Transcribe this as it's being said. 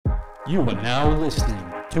You are now listening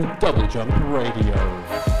to Double Jump Radio.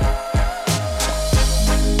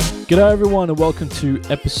 G'day everyone and welcome to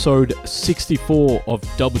episode 64 of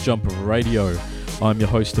Double Jump Radio. I'm your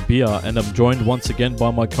host Abir and I'm joined once again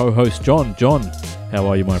by my co-host John. John, how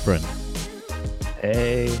are you, my friend?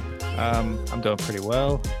 Hey, I'm doing pretty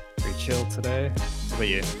well. Pretty chill today. How about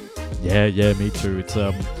you? Yeah, me too. It's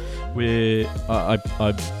I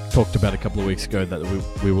talked about a couple of weeks ago that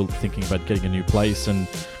we were thinking about getting a new place, and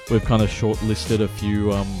we've kind of shortlisted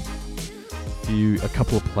a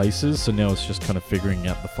couple of places. So now it's just kind of figuring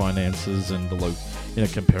out the finances and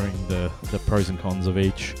comparing the pros and cons of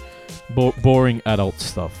each. Boring adult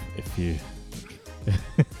stuff. If you,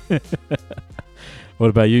 what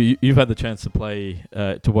about you? You've had the chance to play,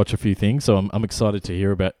 to watch a few things, so I'm excited to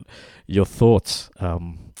hear about your thoughts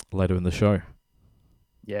later in the show.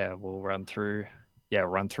 Yeah, we'll run through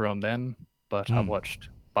them then. But I watched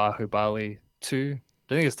Bahubali 2.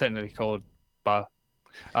 I think it's technically called I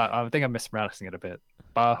think I'm mispronouncing it a bit.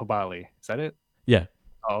 Bahubali. Is that it? Yeah.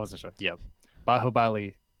 Oh, I wasn't sure. Yeah.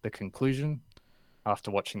 Bahubali, the conclusion,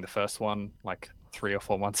 after watching the first one like 3 or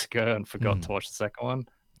 4 months ago and forgot to watch the second one.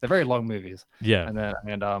 They're very long movies. Yeah. And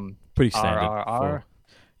pretty standard. RRR.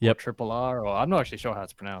 Yep. Triple R, or I'm not actually sure how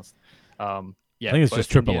it's pronounced. Yeah, I think it's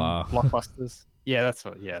just Triple Indian R. Blockbusters. Yeah, that's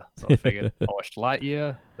what. Yeah, so I figured. I watched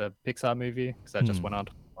Lightyear, the Pixar movie, because that just went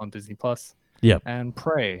on Disney Plus. Yeah. And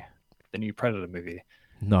Prey, the new Predator movie.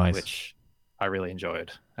 Nice. Which I really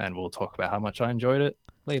enjoyed, and we'll talk about how much I enjoyed it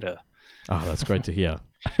later. Oh, that's great to hear.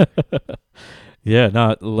 Yeah.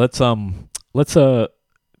 No, let's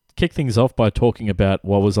kick things off by talking about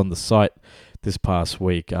what was on the site this past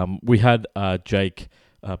week. We had Jake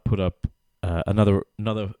put up another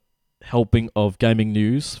helping of gaming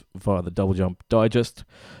news via the Double Jump Digest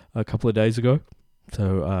a couple of days ago.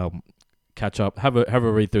 So catch up, have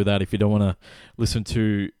a read through that if you don't want to listen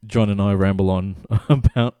to John and I ramble on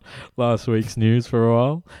about last week's news for a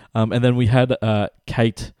while. And then we had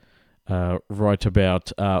Kate write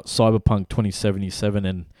about Cyberpunk 2077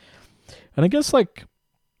 and I guess like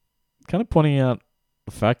kind of pointing out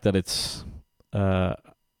the fact that it's I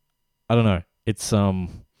don't know, it's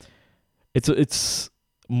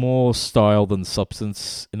more style than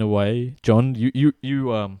substance in a way. John, you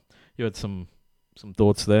had some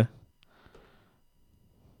thoughts there.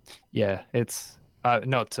 Yeah, it's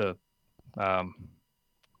not to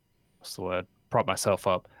what's the word, prop myself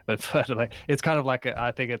up, but like it's kind of like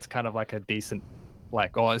I think it's kind of like a decent,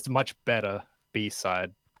 like, it's much better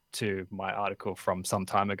B-side to my article from some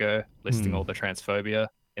time ago listing all the transphobia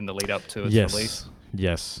in the lead up to its release.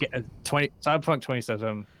 Yes. Cyberpunk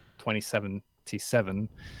 2077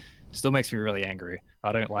 still makes me really angry.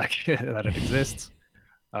 I don't like that it exists.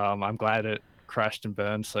 I'm glad it crashed and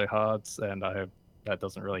burned so hard, and I hope that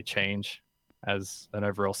doesn't really change as an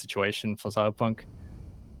overall situation for Cyberpunk.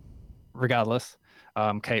 Regardless,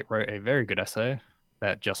 Kate wrote a very good essay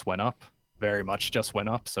that just went up, very much just went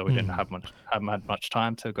up, so we haven't had much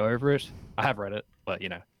time to go over it. I have read it, but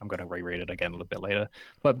I'm going to reread it again a little bit later.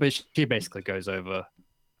 But she basically goes over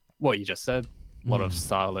what you just said: a lot of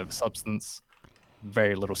style over substance,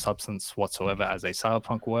 very little substance whatsoever as a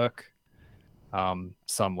cyberpunk work. Some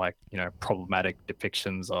problematic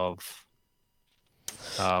depictions of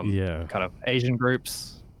kind of Asian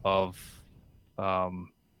groups of and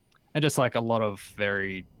just like a lot of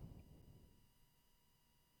very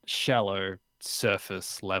shallow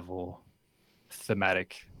surface level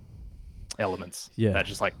thematic elements that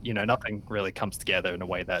just nothing really comes together in a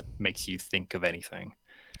way that makes you think of anything,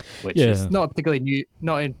 which is not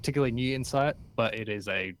particularly new insight, but it is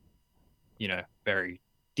a very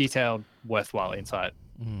detailed, worthwhile insight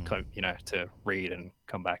to read and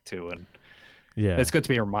come back to, and it's good to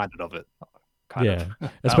be reminded of it, kind of.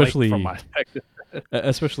 Especially from my perspective.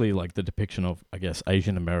 Especially like the depiction of, I guess,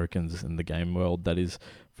 Asian Americans in the game world that is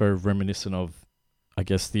very reminiscent of, I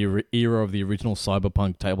guess, the era of the original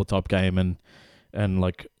Cyberpunk tabletop game and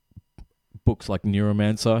like books like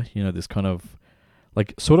Neuromancer, this kind of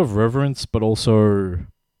like sort of reverence, but also,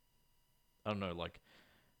 I don't know, like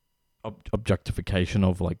objectification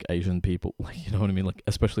of like Asian people, like, you know what I mean? Like,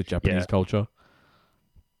 especially Japanese culture.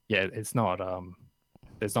 Yeah, it's not,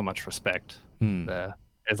 there's not much respect there.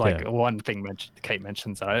 It's like one thing Kate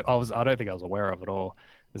mentions that I don't think I was aware of at all.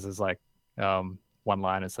 Is like one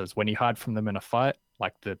line, it says, when you hide from them in a fight,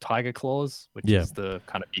 like the Tiger Claws, which is the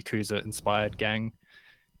kind of Yakuza-inspired gang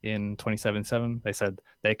in 2077, they said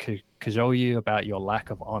they could cajole you about your lack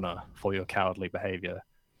of honor for your cowardly behavior,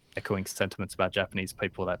 echoing sentiments about Japanese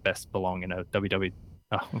people that best belong in a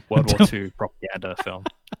World War II propaganda film.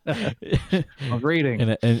 I was reading.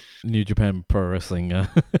 In a New Japan Pro Wrestling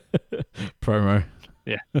promo.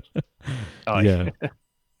 Yeah. Oh, Yeah,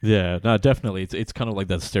 yeah, no, definitely. It's kind of like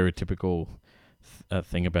that stereotypical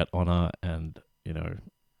thing about honor, and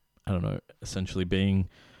I don't know, essentially being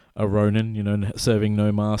a Ronin, serving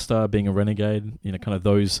no master, being a renegade, kind of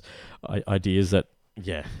those ideas that,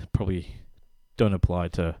 yeah, probably don't apply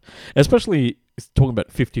to, especially talking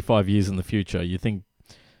about 55 years in the future. You think,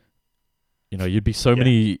 you'd be so yeah.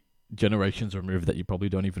 many generations removed that you probably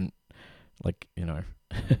don't even, like,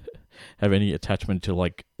 have any attachment to,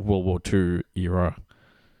 like, World War II era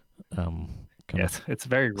kind of Yes, it's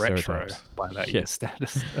very retro stereotypes. by that Yeah. year's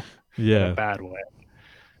status in a Yeah. bad way.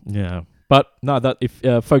 Yeah. But no, that if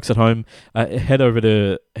folks at home head over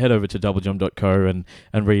to doublejump.co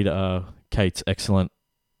and read Kate's excellent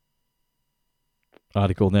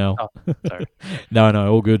article now. Oh, sorry. No,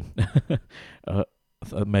 all good. I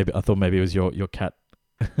thought maybe it was your cat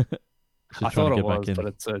I just trying to thought it get back was, but in.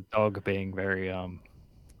 it's a dog being very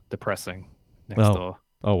depressing next Oh, door.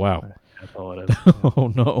 oh wow. That's all it is. Yeah. Oh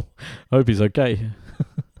no. I hope he's okay.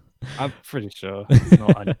 I'm pretty sure it's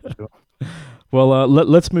not unusual. Well,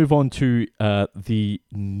 let's move on to the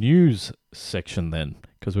news section then,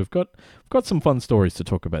 because we've got some fun stories to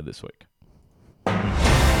talk about this week.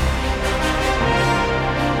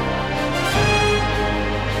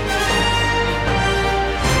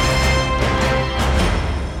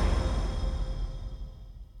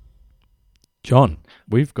 John,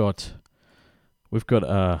 we've got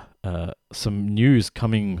some news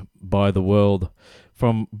coming by the world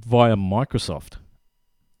from via Microsoft.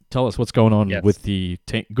 Tell us what's going on Yes. with the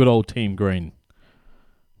good old Team Green.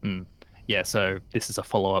 Yeah, so this is a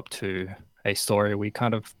follow-up to a story we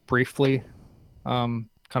kind of briefly kind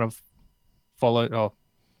of followed or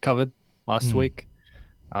covered last week.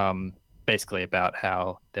 Basically about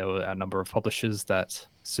how there were a number of publishers that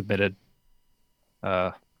submitted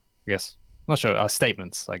I guess not sure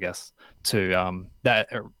statements, I guess, to that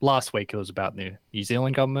last week it was about the New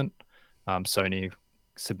Zealand government. Sony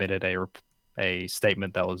submitted a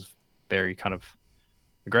statement that was very kind of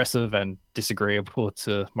aggressive and disagreeable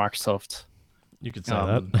to Microsoft You could say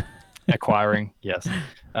that. acquiring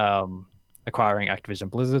acquiring Activision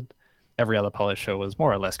Blizzard. Every other publisher was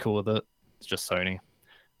more or less cool with it. It's just Sony.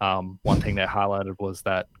 One thing they highlighted was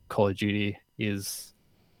that Call of Duty is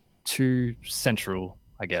too central,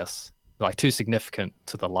 I guess, like too significant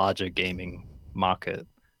to the larger gaming market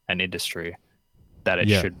and industry that it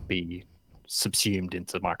Yeah. should be subsumed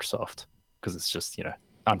into Microsoft, because it's just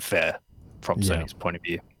unfair from Sony's point of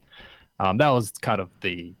view. That was kind of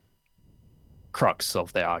the crux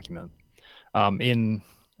of their argument. In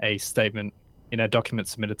a statement, in a document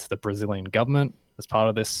submitted to the Brazilian government as part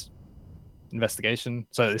of this investigation.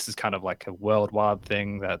 So this is kind of like a worldwide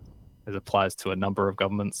thing that applies to a number of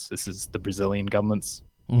governments. This is the Brazilian government's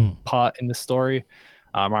part in the story.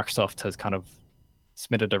 Microsoft has kind of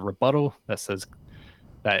submitted a rebuttal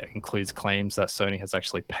that includes claims that Sony has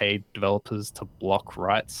actually paid developers to block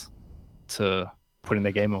rights to putting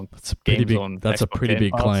their game on That's a pretty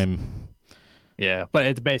big claim. Yeah, but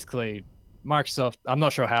it's basically Microsoft. I'm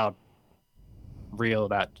not sure how real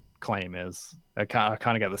that claim is. I kind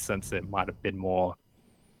of get the sense it might have been more.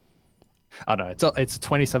 I don't know. It's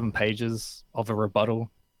 27 pages of a rebuttal.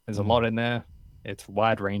 There's a lot in there. It's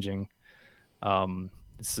wide ranging.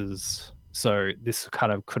 This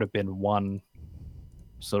kind of could have been one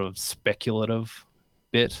sort of speculative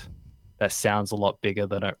bit that sounds a lot bigger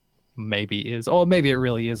than it maybe is, or maybe it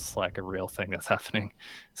really is like a real thing that's happening.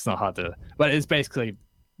 It's not hard to, but it's basically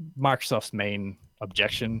Microsoft's main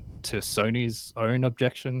objection to Sony's own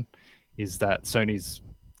objection is that Sony's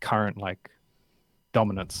current like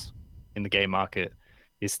dominance in the game market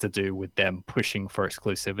is to do with them pushing for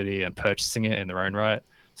exclusivity and purchasing it in their own right.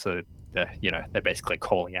 So they're basically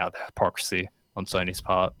calling out the hypocrisy on Sony's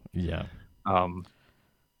part. Yeah.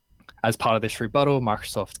 As part of this rebuttal,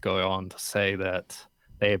 Microsoft go on to say that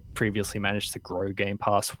they have previously managed to grow Game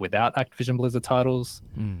Pass without Activision Blizzard titles.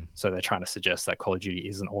 So they're trying to suggest that Call of Duty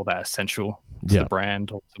isn't all that essential to the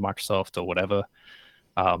brand or to Microsoft or whatever.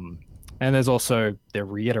 And there's also the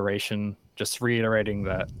reiteration, just reiterating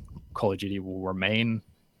that Call of Duty will remain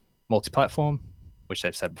multi-platform, which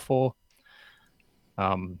they've said before.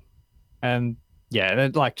 And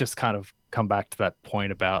then like just kind of come back to that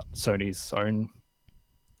point about Sony's own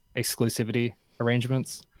exclusivity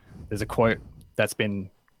arrangements. There's a quote that's been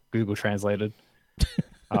Google translated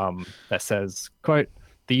that says, quote,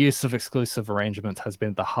 "The use of exclusive arrangements has been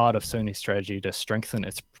at the heart of Sony's strategy to strengthen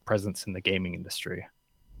its presence in the gaming industry,"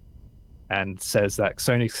 and says that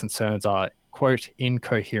Sony's concerns are, quote,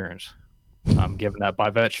 "incoherent," given that by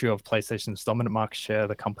virtue of PlayStation's dominant market share,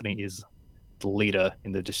 the company is the leader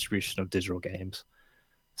in the distribution of digital games.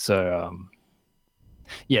 So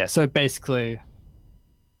Yeah, so basically,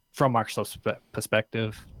 from Microsoft's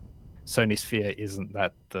perspective, Sony's fear isn't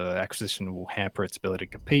that the acquisition will hamper its ability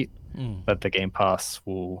to compete, Mm. but the Game Pass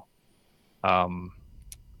um,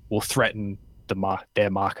 will threaten their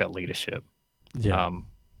market leadership. Yeah.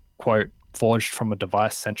 Quote, forged from a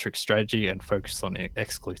device-centric strategy and focused on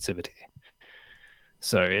exclusivity.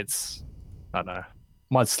 So it's, I don't know,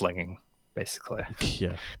 mudslinging, basically.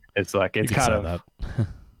 Yeah. It's like, You it's could kind say of, that.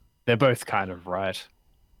 they're both kind of right.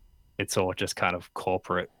 It's all just kind of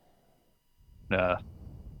corporate, uh,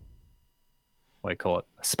 what do you call it?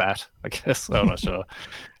 Spat, I guess. I'm not sure.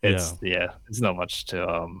 Yeah. It's not much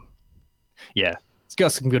to, yeah, it's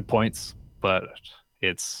got some good points, but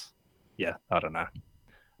it's, yeah, I don't know.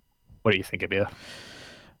 What do you think of it?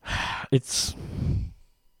 It's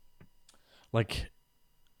like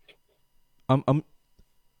I'm I'm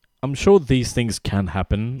I'm sure these things can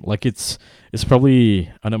happen. Like it's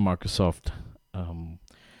probably I know Microsoft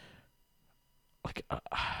like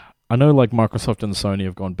I know like Microsoft and Sony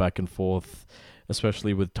have gone back and forth,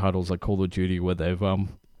 especially with titles like Call of Duty where they've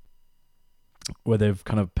kind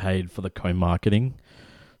of paid for the co-marketing.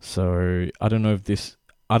 So I don't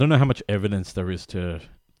know how much evidence there is to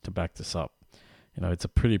back this up. You know, it's a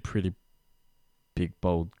pretty big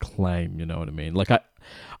bold claim, you know what I mean? Like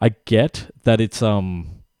I get that it's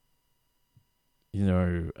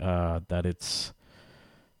that it's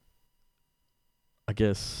I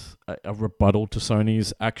guess a rebuttal to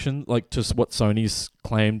Sony's action, like to what Sony's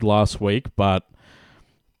claimed last week. But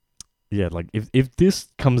yeah, like if this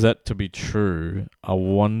comes out to be true, I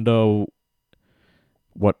wonder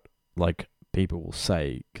what like people will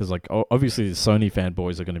say because like obviously the Sony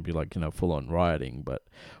fanboys are going to be like full on rioting, but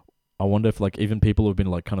I wonder if like even people who've been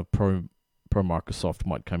like kind of pro Microsoft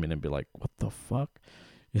might come in and be like, what the fuck,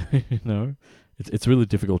 it's really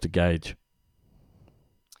difficult to gauge.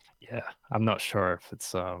 Yeah, I'm not sure if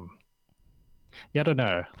it's yeah, I don't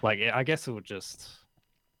know. Like I guess it would just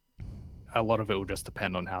a lot of it will just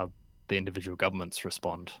depend on how the individual governments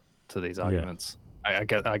respond to these Yeah, arguments. I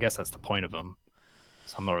guess that's the point of them.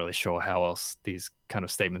 So I'm not really sure how else these kind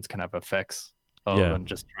of statements can have effects other yeah, than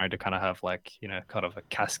just trying to kind of have like, kind of a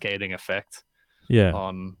cascading effect yeah.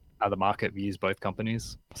 on how the market views both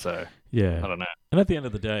companies. So Yeah. I don't know. And at the end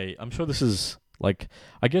of the day, I'm sure this is like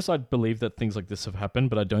I guess I'd believe that things like this have happened,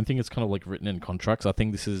 but I don't think it's kind of like written in contracts. I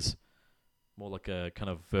think this is more like a kind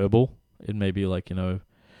of verbal. It may be like,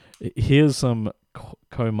 here's some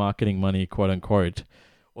co-marketing money, quote unquote,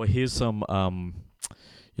 or here's some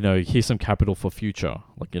here's some capital for future,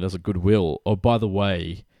 like it has a goodwill. Or by the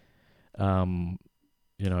way, um,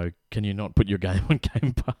 can you not put your game on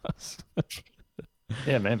Game Pass?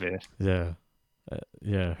 Yeah, maybe. Yeah.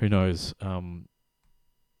 Yeah, who knows?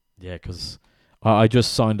 Yeah, because I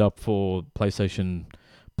just signed up for PlayStation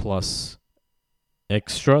Plus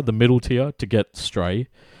Extra, the middle tier, to get Stray,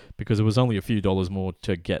 because it was only a few dollars more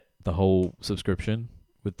to get the whole subscription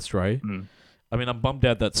with Stray. Mm. I mean, I'm bummed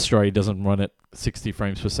out that Stray doesn't run at 60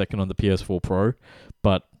 frames per second on the PS4 Pro,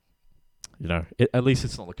 but at least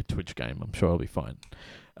it's not like a Twitch game. I'm sure I'll be fine.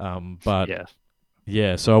 But Yeah.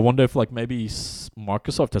 yeah, so I wonder if like maybe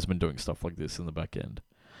Microsoft has been doing stuff like this in the back end,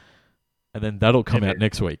 and then that'll come Maybe. out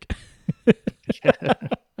next week. Yeah.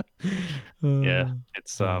 Uh,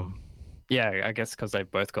 It's uh, yeah, I guess because they've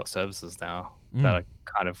both got services now that mm, are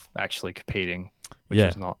kind of actually competing, which yeah,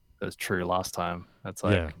 was not as true last time. It's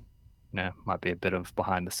yeah, like, might be a bit of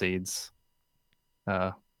behind the scenes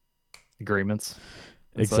uh, agreements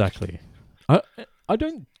and such. exactly. I I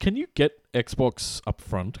don't. Can you get Xbox up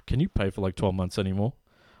front? Can you pay for like 12 months anymore?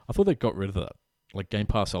 I thought they got rid of that, like Game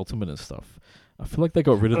Pass Ultimate and stuff. I feel like they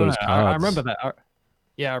got rid I of don't know. those I cards. remember that.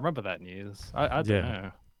 Yeah, I remember that news. I don't Yeah,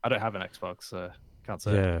 know. I don't have an Xbox, so can't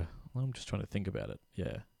say. yeah. Well, I'm just trying to think about it.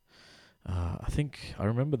 Yeah, I think I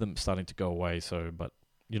remember them starting to go away. So, but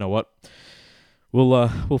you know what?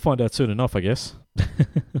 We'll find out soon enough, I guess.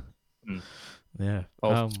 Mm. Yeah.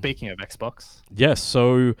 Well, speaking of Xbox, Yes.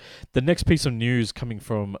 So the next piece of news coming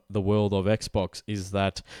from the world of Xbox is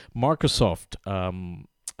that Microsoft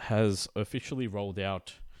has officially rolled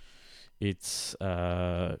out its,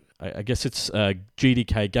 I guess it's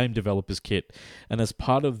GDK Game Developers Kit, and as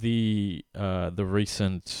part of the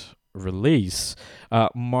recent release,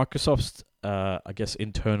 Microsoft's I guess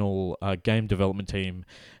internal game development team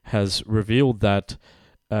has revealed that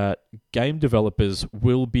uh, game developers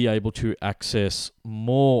will be able to access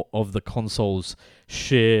more of the console's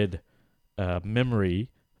shared memory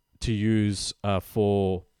to use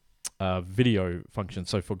for video functions,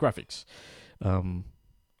 so for graphics. Um,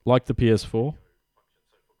 like the PS4.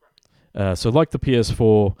 So like the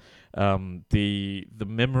PS4, the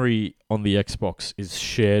memory on the Xbox is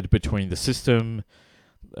shared between the system,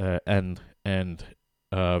 and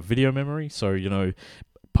video memory. So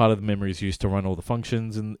part of the memory is used to run all the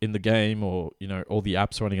functions in the game, or all the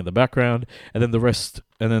apps running in the background, and then the rest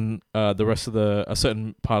of a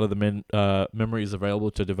certain part of the memory is available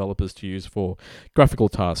to developers to use for graphical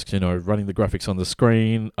tasks, running the graphics on the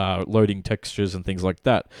screen, loading textures and things like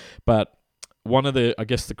that. But one of the, I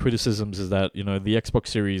guess, the criticisms is that the Xbox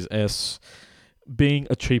Series S, being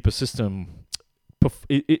a cheaper system,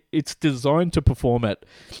 it's designed to perform at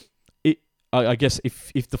it. I guess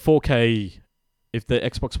if the 4K, if the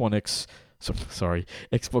Xbox One X, sorry,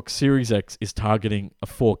 Xbox Series X is targeting a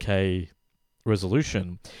 4K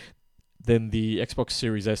resolution, then the Xbox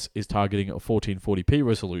Series S is targeting a 1440p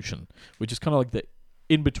resolution, which is kind of like the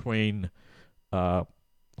in between,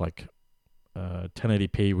 like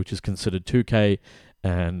 1080p, which is considered 2K,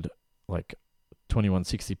 and like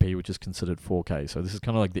 2160p, which is considered 4K. So this is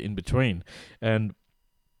kind of like the in between, and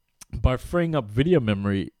by freeing up video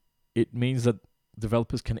memory, it means that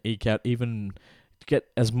developers can eke out even get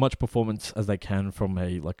as much performance as they can from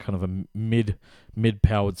a like kind of a mid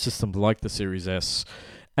powered system like the Series S.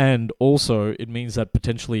 And also it means that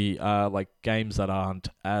potentially like games that aren't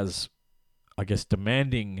as, I guess,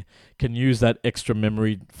 demanding can use that extra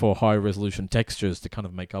memory for high resolution textures to kind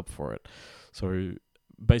of make up for it. So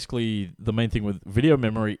basically the main thing with video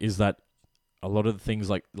memory is that a lot of the things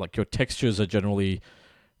like your textures are generally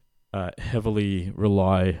heavily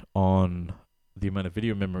rely on the amount of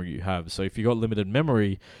video memory you have. So if you got limited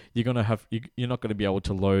memory, you're not going to be able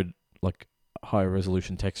to load like higher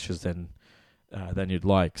resolution textures than you'd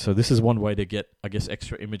like. So this is one way to get, I guess,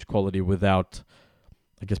 extra image quality without,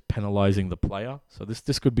 I guess, penalizing the player. So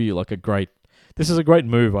this could be like this is a great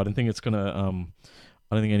move. I don't think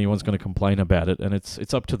anyone's going to complain about it, and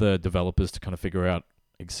it's up to the developers to kind of figure out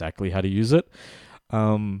exactly how to use it.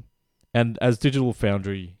 And as Digital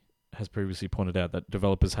Foundry has previously pointed out, that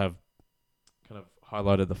developers have kind of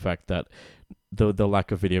highlighted the fact that the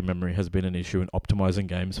lack of video memory has been an issue in optimizing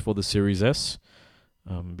games for the Series S,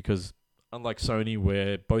 because unlike Sony,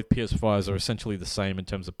 where both PS5s are essentially the same in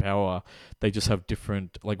terms of power, they just have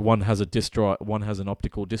different, like one has a disk drive, one has an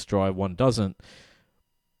optical disk drive, one doesn't.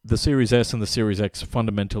 The Series S and the Series X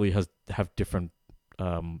fundamentally have different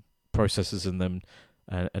processors in them,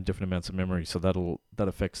 and different amounts of memory, so that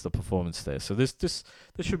affects the performance there. So this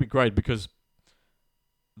should be great, because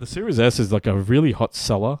the Series S is like a really hot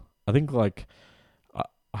seller. I think like I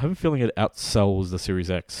have a feeling it outsells the Series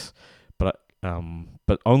X, but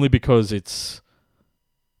only because it's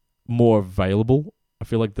more available. I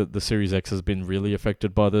feel like the Series X has been really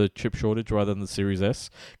affected by the chip shortage rather than the Series S,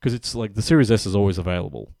 because it's like the Series S is always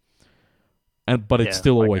available, but it's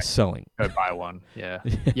still always selling. Go buy one. Yeah.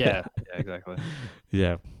 Yeah, exactly.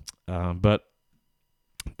 Yeah, but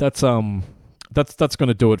that's going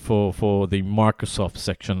to do it for the Microsoft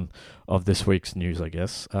section of this week's news, I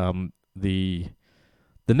guess. The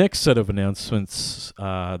next set of announcements,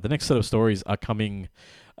 the next set of stories are coming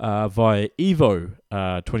via Evo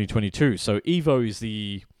 2022. So Evo is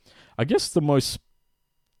I guess the most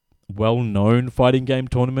well-known fighting game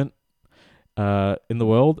tournament in the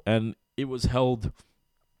world, and it was held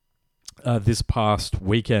this past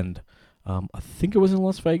weekend. I think it was in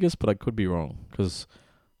Las Vegas, but I could be wrong, because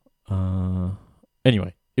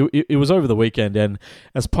anyway, it was over the weekend, and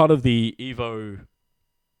as part of the Evo,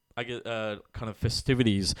 I guess, kind of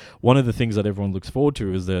festivities, one of the things that everyone looks forward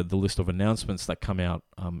to is the list of announcements that come out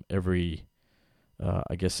every Evo,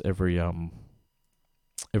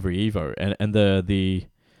 and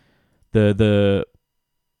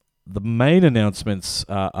the main announcements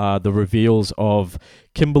are the reveals of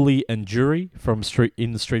Kimberly and Jury from Street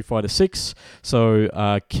Fighter 6.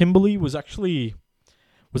 So Kimberly was actually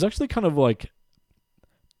kind of like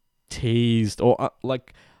teased, or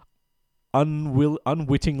like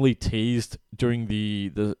unwittingly teased during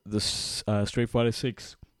the Street Fighter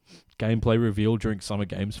 6 gameplay reveal during Summer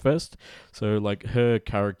Games Fest. So like her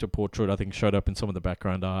character portrait, I think, showed up in some of the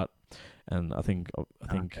background art, and I think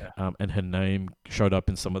and her name showed up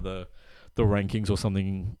in some of the rankings or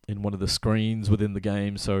something in one of the screens within the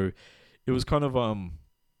game. So it was kind of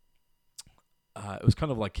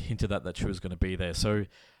like hinted at that she was going to be there. So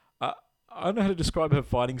I don't know how to describe her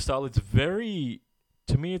fighting style. It's very,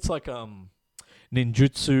 to me, it's like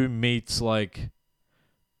ninjutsu meets like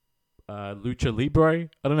lucha libre.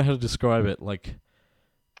 I don't know how to describe it. Like,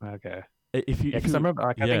 okay. Because I remember,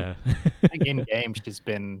 like, I think in game she's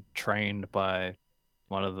been trained by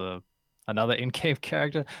another in-game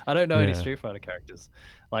character. I don't know any Street Fighter characters,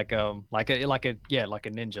 like a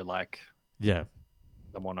ninja, like yeah,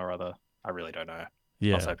 someone or other. I really don't know.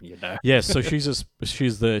 I was Yeah. hoping you'd know. Yeah, so she's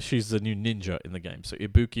the new ninja in the game. So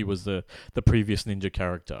Ibuki was the previous ninja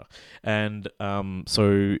character, and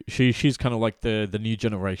so she's kind of like the new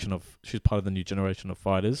generation of she's part of the new generation of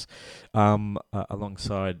fighters,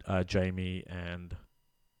 alongside Jamie and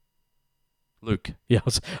Luke. Yeah,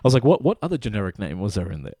 I was like, what other generic name was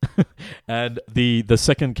there in there? And the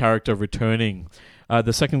second character returning,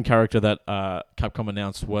 the second character that Capcom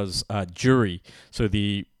announced was Juri. So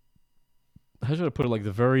the how should I put it? Like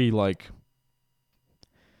the very like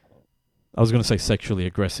I was gonna say sexually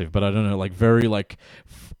aggressive, but I don't know. Like very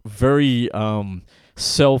very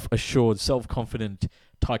self-assured, self-confident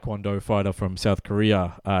Taekwondo fighter from South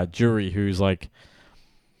Korea, Juri, who's like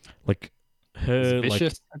Is her like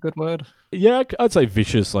vicious a good word? yeah, I'd say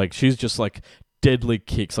vicious. Like she's just like deadly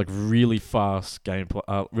kicks, like really fast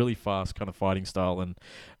gameplay, really fast kind of fighting style, and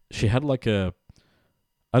she had like a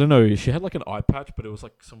I don't know. She had like an eye patch, but it was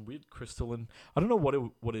like some weird crystalline. I don't know what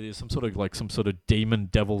it is. Some sort of demon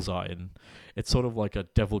devil's eye, and it's sort of like a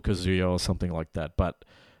devil Kazuya or something like that. But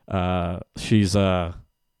she's I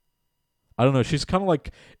don't know. She's kind of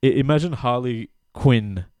like imagine Harley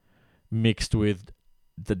Quinn mixed with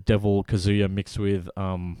the devil Kazuya mixed with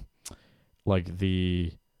like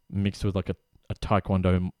the mixed with like a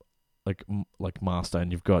taekwondo like master,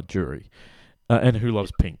 and you've got Juri, and who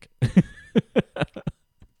loves pink.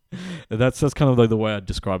 That's kind of like the way I'd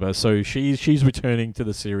describe her. So she's returning to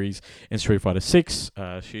the series in Street Fighter 6.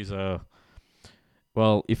 She's a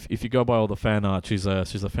well, if you go by all the fan art, she's a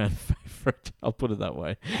fan favorite. I'll put it that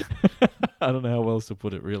way. I don't know how else to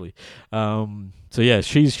put it really. So yeah,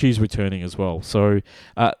 she's returning as well. So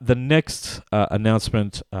the next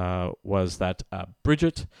announcement was that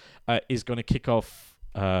Bridget is going to kick off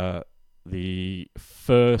the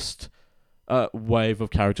first wave of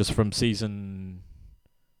characters from season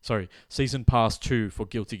pass 2 for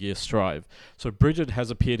Guilty Gear Strive. So Bridget has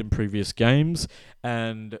appeared in previous games,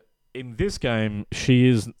 and in this game, she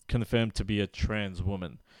is confirmed to be a trans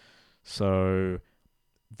woman. So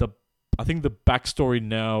I think the backstory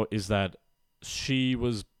now is that she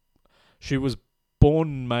was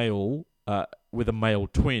born male with a male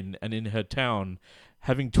twin, and in her town,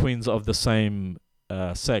 having twins of the same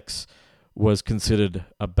sex was considered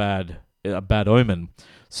a bad omen.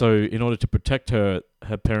 So in order to protect her,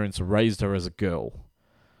 her parents raised her as a girl.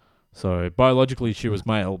 So biologically she was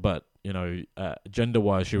male, but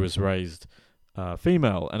gender-wise she was raised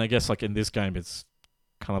female. And I guess like in this game, it's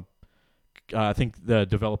kind of I think the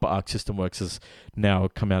developer Arc System Works has now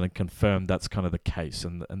come out and confirmed that's kind of the case,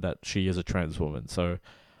 and that she is a trans woman. So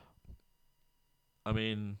I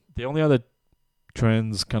mean, the only other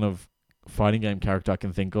trans kind of fighting game character I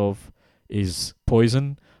can think of is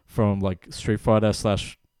Poison from like Street Fighter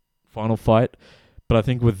 / Final Fight. But I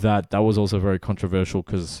think with that was also very controversial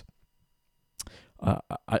because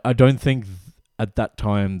I don't think at that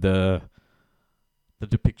time the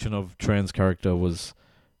depiction of trans character was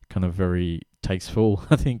kind of very tasteful.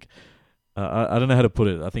 I think I don't know how to put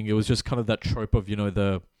it. I think it was just kind of that trope of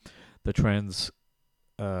the trans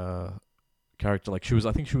character. Like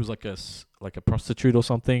I think she was like a prostitute or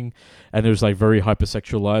something, and it was like very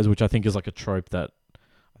hypersexualized, which I think is like a trope that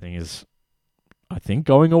I think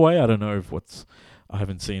going away. I don't know if I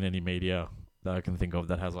haven't seen any media that I can think of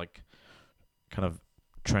that has like kind of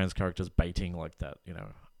trans characters baiting like that.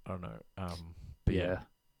 I don't know. But Yeah,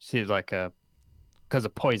 she's like because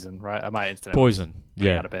of Poison, right? I might internet Poison.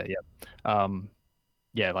 Yeah. out a bit.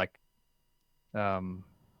 Yeah. Like,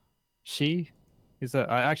 she is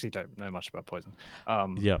I actually don't know much about Poison.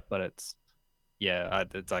 Yeah. But it's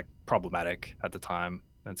like problematic at the time.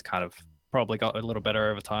 It's kind of probably got a little better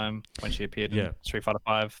over time when she appeared in Street Fighter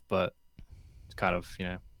 5, but it's kind of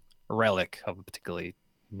a relic of a particularly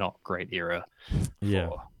not great era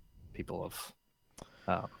for people of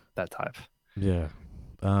that type. Yeah.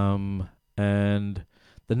 And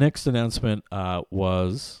the next announcement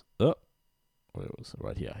was where was it?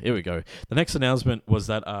 Right here. Here we go. The next announcement was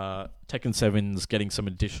that Tekken 7's getting some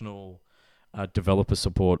additional developer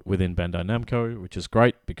support within Bandai Namco, which is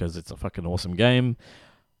great because it's a fucking awesome game.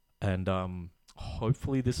 And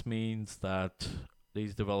hopefully this means that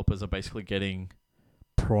these developers are basically getting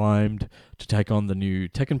primed to take on the new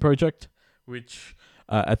Tekken project, which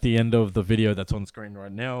at the end of the video that's on screen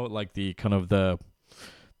right now, like the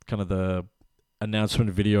announcement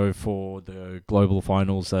video for the global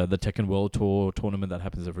finals, the Tekken World Tour tournament that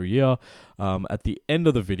happens every year. At the end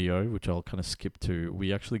of the video, which I'll kind of skip to,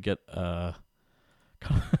 we actually get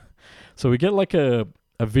so we get like a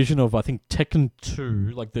vision of, I think, Tekken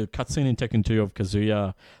 2, like the cutscene in Tekken 2 of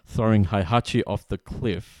Kazuya throwing Heihachi off the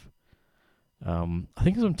cliff. I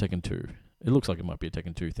think it's on Tekken 2. It looks like it might be a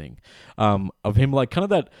Tekken 2 thing. Of him, like, kind of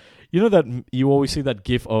that, that you always see that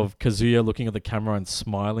gif of Kazuya looking at the camera and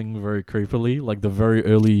smiling very creepily, like the very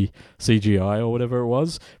early CGI or whatever it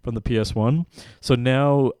was from the PS1. So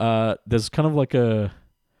now there's kind of like an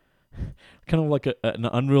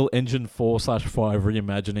Unreal Engine 4/5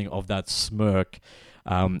 reimagining of that smirk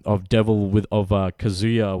of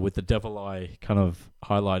Kazuya with the devil eye kind of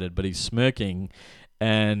highlighted, but he's smirking,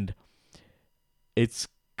 and it's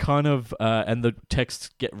kind of and the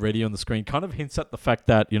text "get ready" on the screen kind of hints at the fact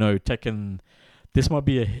that Tekken. This might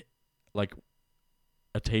be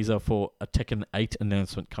a teaser for a Tekken 8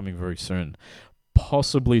 announcement coming very soon,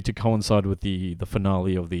 possibly to coincide with the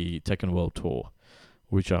finale of the Tekken World Tour,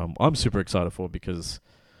 which I'm super excited for because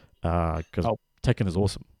Tekken is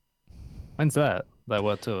awesome. When's that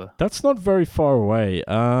World Tour? That's not very far away.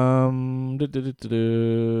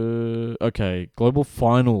 Okay, global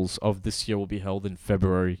finals of this year will be held in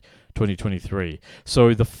February 2023.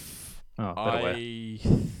 So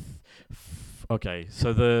okay,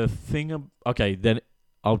 so the thing. Okay, then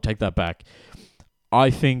I'll take that back. I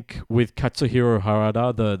think with Katsuhiro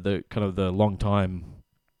Harada, the kind of the long time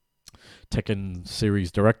Tekken series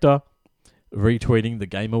director, retweeting the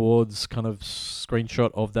Game Awards kind of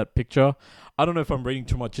screenshot of that picture. I don't know if I'm reading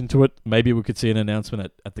too much into it. Maybe we could see an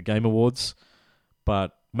announcement at the Game Awards,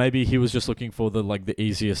 but maybe he was just looking for the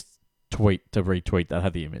easiest tweet to retweet that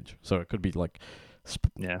had the image. So it could be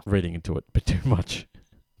reading into it a bit too much.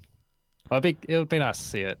 It would be nice to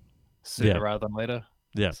see it sooner rather than later.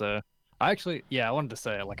 Yeah. So I wanted to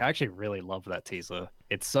say, I actually really love that teaser.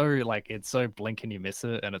 It's so blink and you miss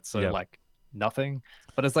it, and it's so nothing,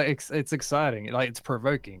 but it's exciting. It's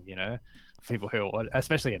provoking, people who,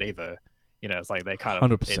 especially at Evo, it's like they kind of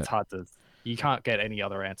 100%. It's hard to, you can't get any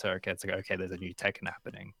other answer. It's like, okay, there's a new Tekken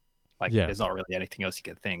happening. There's not really anything else you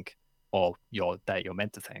can think or that you're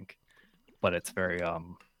meant to think, but it's very I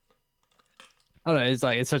don't know. It's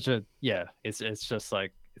such a It's just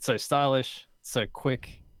it's so stylish, so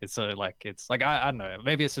quick. It's so I don't know.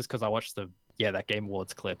 Maybe it's just because I watched that Game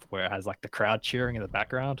Awards clip where it has the crowd cheering in the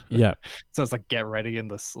background. Yeah. So it's get ready in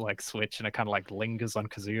this switch, and it kind of lingers on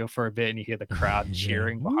Kazuya for a bit, and you hear the crowd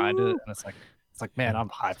cheering behind it, and it's like man, I'm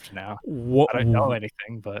hyped now. I don't know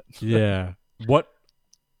anything, but yeah.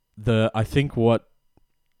 I think what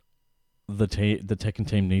the Tekken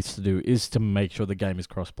team needs to do is to make sure the game is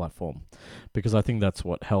cross-platform, because I think that's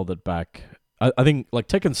what held it back. I think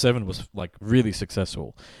Tekken 7 was really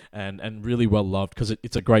successful and really well loved because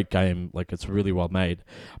it's a great game. It's really well made.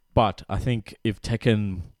 But I think if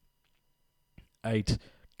Tekken 8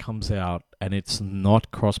 comes out and it's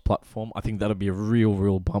not cross-platform, I think that'll be a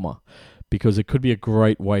real bummer, because it could be a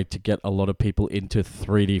great way to get a lot of people into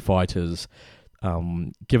 3D fighters,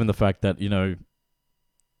 given the fact that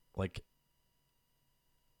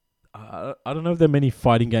I don't know if there are many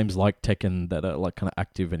fighting games like Tekken that are kind of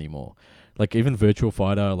active anymore. Even Virtua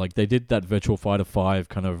Fighter, they did that Virtua Fighter 5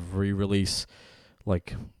 kind of re-release, I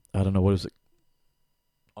don't know, what was it,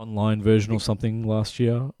 online version or something last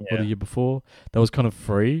year or the year before. That was kind of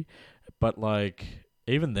free, but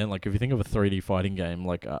even then, if you think of a 3D fighting game,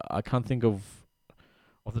 I can't think of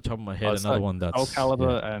off the top of my head another one that's Soul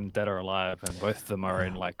Calibur and Dead or Alive, and both of them are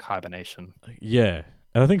in hibernation. Yeah,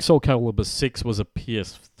 and I think Soul Calibur 6 was a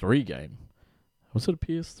PS3 game. Was it a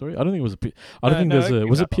PS3? I don't think it was I don't think there's a.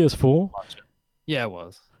 Was it PS4? Yeah, it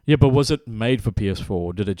was. Yeah, but was it made for PS4,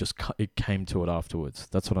 or did it just it came to it afterwards?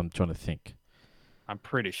 That's what I'm trying to think. I'm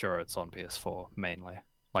pretty sure it's on PS4 mainly.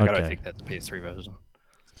 I don't think that's the PS3 version.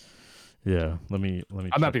 Yeah, let me.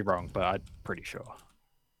 I might be wrong, but I'm pretty sure.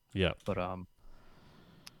 Yeah, but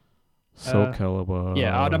Soul Calibur.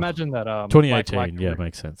 Yeah, I'd imagine that 2018. Yeah,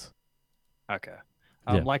 makes sense. Okay.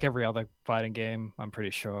 Like every other fighting game, I'm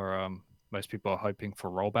pretty sure most people are hoping for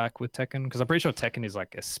rollback with Tekken, because I'm pretty sure Tekken is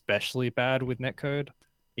especially bad with netcode,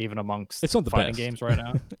 even amongst it's not the fighting best. games right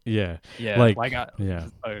now. Yeah.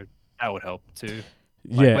 So that would help too.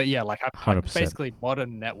 Basically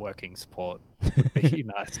modern networking support would be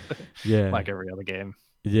nice. Yeah. Like every other game.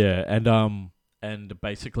 Yeah, and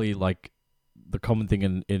basically the common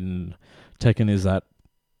thing in Tekken is that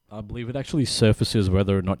I believe it actually surfaces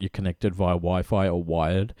whether or not you're connected via Wi-Fi or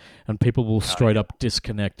wired, and people will straight up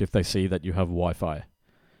disconnect if they see that you have Wi-Fi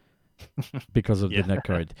because of the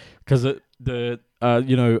netcode. Because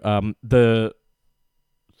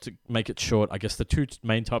to make it short, I guess the two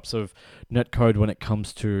main types of netcode when it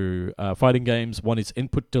comes to fighting games, one is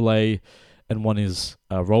input delay, and one is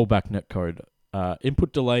rollback netcode.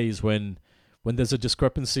 Input delay is when there's a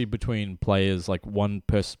discrepancy between players, one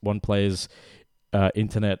player's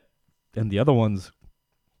internet and the other one's.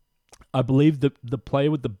 I believe the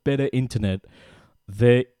player with the better internet,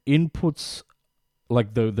 their inputs,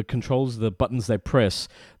 like the controls, the buttons they press,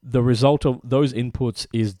 the result of those inputs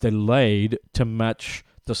is delayed to match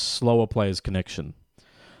the slower player's connection.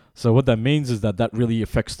 So what that means is that really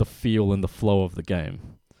affects the feel and the flow of the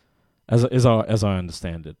game, as I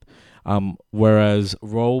understand it. Whereas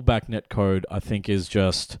rollback netcode, I think, is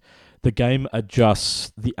just the game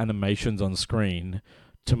adjusts the animations on screen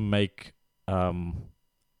to make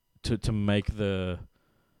to make the,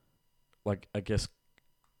 like, I guess,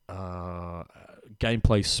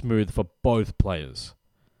 gameplay smooth for both players.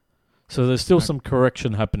 So there's still some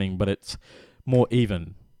correction happening, but it's more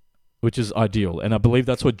even, which is ideal. And I believe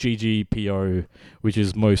that's what GGPO, which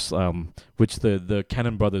is most, which the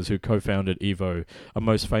Cannon brothers who co-founded Evo are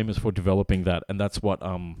most famous for developing that. And that's what,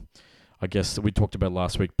 I guess we talked about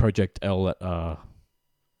last week, Project L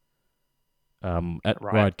at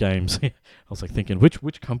Riot Games. I was like thinking,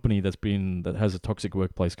 which company that has a toxic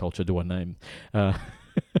workplace culture do I name?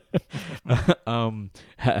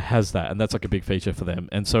 Has that, and that's like a big feature for them.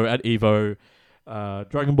 And so at Evo,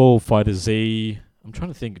 Dragon Ball Fighter Z. I'm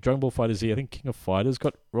trying to think. Dragon Ball Fighter Z. I think King of Fighters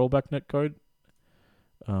got rollback netcode.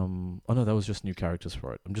 Oh no, that was just new characters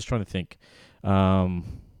for it. I'm just trying to think.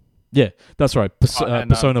 Yeah, that's right.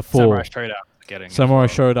 Persona 4. Samurai Showdown getting Samurai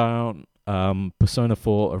Showdown. Persona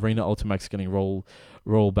 4 Arena Ultimax getting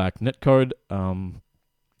rollback netcode.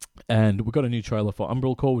 And we got a new trailer for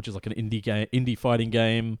Umbrella Core, which is like an indie fighting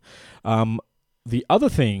game. The other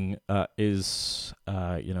thing is,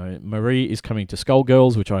 Marie is coming to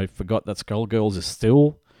Skullgirls, which I forgot that Skullgirls is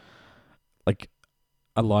still like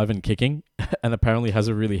alive and kicking, and apparently has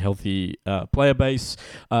a really healthy player base.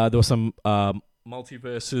 There were some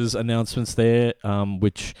multiverses announcements there,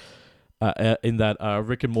 which in that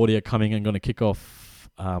Rick and Morty are coming and going to kick off,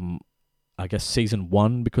 I guess, season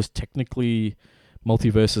 1, because technically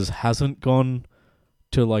Multiverses hasn't gone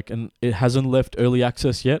to it hasn't left early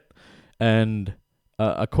access yet, and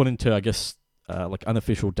according to, I guess,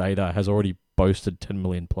 unofficial data, has already boasted 10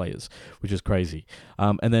 million players, which is crazy.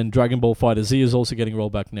 And then Dragon Ball Fighter Z is also getting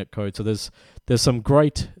rollback netcode. So there's some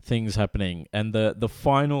great things happening, and the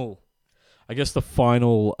final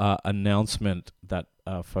announcement that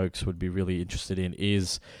folks would be really interested in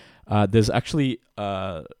is there's actually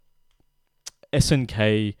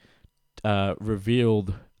SNK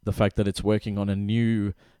revealed the fact that it's working on a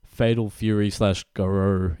new Fatal Fury /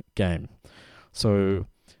 Goro game. So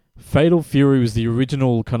Fatal Fury was the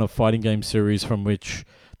original kind of fighting game series from which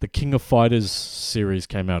the King of Fighters series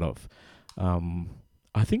came out of.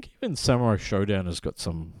 I think even Samurai Showdown has got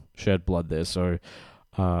some shared blood there. So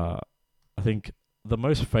I think the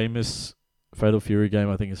most famous Fatal Fury game,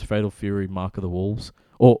 I think, is Fatal Fury Mark of the Wolves,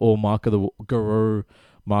 or Goro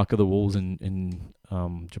Mark of the Wolves in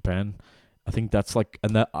Japan. I think that's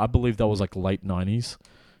I believe that was like late 90s,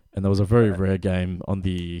 and that was a very rare game on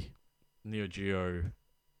the Neo Geo.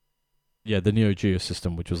 Yeah, the Neo Geo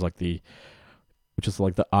system, which is like the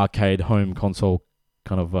arcade home console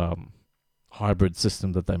kind of hybrid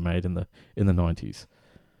system that they made in the 90s.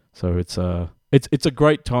 So it's a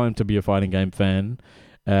great time to be a fighting game fan,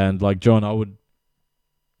 and like John,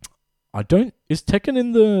 is Tekken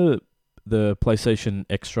in the PlayStation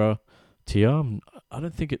Extra tier? I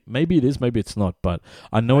don't think it. Maybe it is. Maybe it's not. But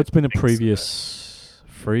I know it's been a previous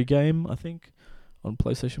free game, I think, on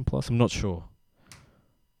PlayStation Plus. I'm not sure.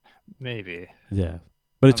 Maybe. Yeah,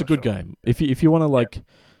 but it's a good game. If you want to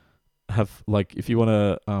if you want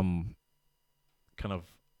to kind of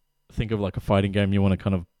think of like a fighting game you want to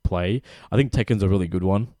kind of play, I think Tekken's a really good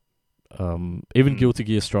one. Even Guilty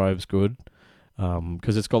Gear Strive's good,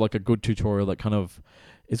 because it's got like a good tutorial that kind of.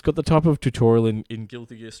 It's got the type of tutorial in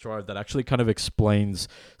Guilty Gear Strive that actually kind of explains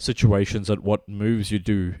situations and what moves you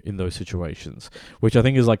do in those situations, which I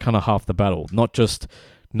think is like kind of half the battle. Not just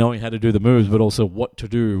knowing how to do the moves, but also what to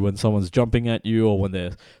do when someone's jumping at you, or when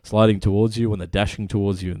they're sliding towards you, when they're dashing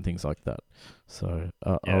towards you, and things like that. So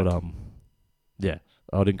I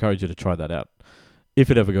would encourage you to try that out if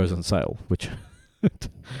it ever goes on sale. Which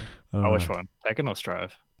which one, Tekken or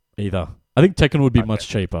Strive? Either. I think Tekken would be much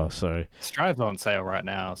cheaper. So Strive's on sale right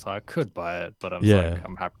now, so I could buy it, but I'm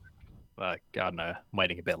happy. I don't know, I'm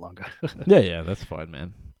waiting a bit longer. yeah, that's fine,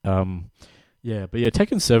 man. But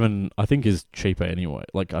Tekken 7 I think is cheaper anyway.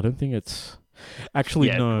 Like, I don't think it's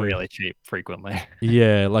actually really cheap frequently.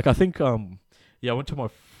 Yeah, like I think I went to my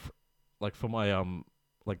for my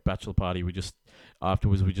bachelor party.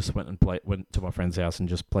 Afterwards we just went to my friend's house and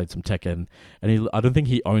just played some Tekken, and I don't think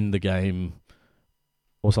he owned the game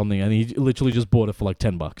or something, and he literally just bought it for like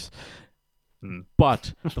 $10.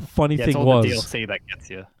 But the funny thing was the DLC that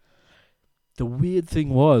gets you. The weird thing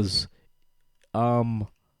was,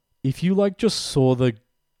 if you just saw the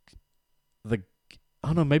I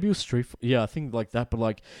don't know, maybe it was yeah, I think like that, but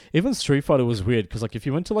like even Street Fighter was weird because like if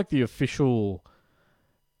you went to like the official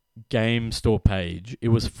game store page, it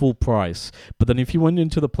was full price. But then if you went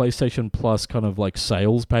into the PlayStation Plus kind of like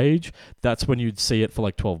sales page, that's when you'd see it for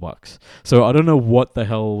like $12. So I don't know what the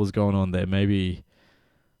hell was going on there. Maybe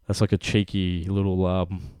that's like a cheeky little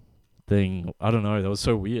thing. I don't know. That was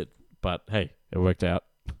so weird. But hey, it worked out.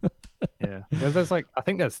 Yeah. There's like I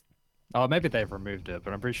think there's oh maybe they've removed it,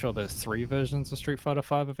 but I'm pretty sure there's 3 versions of Street Fighter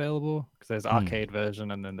 5 available because there's arcade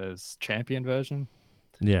version and then there's champion version.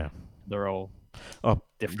 Yeah. They're all Oh,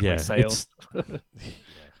 differently yeah. sailed.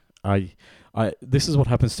 I this is what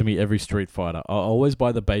happens to me every Street Fighter. I always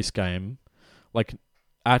buy the base game like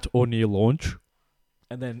at or near launch,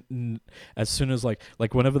 and then as soon as like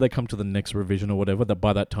whenever they come to the next revision or whatever, that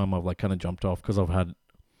by that time I've like kind of jumped off because I've had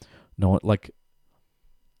no like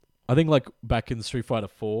I think like back in Street Fighter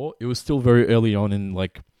 4, it was still very early on in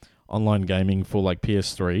like online gaming for like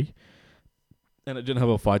PS3, and it didn't have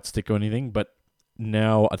a fight stick or anything, but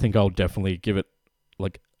now I think I'll definitely give it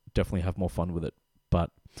like definitely have more fun with it.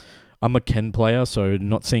 But I'm a Ken player, so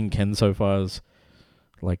not seeing Ken so far is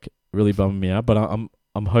like really bumming me out. But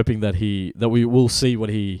I'm hoping that we will see what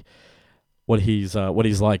he's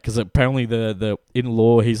like, because apparently the in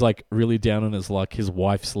law he's like really down on his luck. His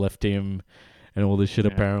wife's left him and all this shit.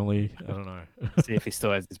 Yeah. Apparently, I don't know. See if he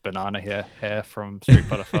still has his banana hair from Street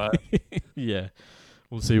Fighter 5. Yeah,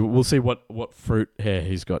 we'll see. We'll see what fruit hair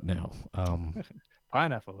he's got now.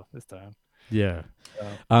 Pineapple this time. Yeah.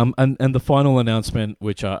 And the final announcement,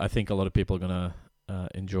 which I think a lot of people are gonna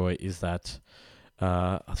enjoy, is that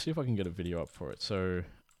I'll see if I can get a video up for it. So,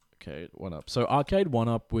 okay, One Up. So Arcade One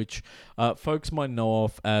Up, which folks might know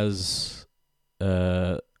of as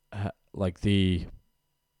like the.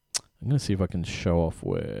 I'm gonna see if I can show off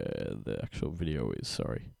where the actual video is.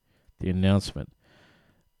 Sorry, the announcement.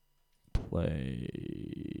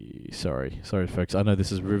 Play. Sorry, folks. I know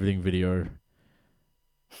this is riveting video.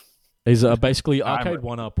 Is basically Arcade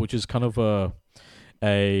One Up, which is kind of a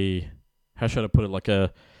how should I put it, like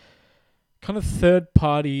a kind of third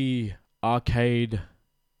party arcade.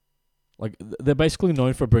 Like they're basically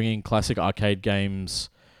known for bringing classic arcade games,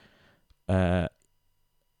 like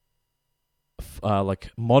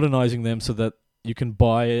modernizing them so that you can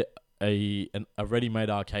buy a ready-made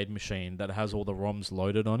arcade machine that has all the ROMs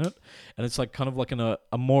loaded on it, and it's like kind of like a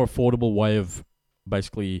more affordable way of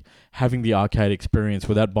basically having the arcade experience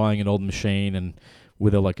without buying an old machine and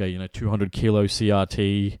with a 200 kilo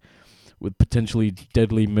CRT with potentially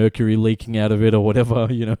deadly mercury leaking out of it or whatever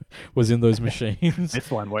was in those machines.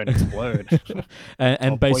 This one won't explode.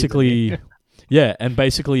 and basically, yeah, and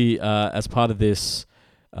basically as part of this,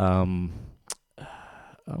 oh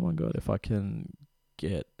my god,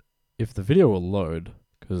 if the video will load,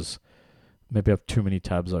 because maybe I have too many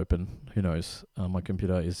tabs open. Who knows? My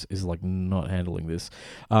computer is like not handling this.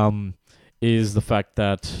 Is the fact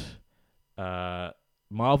that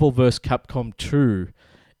Marvel vs. Capcom 2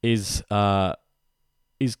 is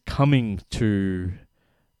coming to,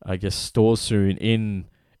 I guess, stores soon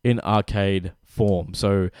in arcade form.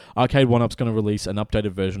 So Arcade One Up's going to release an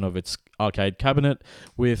updated version of its arcade cabinet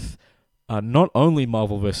with not only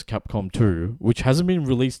Marvel vs. Capcom 2, which hasn't been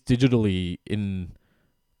released digitally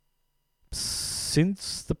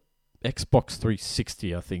since the Xbox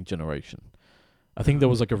 360, I think, generation. I think there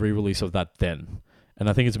was like a re-release of that then. And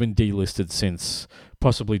I think it's been delisted since,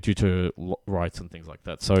 possibly due to rights and things like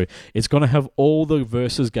that. So it's going to have all the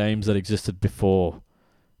Versus games that existed before.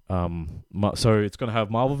 So it's going to have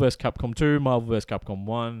Marvel vs. Capcom 2, Marvel vs. Capcom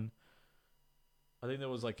 1. I think there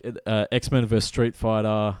was like X-Men vs. Street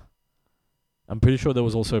Fighter. I'm pretty sure there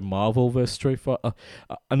was also Marvel vs. Street Fighter.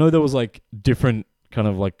 I know there was like different kind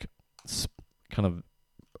of like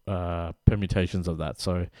permutations of that.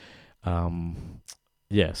 So,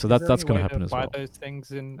 yeah. So that's going to happen as well. Buy those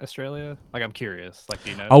things in Australia? Like, I'm curious. Like, do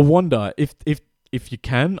you know? I wonder if you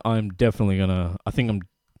can. I'm definitely gonna. I think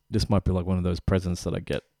this might be like one of those presents that I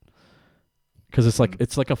get, because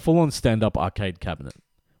it's like a full on stand up arcade cabinet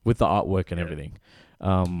with the artwork and everything.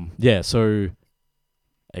 Yeah. So.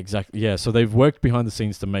 Exactly. Yeah. So they've worked behind the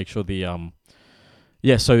scenes to make sure the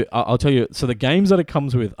Yeah. So I'll tell you. So the games that it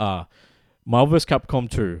comes with are Marvel vs. Capcom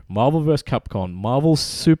 2, Marvel vs. Capcom, Marvel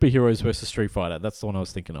Superheroes vs. Street Fighter. That's the one I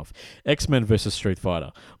was thinking of. X-Men vs. Street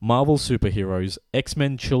Fighter, Marvel Superheroes,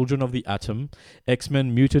 X-Men Children of the Atom,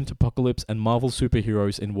 X-Men Mutant Apocalypse, and Marvel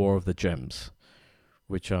Superheroes in War of the Gems.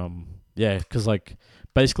 Which yeah, because like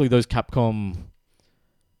basically those Capcom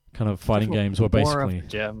kind of fighting games were basically War of the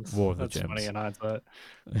Gems. War of the That's Gems. funny in hindsight.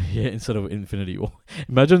 Yeah, instead of Infinity War.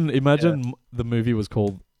 Imagine the movie was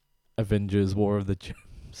called Avengers War of the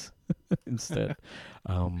Gems instead.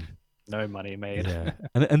 no money made. Yeah,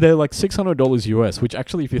 and they're like $600 US, which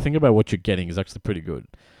actually, if you think about what you're getting, is actually pretty good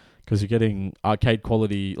because you're getting arcade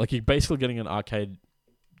quality. Like you're basically getting an arcade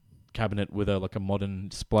cabinet with a like a modern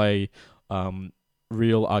display, um,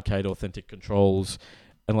 real arcade authentic controls,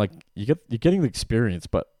 and like you're getting the experience,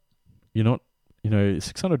 but you're not.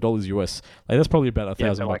 $600 US. Like that's probably about Yeah,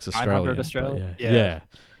 $1,000 so like Australian. 900 But Australia. yeah, Yeah, yeah.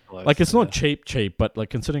 close. Like it's Yeah. not cheap, but like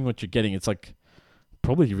considering what you're getting, it's like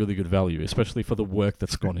probably really good value, especially for the work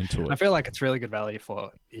that's gone into I it. feel like it's really good value for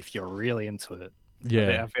if you're really into it.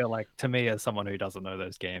 Yeah. I feel like to me, as someone who doesn't know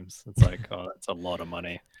those games, it's like, oh, it's a lot of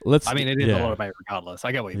money. Let's. I mean, it is a lot Yeah. of money regardless.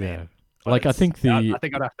 I get what you Yeah. mean, but Like I it's. think the I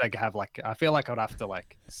think I'd have to have like. I feel like I'd have to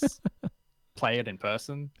like play it in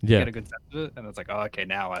person to yeah get a good sense of it, and it's like, oh, okay,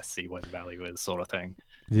 now I see what the value is, sort of thing.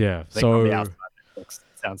 yeah. I think on the So outside, it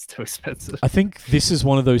sounds too expensive. I think this is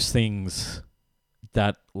one of those things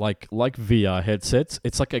that like VR headsets,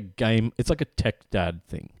 it's like a game, it's like a tech dad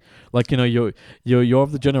thing. Like you're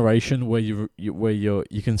of the generation where you're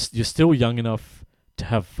still young enough to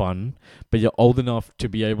have fun, but you're old enough to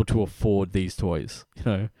be able to afford these toys.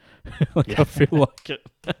 Like Yeah. I feel like it.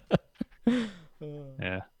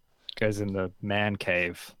 Yeah, goes in the man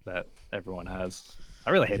cave that everyone has. I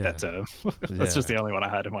really hate Yeah. that term. That's just Yeah. the only one I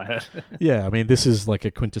had in my head. Yeah, I mean, this is like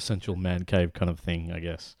a quintessential man cave kind of thing, I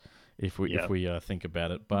guess, if we Yeah. if we think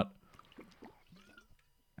about it. But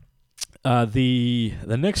the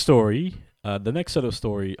next story, the next set of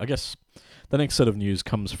story, I guess, the next set of news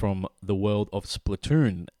comes from the world of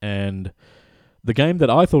Splatoon and the game that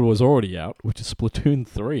I thought was already out, which is Splatoon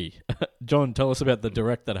 3. John, tell us about the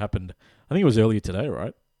direct that happened. I think it was earlier today,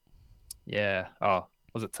 right? Yeah. Oh,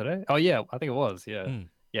 was it today? Oh, yeah. I think it was. Yeah. Mm.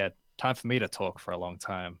 Yeah. Time for me to talk for a long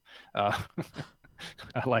time. Uh,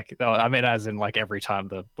 I mean, as in like every time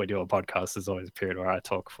that we do a podcast, there's always a period where I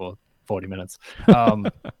talk for 40 minutes.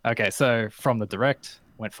 Okay. So from the direct,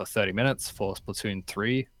 went for 30 minutes for Splatoon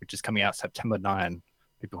 3, which is coming out September 9.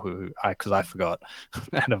 People because I forgot,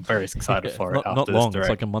 and I'm very excited Yeah, for not, it after not this long. direct. It's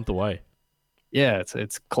like a month away. Yeah,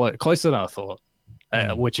 it's closer than I thought,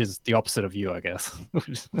 Mm. which is the opposite of you, I guess.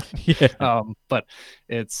 Yeah. But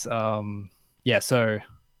it's yeah, so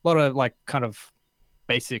a lot of like kind of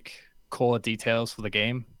basic core details for the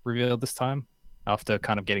game revealed this time after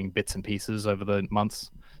kind of getting bits and pieces over the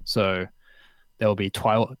months. So there will be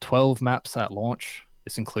 12 maps at launch.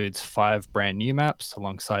 This includes 5 brand new maps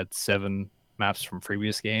alongside 7 maps from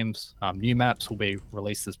previous games. New maps will be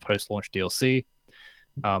released as post-launch DLC.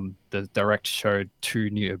 The direct showed 2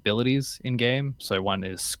 new abilities in game. So one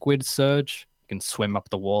is Squid Surge, you can swim up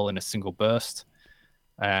the wall in a single burst,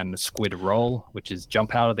 and Squid Roll, which is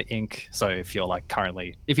jump out of the ink. So if you're like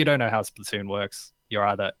if you don't know how Splatoon works, you're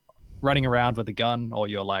either running around with a gun or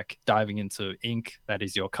you're like diving into ink that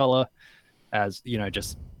is your color, as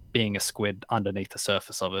just being a squid underneath the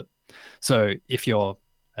surface of it. So if you're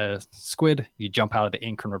a squid, you jump out of the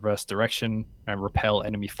ink in reverse direction and repel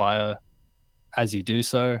enemy fire as you do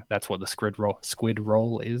so. That's what the squid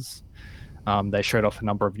roll is. They showed off a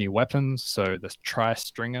number of new weapons. So the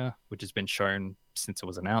Tri-Stringer, which has been shown since it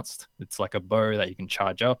was announced, it's like a bow that you can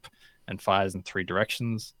charge up and fires in 3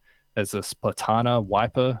 directions. There's a Splatana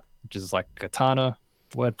Wiper, which is like katana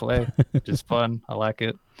wordplay, which is fun. I like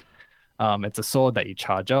it. It's a sword that you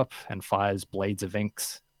charge up and fires blades of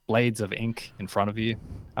ink in front of you.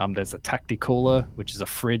 There's a Tacticooler, which is a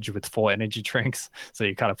fridge with 4 energy drinks. So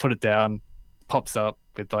you kind of put it down, pops up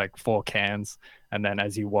with like 4 cans, and then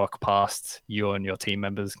as you walk past, you and your team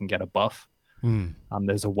members can get a buff. Mm.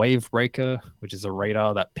 There's a Wave Breaker, which is a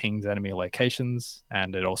radar that pings enemy locations,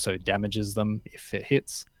 and it also damages them if it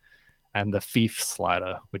hits. And the Thief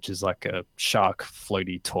Slider, which is like a shark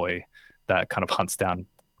floaty toy that kind of hunts down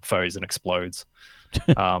foes and explodes.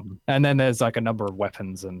 And then there's like a number of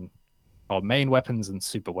weapons or main weapons and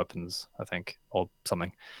super weapons, I think, or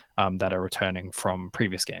something, that are returning from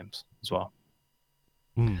previous games as well.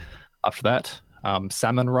 Mm. After that,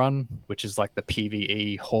 Salmon Run, which is like the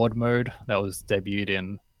PvE horde mode that was debuted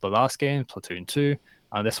in the last game, Splatoon 2.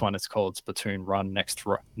 This one is called Splatoon Run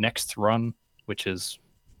Next Run, which is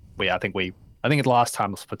I think the last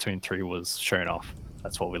time Splatoon 3 was shown off,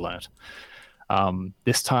 that's what we learned.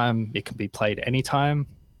 This time it can be played anytime,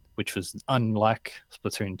 which was unlike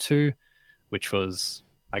Splatoon 2, which was,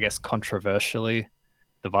 I guess, controversially,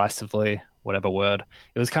 divisively, whatever word.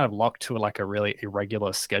 It was kind of locked to like a really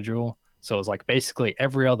irregular schedule. So it was like basically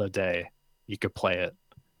every other day you could play it.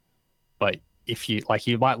 But if you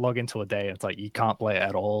might log into a day and it's like you can't play it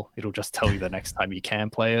at all. It'll just tell you the next time you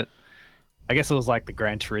can play it. I guess it was like the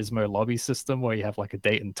Gran Turismo lobby system where you have like a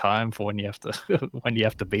date and time for when you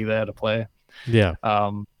have to be there to play. Yeah.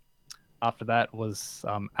 After that was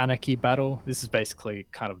Anarchy Battle. This is basically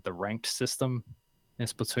kind of the ranked system in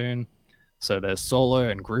Splatoon. So there's solo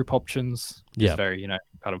and group options. It's Yeah. very,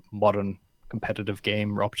 kind of modern competitive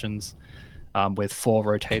game options with 4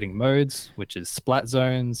 rotating modes, which is Splat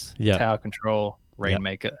Zones, Yeah. Tower Control, Yeah.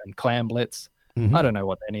 Rainmaker, and Clan Blitz. Mhm. I don't know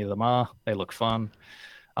what any of them are. They look fun.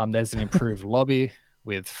 There's an improved lobby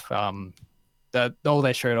with that all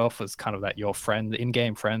they showed off was kind of that your friend,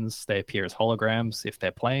 in-game friends, they appear as holograms if they're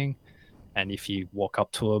playing, and if you walk up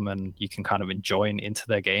to them and you can kind of join into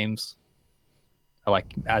their games,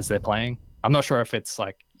 like as they're playing. I'm not sure if it's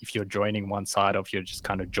like if you're joining one side or if you're just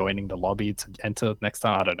kind of joining the lobby to enter next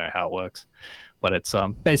time. I don't know how it works, but it's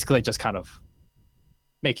basically just kind of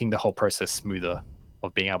making the whole process smoother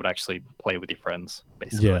of being able to actually play with your friends,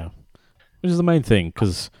 basically. Yeah. Which is the main thing,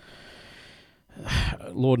 because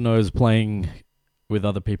Lord knows playing with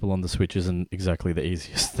other people on the Switch isn't exactly the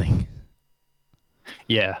easiest thing.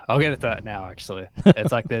 Yeah, I'll get to that now. Actually,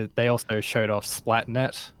 it's like they also showed off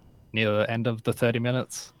Splatnet near the end of the 30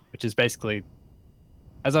 minutes, which is basically,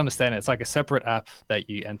 as I understand it, it's like a separate app that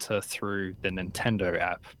you enter through the Nintendo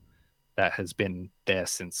app that has been there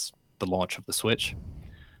since the launch of the Switch.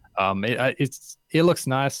 It looks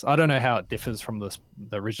nice. I don't know how it differs from the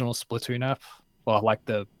original Splatoon app, or like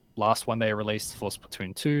the last one they released for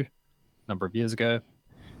Splatoon 2 a number of years ago.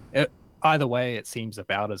 Either way, it seems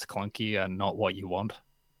about as clunky and not what you want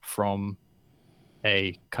from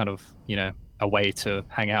a kind of, a way to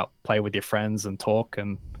hang out, play with your friends and talk.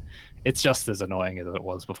 And it's just as annoying as it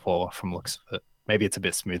was before from looks of it. Maybe it's a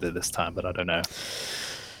bit smoother this time, but I don't know.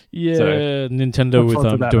 Yeah, So, Nintendo look with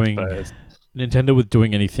forward to that, I doing suppose. Nintendo with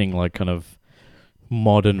doing anything like kind of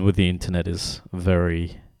modern with the internet is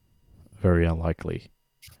very, very unlikely.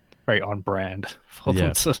 Very on brand for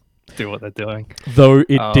Yeah. them to do what they're doing. Though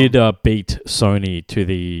it Um, did beat Sony to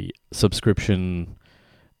the subscription,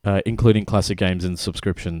 including classic games and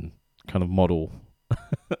subscription kind of model.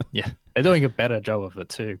 They're doing a better job of it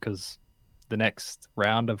too, because the next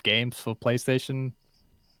round of games for PlayStation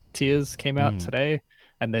tiers came out today,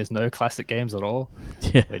 and there's no classic games at all.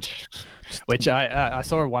 Yeah. Which I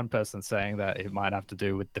saw one person saying that it might have to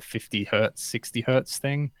do with the 50 hertz, 60 hertz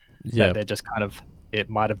thing. Yeah. That they're just kind of, it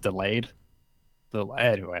might have delayed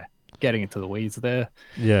anyway. Getting into the weeds there.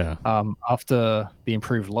 Yeah. After the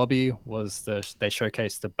improved lobby was they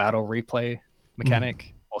showcased the battle replay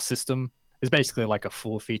mechanic or system. It's basically like a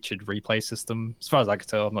full featured replay system. As far as I can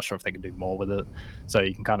tell, I'm not sure if they can do more with it. So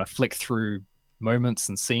you can kind of flick through moments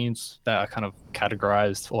and scenes that are kind of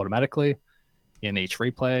categorized automatically in each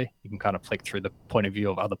replay. You can kind of flick through the point of view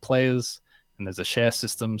of other players, and there's a share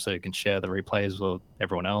system so you can share the replays with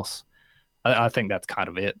everyone else. I think that's kind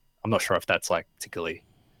of it. I'm not sure if that's like particularly.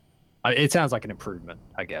 It sounds like an improvement,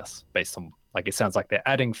 I guess, based on like it sounds like they're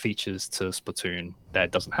adding features to Splatoon that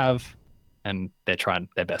it doesn't have, and they're trying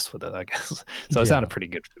their best with it, I guess. So it sounded pretty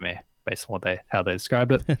good to me based on how they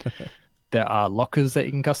described it. There are lockers that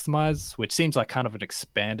you can customize, which seems like kind of an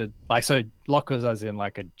expanded, like, so lockers as in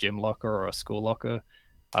like a gym locker or a school locker.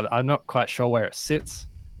 I'm not quite sure where it sits.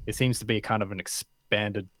 It seems to be kind of an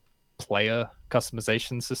expanded player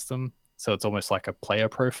customization system. So it's almost like a player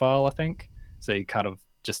profile, I think. So you kind of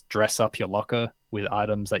just dress up your locker with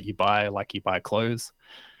items that you buy, like you buy clothes.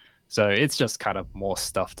 So it's just kind of more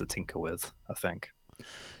stuff to tinker with, I think.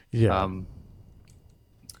 Yeah.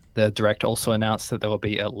 The Direct also announced that there will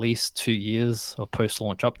be at least 2 years of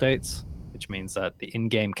post-launch updates, which means that the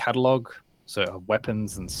in-game catalog, so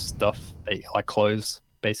weapons and stuff, like clothes,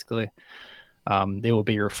 basically, they will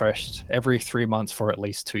be refreshed every 3 months for at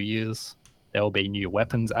least 2 years. There will be new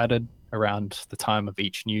weapons added around the time of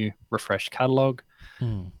each new refreshed catalog.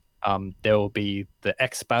 There will be the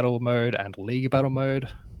X Battle mode and League Battle mode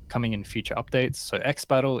coming in future updates. So X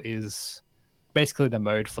Battle is basically the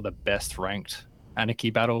mode for the best ranked Anarchy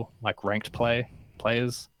Battle, like ranked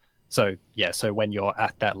players. So yeah, so when you're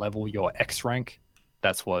at that level, you're X rank.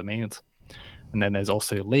 That's what it means. And then there's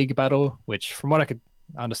also League Battle, which from what I could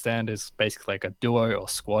understand is basically like a duo or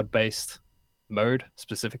squad based mode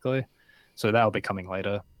specifically. So that'll be coming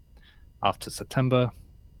later after September.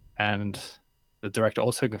 And the director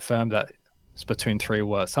also confirmed that Splatoon 3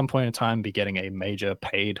 will at some point in time be getting a major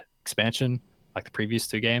paid expansion like the previous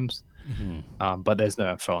 2 games. But there's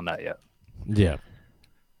no info on that yet. Yeah.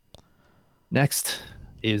 Next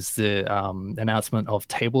is the announcement of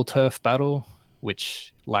Table Turf Battle,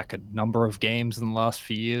 which, like a number of games in the last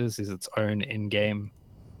few years, is its own in-game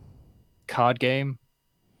card game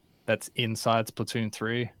that's inside Splatoon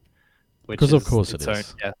 3. Because of course it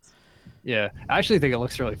is. Yeah. I actually think it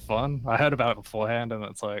looks really fun. I heard about it beforehand, and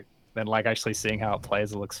it's like, then like actually seeing how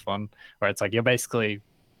it looks fun. Where it's like you're basically,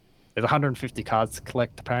 there's 150 cards to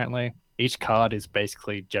collect apparently, each card is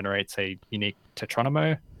basically generates a unique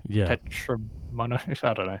Tetronomo, Yeah. Tetromono,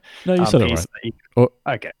 I don't know. No, you said it piece right. Or,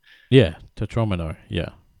 Okay. yeah, Tetromino. Yeah.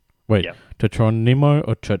 Wait, Yep. Tetronimo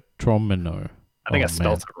or Tetromino? I think Oh I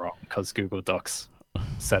spelled man. it wrong because Google Docs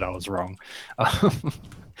said I was wrong.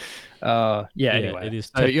 Yeah. Yeah, Anyway, it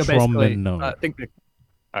is so you're basically. I Tetromino. think.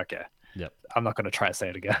 Okay. Yep. I'm not going to try to say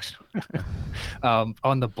it again.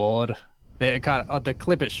 On the board, the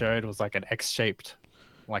clip it showed was like an X-shaped,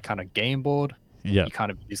 like kind of game board. Yeah. You kind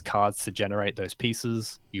of use cards to generate those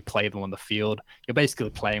pieces. You play them on the field. You're basically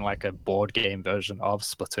playing like a board game version of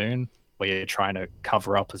Splatoon, where you're trying to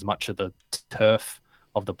cover up as much of the turf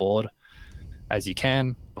of the board as you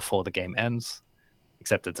can before the game ends.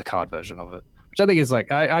 Except it's a card version of it, which I think is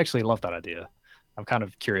like I actually love that idea. I'm kind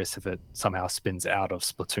of curious if it somehow spins out of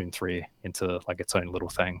Splatoon 3 into like its own little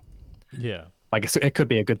thing. Yeah. Like it could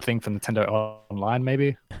be a good thing for Nintendo Online,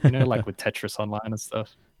 maybe, like with Tetris Online and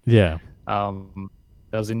stuff. Yeah.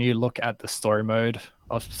 There was a new look at the story mode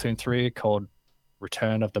of Splatoon 3 called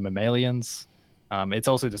Return of the Mammalians. It's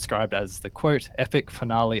also described as the quote epic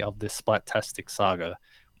finale of this Splattastic saga,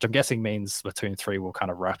 which I'm guessing means Splatoon 3 will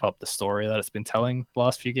kind of wrap up the story that it's been telling the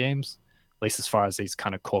last few games, at least as far as these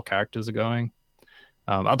kind of core characters are going.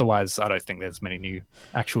 Otherwise, I don't think there's many new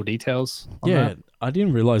actual details on that. I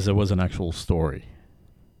didn't realize there was an actual story.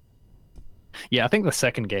 Yeah, I think the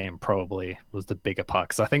second game probably was the bigger part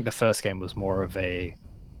because I think the first game was more of a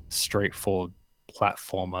straightforward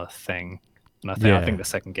platformer thing, and I think the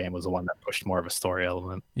second game was the one that pushed more of a story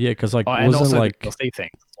element. Yeah, because like and wasn't also like the DLC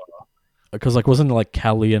things as well. because like wasn't like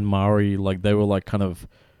Callie and Mari like they were like kind of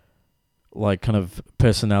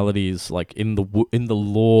personalities like in the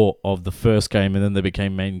lore of the first game, and then they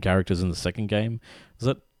became main characters in the second game. Is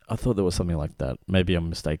that? I thought there was something like that. Maybe I'm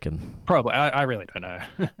mistaken. Probably, I really don't know.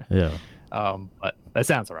 Yeah. But that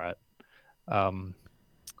sounds right.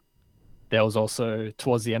 There was also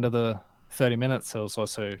towards the end of the 30 minutes, there was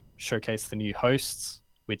also showcased the new hosts,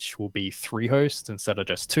 which will be 3 hosts instead of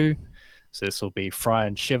just 2. So this will be Fry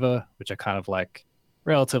and Shiver, which are kind of like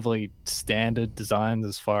relatively standard designs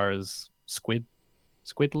as far as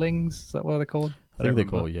squidlings. Is that what they're called? I think they're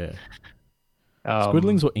called, yeah.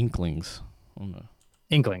 Squidlings or inklings? I don't know.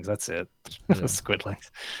 Inklings, that's it. Yeah. Squidlings.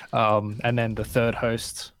 And then the third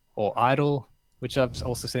host, or idol, which I've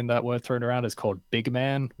also seen that word thrown around, is called Big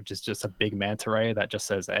Man, which is just a big manta ray that just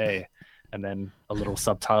says A, and then a little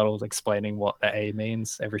subtitle explaining what the A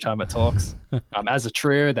means every time it talks. As a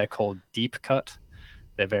trio, they're called Deep Cut.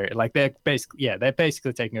 They're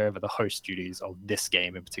basically taking over the host duties of this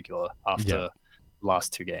game in particular after the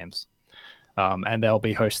last 2 games. And they'll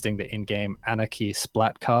be hosting the in-game Anarchy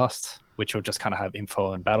Splatcast, which will just kind of have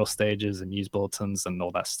info and battle stages and news bulletins and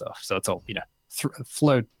all that stuff. So it's all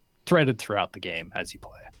threaded throughout the game as you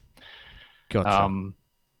play. Gotcha.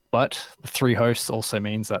 But the 3 hosts also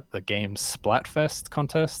means that the game's Splatfest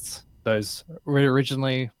contests, those were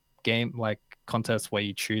originally game like contests where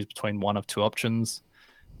you choose between one of 2 options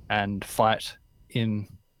and fight in,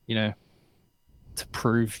 to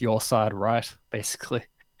prove your side right, basically.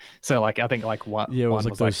 So like I think like one it was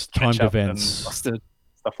one like those timed events, busted,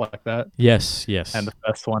 stuff like that. Yes. And the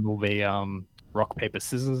first one will be rock paper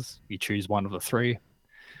scissors. You choose one of the 3.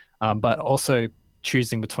 But also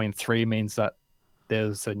choosing between 3 means that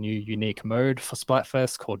there's a new unique mode for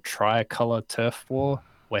Splatfest called Tricolor Turf War,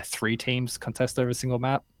 where 3 teams contest over a single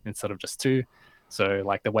map instead of just 2. So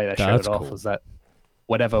like the way they showed it off was that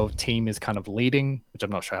whatever team is kind of leading, which I'm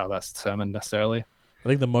not sure how that's determined necessarily. I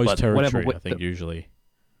think the most territory, usually.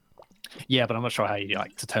 Yeah, but I'm not sure how you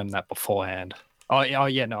like determine that beforehand. Oh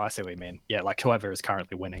yeah, no, I see what you mean. Yeah, like whoever is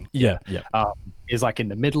currently winning. Yeah. Is like in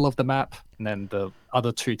the middle of the map, and then the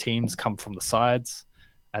other 2 teams come from the sides,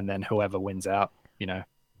 and then whoever wins out,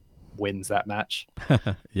 wins that match.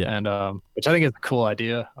 Yeah. And which I think is a cool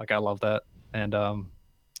idea. Like I love that. And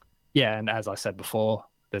and as I said before,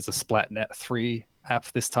 there's a Splatnet 3 app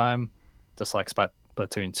this time, just like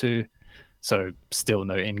Splatoon 2. So still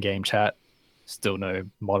no in-game chat. Still no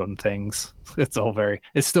modern things. It's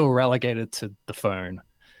still relegated to the phone,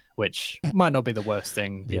 which might not be the worst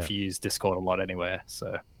thing if you use Discord a lot anyway.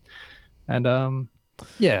 So, and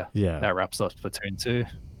that wraps up Splatoon 2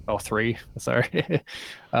 or 3. Sorry.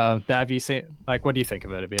 Have you seen? Like, what do you think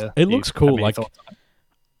of it, Abir? It looks cool. Like,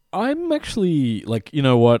 I'm actually like, you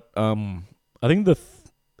know what? I think the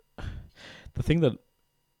thing that,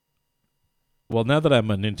 well, now that I'm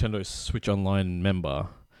a Nintendo Switch Online member.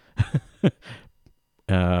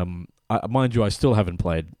 Mind you, I still haven't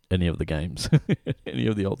played any of the games, any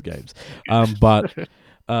of the old games. But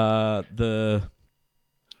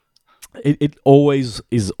it always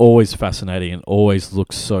is always fascinating and always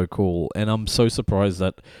looks so cool. And I'm so surprised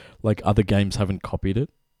that like other games haven't copied it.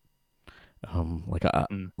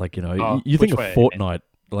 Mm. Like you know, Oh, you think which of way? Fortnite,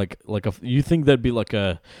 you think there'd be like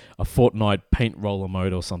a Fortnite paint roller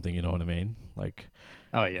mode or something. You know what I mean? Oh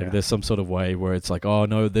Like yeah. there's some sort of way where it's like, oh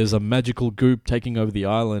no, there's a magical goop taking over the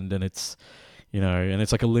island, and it's and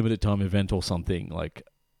it's like a limited time event or something.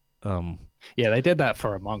 Um, Yeah, they did that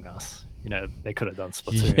for Among Us. They could have done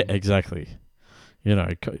yeah, Splatoon. exactly. You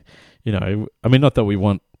know, I mean, not that we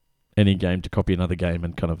want any game to copy another game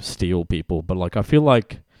and kind of steal people, but like I feel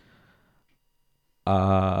like,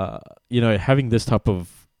 uh, having this type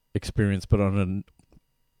of experience but on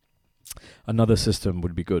another system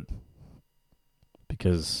would be good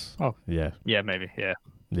because, Oh, yeah, yeah, maybe. Yeah.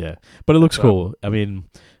 yeah. But it looks That's cool. I mean,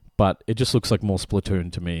 but it just looks like more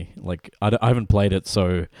Splatoon to me. Like I haven't played it,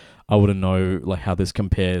 so I wouldn't know like how this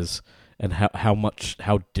compares and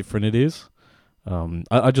how different it is.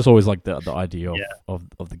 I just always like the idea Yeah.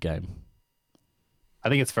 of the game. I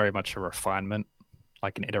think it's very much a refinement,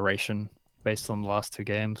 like an iteration based on the last two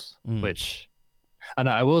games, Mm. which and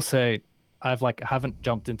I will say I haven't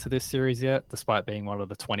jumped into this series yet, despite being one of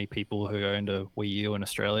the 20 people who owned a Wii U in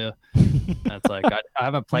Australia. And it's like I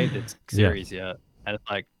haven't played this Yeah, series yet. And it's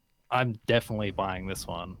like I'm definitely buying this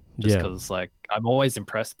one just yeah, because like I'm always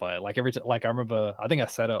impressed by it. Like every like I remember I think I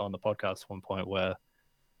said it on the podcast at one point where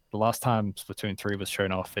the last time Splatoon 3 was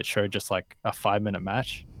shown off, it showed just like a 5 minute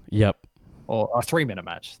match yep, or a 3 minute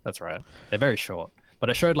match. That's right. They're very short, but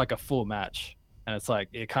it showed like a full match. And it's like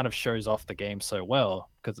it kind of shows off the game so well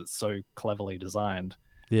because it's so cleverly designed.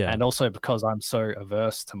 yeah, And also because I'm so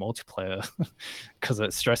averse to multiplayer because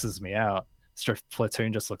it stresses me out.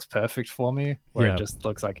 Splatoon just looks perfect for me, where it yeah, just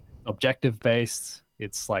looks like objective based.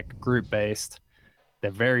 It's like group based.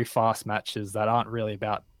 They're very fast matches that aren't really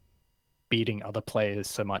about beating other players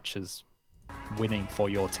so much as winning for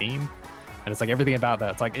your team. And it's like everything about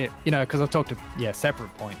that. It's like because I've talked to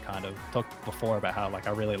separate point kind of talked before about how like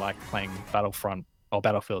I really like playing Battlefront or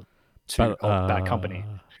Battlefield 2 but or Bad Company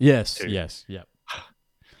yes, 2. yes, yep,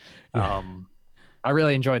 yeah, Um, I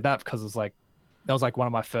really enjoyed that because it was like that was like one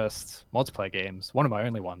of my first multiplayer games, one of my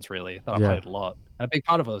only ones really that I yeah, played a lot. And a big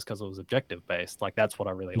part of it was because it was objective based. Like that's what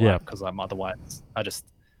I really yeah, like because I'm otherwise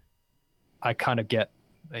I kind of get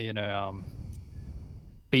you know um,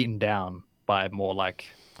 beaten down by more like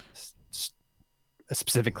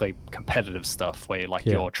specifically competitive stuff where like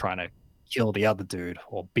yeah, you're trying to kill the other dude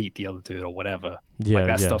or beat the other dude or whatever. Like yeah,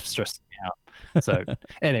 that yeah, stuff stresses me out. So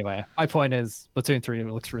anyway, my point is Splatoon 3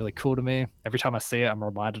 looks really cool to me. Every time I see it, I'm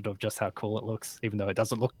reminded of just how cool it looks, even though it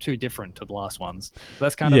doesn't look too different to the last ones. So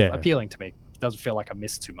that's kind of yeah, appealing to me. It doesn't feel like I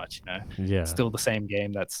missed too much. It's yeah, still the same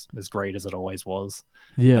game that's as great as it always was.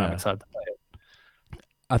 And I'm yeah. excited to play it.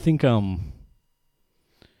 I think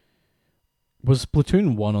was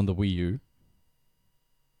Splatoon 1 on the Wii U?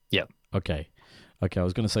 Yeah. Okay. Okay, I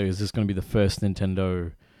was going to say, is this going to be the first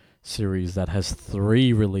Nintendo series that has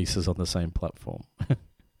 3 releases on the same platform?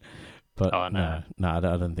 But Oh no. no, I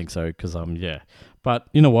don't think so. Because yeah. But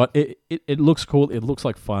you know what? It looks cool. It looks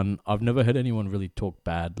like fun. I've never heard anyone really talk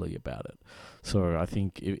badly about it. So I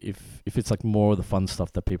think if it's like more of the fun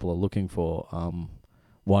stuff that people are looking for,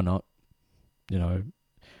 why not? You know,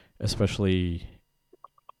 especially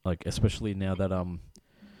especially now that I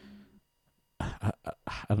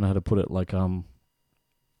don't know how to put it.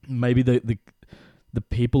 Maybe the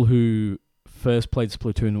people who first played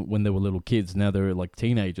Splatoon when they were little kids, now they're like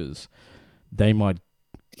teenagers, they might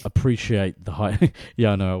appreciate the high.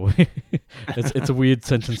 Yeah, I know. It's a weird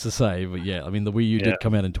sentence to say, but yeah, I mean the Wii U Yeah. did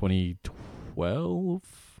come out in 2012.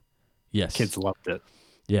 Yes. Kids loved it.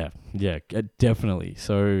 Yeah, yeah, definitely.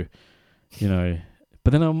 So,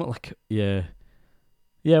 but then I'm like, yeah,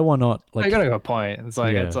 why not? I got a point. It's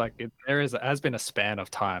like yeah, there has been a span of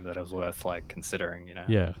time that it was worth like considering.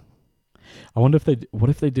 yeah. I wonder if what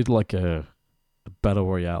if they did like a battle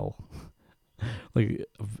royale, like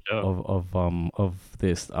Sure. of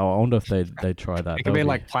this. I wonder if they try that. It That could would be be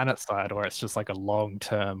like Planet Side, where it's just like a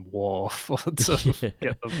long-term war for to yeah,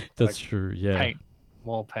 get them that's like true. Yeah, paint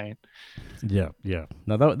more paint. yeah, yeah.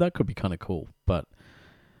 Now that could be kind of cool, but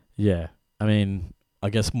yeah, I mean, I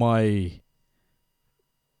guess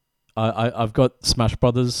I've got Smash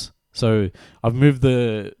Brothers, so I've moved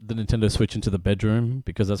the Nintendo Switch into the bedroom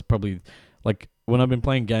because that's probably like when I've been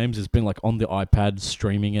playing games, it's been like on the iPad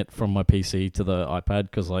streaming it from my PC to the iPad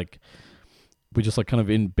because like we just like kind of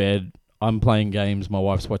in bed. I'm playing games, my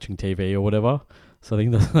wife's watching TV or whatever. So I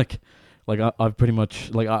think that's I've pretty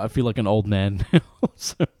much like I feel like an old man now.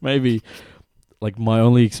 So maybe like my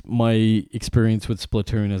experience with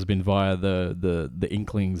Splatoon has been via the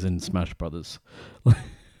Inklings and Smash Brothers.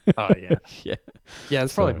 Oh yeah, Yeah. yeah.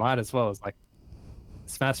 It's probably So mine as well. It's like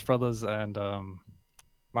Smash Brothers and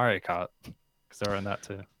Mario Kart because they're in that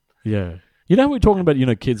too. yeah. You know, we're talking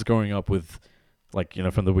about kids growing up with like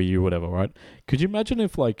from the Wii U, whatever, right? Could you imagine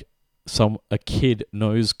if like a kid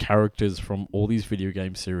knows characters from all these video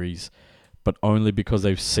game series, but only because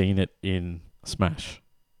they've seen it in Smash?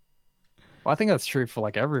 Well, I think that's true for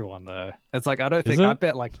like everyone though. It's like I don't Is think I it?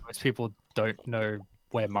 bet like most people don't know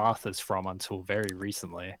where Martha's from until very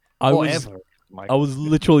recently I or was ever. I Like was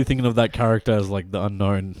literally thinking of that character as like the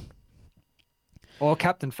unknown. or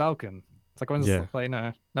Captain Falcon. It's like when's Yeah. like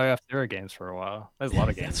no F-Zero games for a while. There's a lot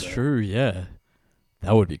of games That's there. true. Yeah,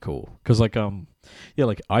 that would be cool. Cause like yeah,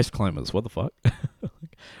 like Ice Climbers. What the fuck?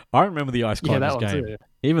 I remember the Ice Yeah, Climbers that one game. too.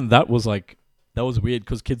 Even that was like that was weird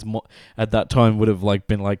because kids at that time would have like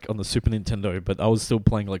been like on the Super Nintendo, but I was still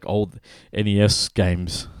playing like old NES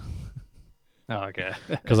games Oh, okay.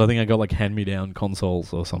 because I think I got like hand me down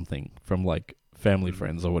consoles or something from like family Mm.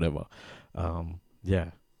 friends or whatever.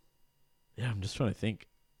 Yeah, yeah. I'm just trying to think.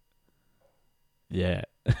 Yeah,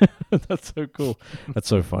 that's so cool. That's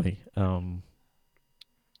so funny.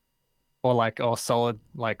 Or like or Solid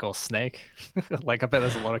like or Snake. Like I bet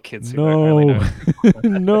there's a lot of kids who don't only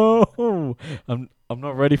No, know. no, I'm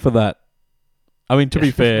not ready for that. I mean, to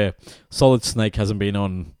be fair, Solid Snake hasn't been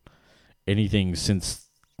on anything since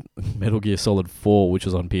Metal Gear Solid 4, which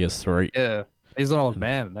was on PS3. Yeah, he's an old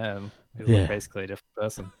man. He's like Yeah, basically a different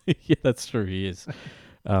person. yeah, that's true. He is.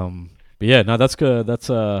 But yeah, no, that's good. That's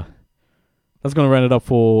gonna round it up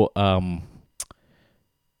for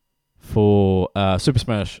Super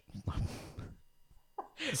Smash.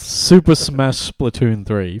 Super Smash Splatoon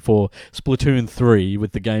 3 for Splatoon 3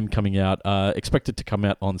 with the game coming out, expected to come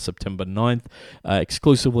out on September 9th,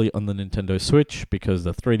 exclusively on the Nintendo Switch because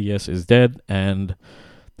the 3DS is dead and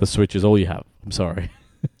the Switch is all you have. I'm sorry.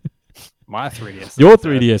 My 3DS. Your is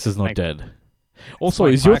dead. 3DS is not Thank- dead. Also,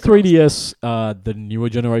 like is your Microsoft. 3DS the newer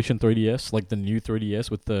generation 3DS, like the new 3DS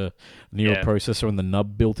with the newer Yeah. processor and the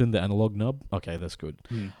nub built in, the analog nub? Okay, that's good.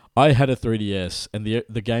 Hmm. I had a 3DS, and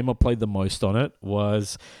the game I played the most on it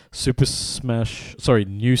was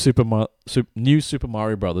New Super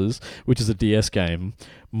Mario Brothers, which is a DS game,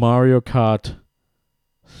 Mario Kart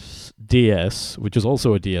DS, which is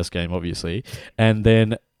also a DS game, obviously, and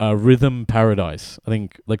then Rhythm Paradise. I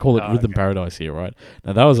think they call it Oh, Rhythm okay. Paradise here, right?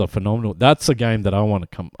 Now that was a phenomenal. That's a game that I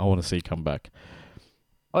want to see come back.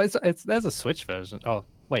 Oh, it's there's a Switch version. Oh,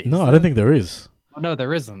 wait. No, Is I there? don't think there is. Oh, no,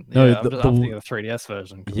 there isn't. No, Yeah, I'm thinking of the 3DS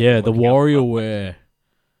version. 'Cause I've yeah, been the looking up stuff. WarioWare.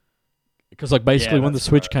 Because like basically Yeah, when the that's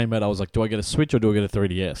Switch right. came out, I was like, do I get a Switch or do I get a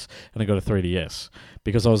 3DS? And I got a 3DS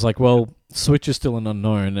because I was like, well, Switch is still an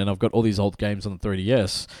unknown, and I've got all these old games on the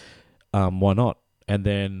 3DS. Why not? And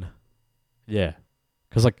then, yeah,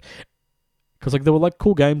 because there were like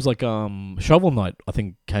cool games like Shovel Knight. I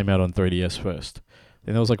think came out on 3DS first.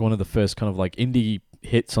 And that was like one of the first kind of like indie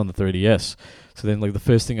hits on the 3DS. So then like the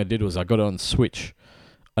first thing I did was I got it on Switch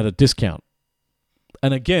at a discount.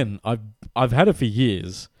 And again, I've had it for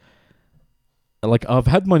years. Like I've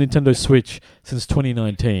had my Nintendo Switch since Your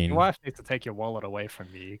 2019. wife needs to take your wallet away from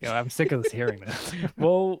you. I'm sick of this hearing this.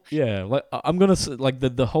 Well, yeah, like I'm gonna like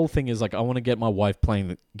the whole thing is like I want to get my wife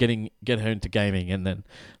playing, get her into gaming, and then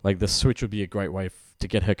like the Switch would be a great way to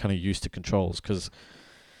get her kind of used to controls. Because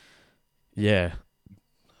yeah,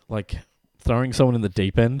 like throwing someone in the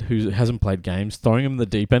deep end who hasn't played games, throwing them in the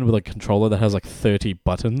deep end with a controller that has like 30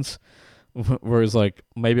 buttons, whereas like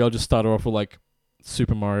maybe I'll just start her off with like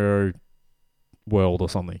Super Mario World or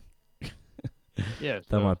something. Yeah, That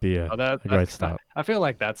sure. might be Oh, that, a great that's start. I feel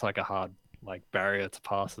like that's like a hard like barrier to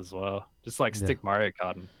pass as well. Just like Yeah. stick Mario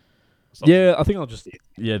Kart and something. Yeah, I think I'll just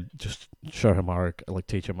show her Mario, like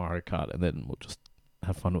teach her Mario Kart, and then we'll just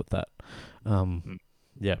have fun with that. Mm.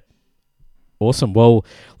 Yeah, awesome. Well,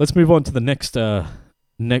 let's move on to the next, the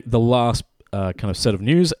last kind of set of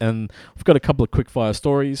news, and we've got a couple of quick-fire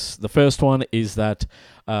stories. The first one is that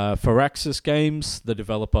Firaxis Games, the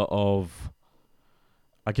developer of,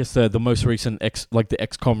 I guess the most recent the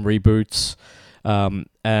XCOM reboots,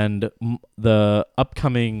 and the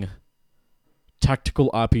upcoming tactical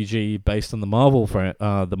RPG based on the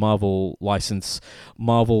Marvel license,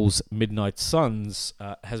 Marvel's Midnight Suns,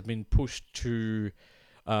 has been pushed to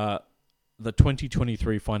the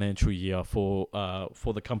 2023 financial year for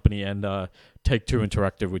the company and Take-Two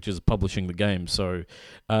Interactive, which is publishing the game. So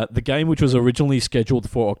the game, which was originally scheduled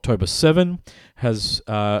for October 7, is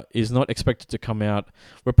not expected to come out.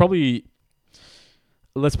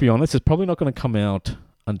 Let's be honest, it's probably not going to come out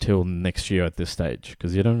until next year at this stage,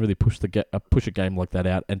 because you don't really push a game like that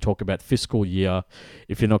out and talk about fiscal year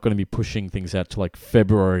if you're not going to be pushing things out to like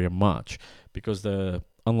February or March, because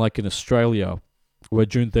unlike in Australia, where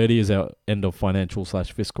June 30 is our end of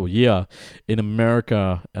financial/fiscal year. In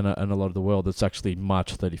America and a lot of the world, it's actually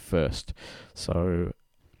March 31st. So,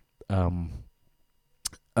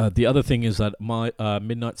 the other thing is that my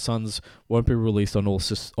Midnight Suns won't be released on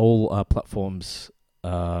all platforms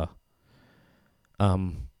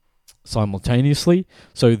simultaneously.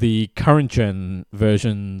 So the current gen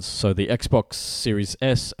versions, so the Xbox Series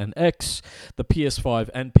S and X, the PS5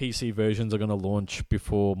 and PC versions are going to launch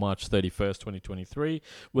before March 31st, 2023,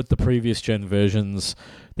 with the previous gen versions,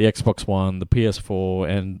 the Xbox One, the PS4,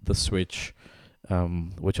 and the Switch,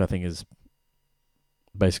 which I think is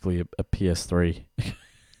basically a PS3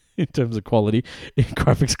 in terms of quality, in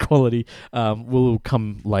graphics quality, will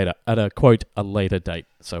come later, at a later date.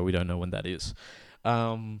 So we don't know when that is.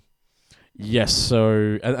 Yes,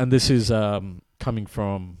 so, and this is coming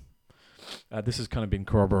from, this has kind of been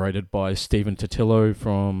corroborated by Stephen Totillo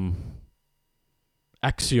from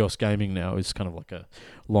Axios Gaming now, is kind of like a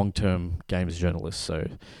long-term games journalist. So,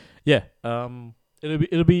 yeah,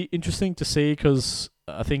 it'll be interesting to see, because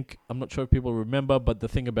I'm not sure if people remember, but the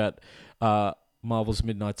thing about Marvel's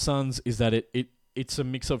Midnight Suns is that it's a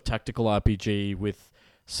mix of tactical RPG with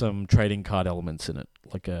some trading card elements in it,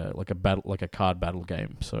 like a card battle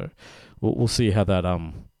game. So we'll see how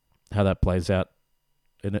that plays out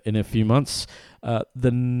in a few months.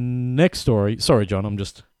 The next story. Sorry, John. I'm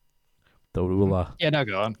just thought we'll Yeah, no,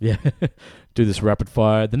 go on. yeah, do this rapid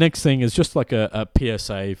fire. The next thing is just like a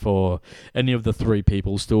PSA for any of the three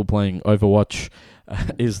people still playing Overwatch.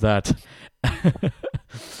 Is that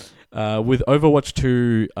with Overwatch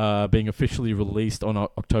 2 being officially released on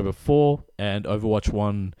October 4, and Overwatch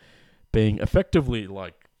 1 being effectively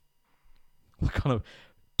like kind of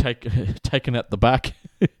taken at the back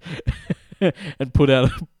and put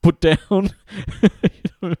down,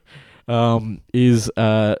 is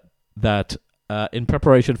that in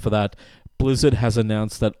preparation for that, Blizzard has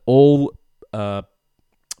announced that all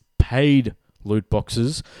paid loot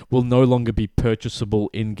boxes will no longer be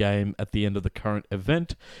purchasable in-game at the end of the current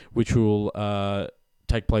event, which will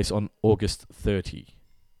take place on August 30.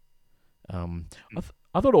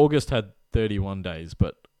 I thought August had 31 days,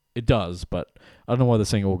 but it does. But I don't know why they're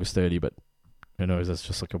saying August 30, but who knows? That's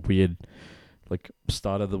just like a weird, like,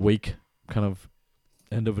 start of the week kind of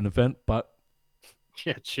end of an event. But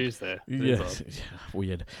Yeah, Tuesday. yeah,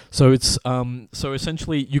 weird. So it's so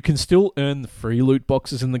essentially you can still earn the free loot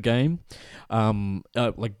boxes in the game,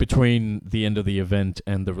 like between the end of the event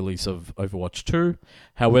and the release of Overwatch 2.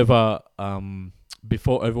 However,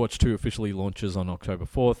 before Overwatch 2 officially launches on October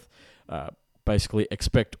 4th, basically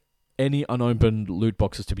expect any unopened loot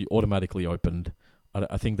boxes to be automatically opened.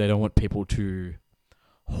 I think they don't want people to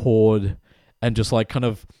hoard and just like kind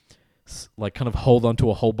of hold on to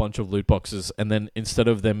a whole bunch of loot boxes, and then instead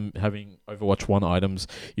of them having Overwatch 1 items,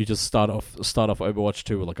 you just start off Overwatch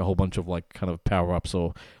 2 with like a whole bunch of like kind of power ups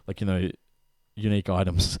or like, you know, unique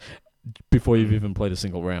items before you've even played a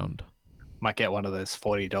single round. Might get one of those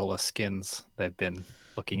 $40 skins they've been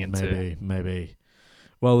looking into. Maybe.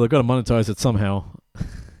 Well, they've got to monetize it somehow.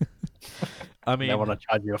 I mean, they want to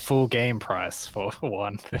charge you a full game price for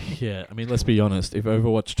one. Yeah, I mean, let's be honest. If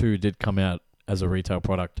Overwatch 2 did come out as a retail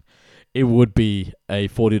product, it would be a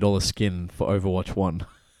 $40 skin for Overwatch 1.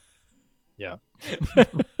 Yeah.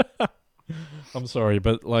 I'm sorry,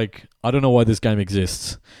 but like, I don't know why this game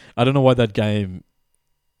exists. I don't know why that game,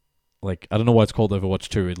 like, I don't know why it's called Overwatch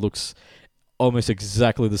 2. It looks almost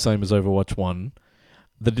exactly the same as Overwatch 1.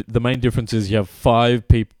 The main difference is you have five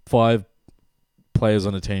players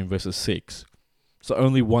on a team versus 6. So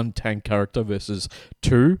only one tank character versus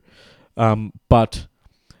 2. But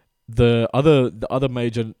the other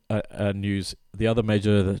major news, the other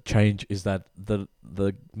major change is that the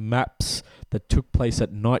maps that took place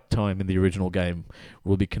at night time in the original game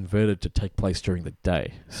will be converted to take place during the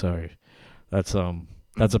day. So that's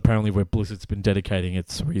apparently where Blizzard's been dedicating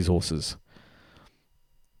its resources.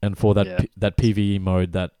 And for that that PvE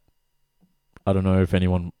mode that I don't know if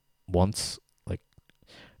anyone wants. Like,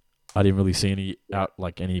 I didn't really see any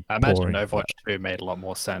any. I imagine Overwatch 2 made a lot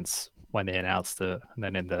more sense when they announced it, and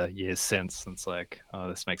then in the years since, it's like, oh,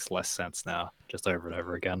 this makes less sense now, just over and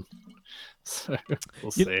over again. So we'll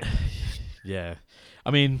see. Yeah, I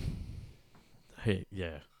mean, hey,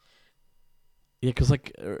 yeah, because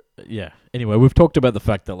like, Anyway, we've talked about the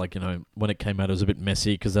fact that, like, you know, when it came out, it was a bit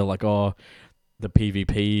messy because they're like, oh, the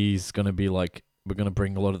PvP is going to be like, we're going to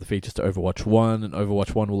bring a lot of the features to Overwatch 1, and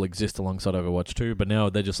Overwatch 1 will exist alongside Overwatch 2, but now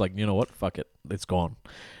they're just like, you know what, fuck it, it's gone.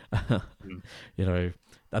 You know,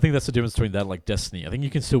 I think that's the difference between that, like Destiny. I think you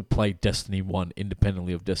can still play Destiny 1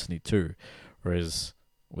 independently of Destiny 2, whereas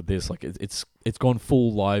with this, like, it's gone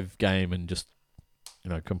full live game and just, you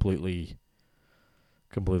know, completely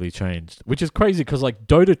completely changed, which is crazy because like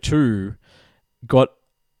Dota 2 got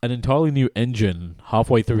an entirely new engine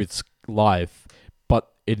halfway through its life,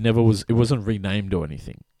 but it wasn't renamed or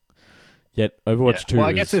anything. Yet Yeah. Overwatch Well, 2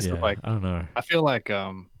 I guess is, this is yeah, like I don't know. I feel like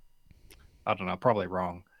I don't know, probably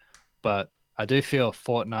wrong, but I do feel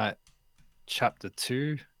Fortnite Chapter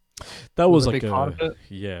 2 That was was a like big part a, of it.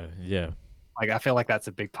 yeah, yeah, Like I feel like that's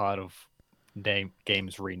a big part of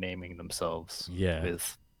games renaming themselves yeah.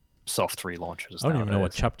 with soft relaunches I don't even know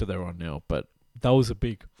what nowadays. chapter they're on now, but that was a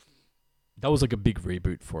big, that was like a big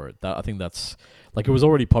reboot for it. That I think that's like it was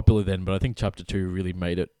already popular then, but I think chapter 2 really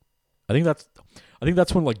made it. I think that's, I think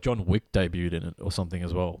that's when like John Wick debuted in it or something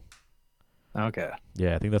as well. Okay.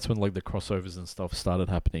 Yeah, I think that's when like the crossovers and stuff started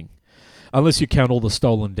happening. Unless you count all the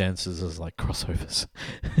stolen dances as like crossovers.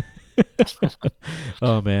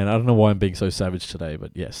 Oh man, I don't know why I'm being so savage today,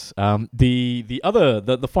 but yes.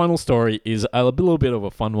 The final story is a little bit of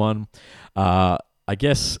a fun one. I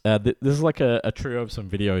guess this is like a trio of some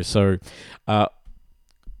videos. So, I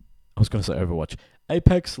was going to say Overwatch,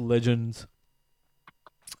 Apex Legends,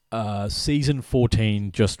 season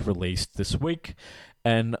 14 just released this week,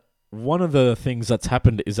 and one of the things that's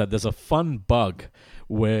happened is that there's a fun bug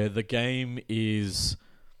where the game is,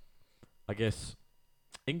 I guess,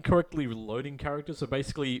 incorrectly loading characters. So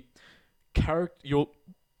basically, your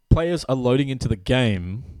players are loading into the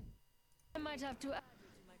game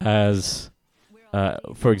as,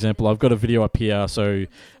 for example, I've got a video up here. So,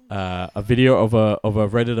 a video of a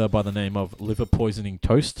redditor by the name of Liver Poisoning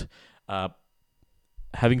Toast,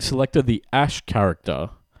 having selected the Ash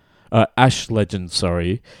character, Ash Legend,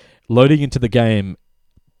 sorry, loading into the game,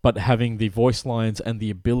 but having the voice lines and the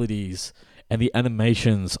abilities and the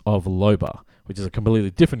animations of Loba, which is a completely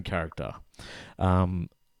different character.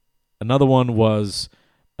 Another one was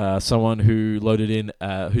someone who loaded in,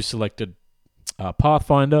 who selected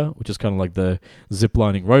Pathfinder, which is kind of like the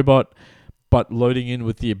ziplining robot, but loading in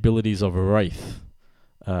with the abilities of Wraith,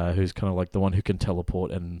 who's kind of like the one who can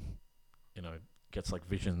teleport and, you know, gets like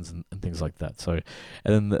visions and things like that. So,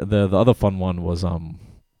 and then the other fun one was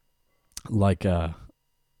like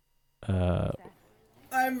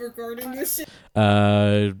I'm recording this shit.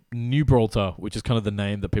 New Gibraltar, which is kind of the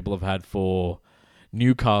name that people have had for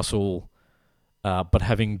Newcastle, but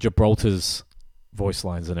having Gibraltar's voice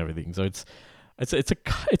lines and everything. So it's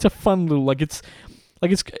a fun little, like it's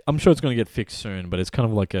I'm sure it's going to get fixed soon, but it's kind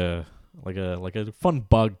of like a fun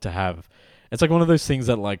bug to have. It's like one of those things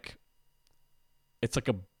that like it's like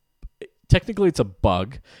technically it's a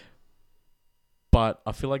bug, but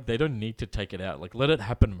I feel like they don't need to take it out. Like let it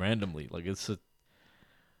happen randomly. Like it's a,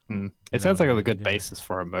 It sounds like a good yeah. basis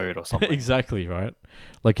for a mode or something. Exactly, right?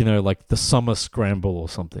 Like, you know, like the summer scramble or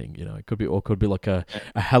something, you know, it could be like a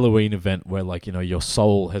Halloween event where like, you know, your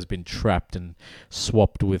soul has been trapped and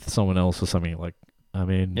swapped with someone else or something. Like, I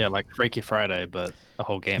mean, Yeah, like Freaky Friday, but a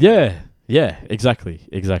whole game. yeah, exactly.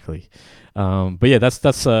 But yeah,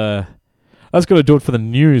 that's gonna do it for the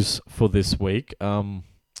news for this week.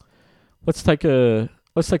 Let's take a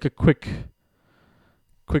quick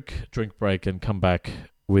drink break and come back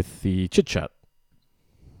with the chit chat.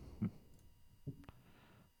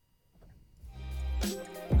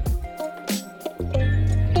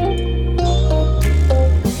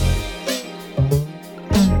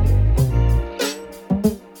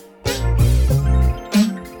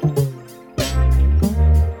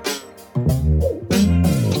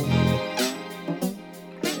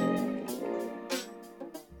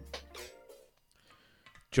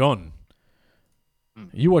 John,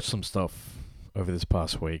 you watched some stuff over this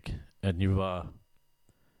past week, and you've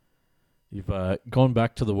gone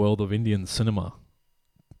back to the world of Indian cinema.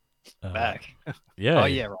 Back. Yeah. Oh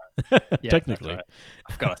yeah, right. Yeah, technically. that's right.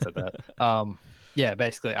 I forgot I said that. Yeah,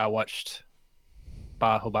 basically I watched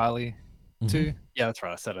Bahubali 2. Yeah, that's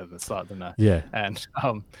right. I said it at the start, didn't I? Yeah.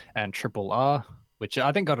 And Triple R, which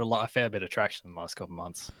I think got a fair bit of traction in the last couple of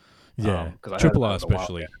months. Yeah. 'cause I heard Triple about R it a while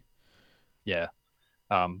especially. ago. Yeah.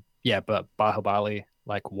 Yeah, but Bahubali,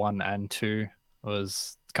 like 1 and 2,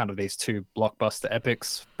 was kind of these two blockbuster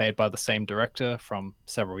epics made by the same director from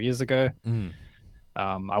several years ago.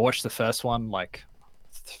 I watched the first one like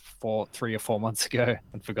 3 or 4 months ago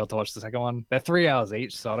and forgot to watch the second one. They're 3 hours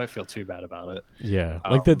each, so I don't feel too bad about it. Yeah.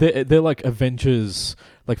 Like they're like Avengers,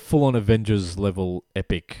 like full on Avengers level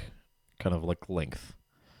epic kind of like length.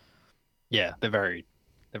 Yeah, they're very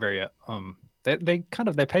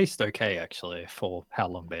they paced okay actually for how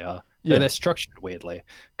long they are. Yeah. They're structured weirdly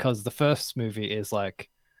because the first movie is like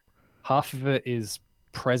half of it is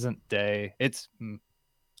present day.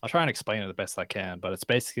 I'll try and explain it the best I can, but it's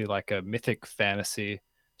basically like a mythic fantasy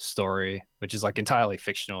story, which is like entirely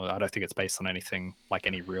fictional. I don't think it's based on anything like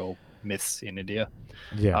any real myths in India.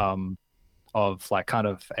 Yeah. Of like kind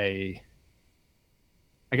of a,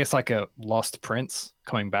 I guess like a lost prince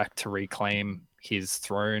coming back to reclaim his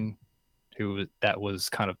throne, that was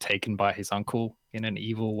kind of taken by his uncle in an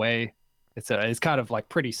evil way. It's kind of like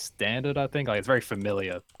pretty standard, I think. Like it's very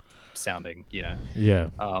familiar sounding, Yeah.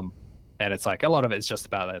 and it's like a lot of it's just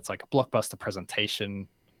about that. It's like a blockbuster presentation,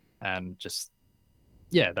 and just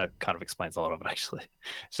yeah, that kind of explains a lot of it. Actually,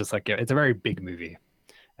 it's just like it's a very big movie,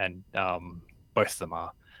 and both of them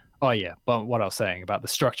are. Oh yeah, but what I was saying about the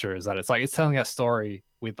structure is that it's telling a story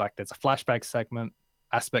with like there's a flashback segment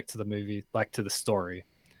aspect to the movie, like to the story.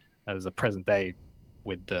 There's a present day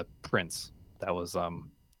with the prince that was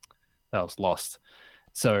lost.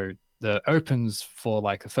 So the opens for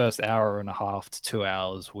like the first hour and a half to 2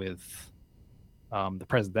 hours with the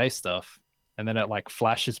present day stuff, and then it like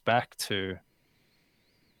flashes back to.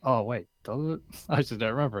 Oh wait, does it? I just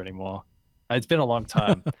don't remember anymore. It's been a long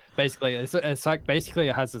time. Basically, it's like basically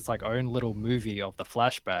it has its like own little movie of the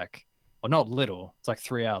flashback, or not little. It's like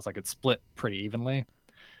 3 hours. Like it's split pretty evenly.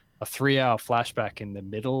 A 3 hour flashback in the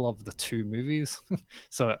middle of the two movies.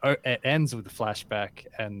 So it ends with the flashback,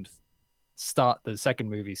 and the second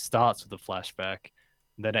movie starts with the flashback,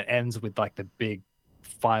 and then it ends with like the big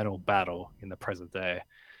final battle in the present day,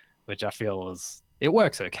 which I feel it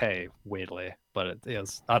works okay, weirdly, but it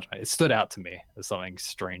was, I don't know, it stood out to me as something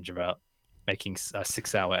strange about making a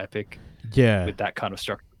 6 hour epic Yeah. with that kind of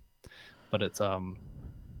structure. But It's very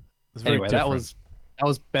anyway, different. that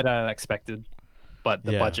was better than expected, but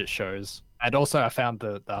the Yeah. budget shows. And also I found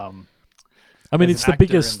that I mean, there's it's an the actor in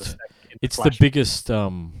biggest. It's the flashback. biggest.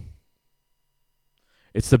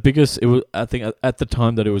 It's the biggest. It was. I think at the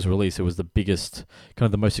time that it was released, it was the biggest, kind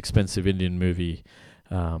of the most expensive Indian movie,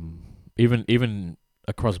 even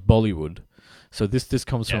across Bollywood. So this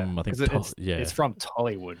comes from, I think, 'cause it's from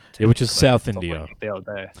Tollywood, Yeah, which is too, South I was India. looking the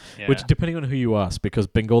other day. Yeah. Which, depending on who you ask, because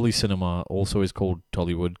Bengali cinema also is called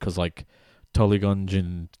Tollywood, because like Tollygunj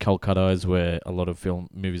in Calcutta is where a lot of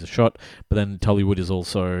movies are shot, but then Tollywood is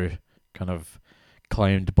also kind of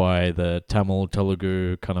claimed by the Tamil,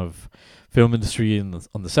 Telugu kind of film industry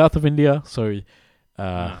on the south of India. So,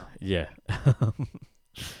 yeah.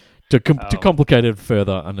 To complicate it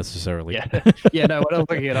further unnecessarily. Yeah, no, when I was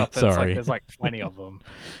looking it up, it's like Sorry. there's like 20 of them.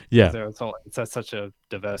 Yeah. It's such a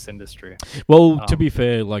diverse industry. Well, to be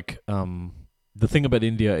fair, like the thing about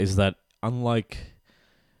India is that unlike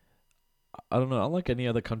any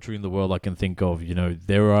other country in the world I can think of,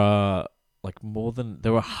 there are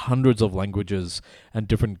hundreds of languages and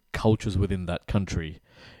different cultures within that country.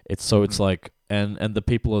 It's like and the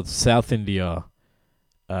people of South India,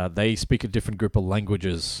 they speak a different group of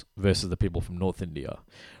languages versus the people from North India.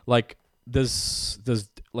 Like there's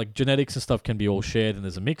like genetics and stuff can be all shared and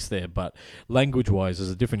there's a mix there, but language-wise, there's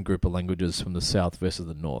a different group of languages from the South versus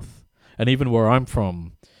the North. And even where I'm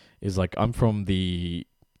from is like I'm from the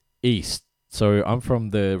East. So I'm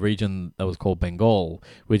from the region that was called Bengal,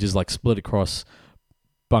 which is like split across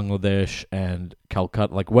Bangladesh and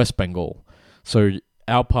Calcutta, like West Bengal. So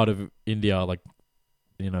our part of India, like,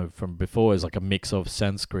 from before, is like a mix of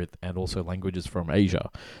Sanskrit and also languages from Asia.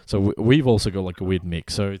 So we've also got like a weird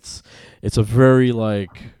mix. So it's a very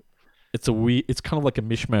like, it's kind of like a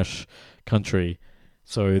mishmash country.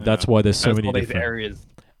 So that's why there's so many all these different areas.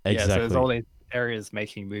 Exactly. Yeah, so there's all these areas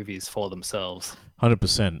making movies for themselves.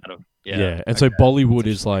 100%. Yeah. And so Bollywood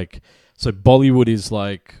is like,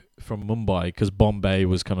 from Mumbai, because Bombay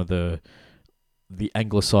was kind of the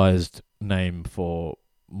anglicized name for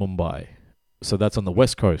Mumbai. So that's on the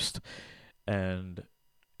west coast. And,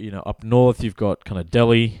 up north you've got kind of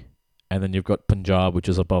Delhi, and then you've got Punjab, which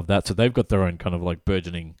is above that. So they've got their own kind of like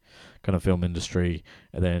burgeoning kind of film industry.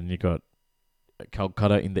 And then you've got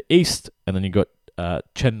Calcutta in the east, and then you've got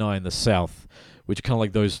Chennai in the south, which are kind of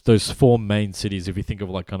like those four main cities, if you think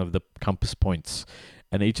of like kind of the compass points,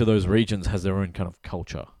 and each of those regions has their own kind of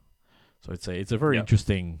culture. So it's a very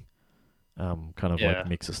interesting kind of like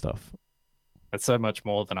mix of stuff. It's so much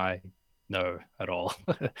more than I know at all.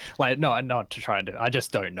 Like, no, not to try and do. I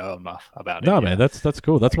just don't know enough about it. No, man, that's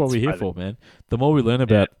cool. That's what we're here for, man. The more we learn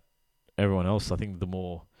about everyone else, I think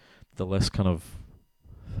the less kind of,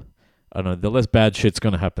 I don't know, the less bad shit's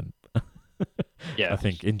gonna happen. I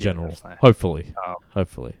think in general, hopefully.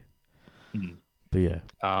 But yeah.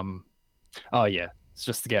 Oh yeah, it's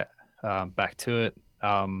just to get back to it.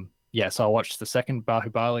 So I watched the second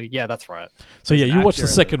Bahubali. Yeah, that's right. So yeah, you watched the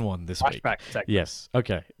second one this week. Yes.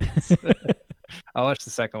 Okay. I watched the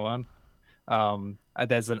second one.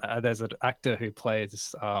 There's an actor who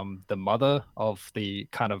plays the mother of the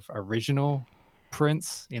kind of original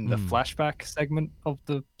prince in the Mm. flashback segment of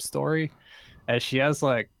the story, and she has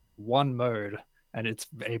like one mode, and it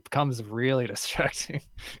becomes really distracting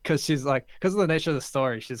because she's like, because of the nature of the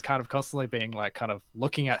story, she's kind of constantly being like kind of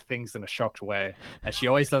looking at things in a shocked way, and she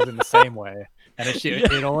always does it in the same way, and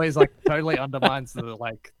it always like totally undermines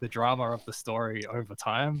the drama of the story over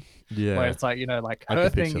time. Yeah. Where it's like, you know, like I her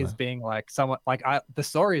can picture thing is that. being like somewhat like the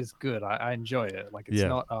story is good. I enjoy it. Like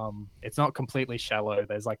it's not completely shallow.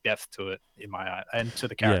 There's like depth to it in my eye and to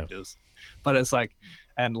the Yeah. characters. But it's like,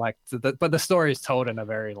 and like but the story is told in a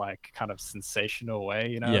very like kind of sensational way,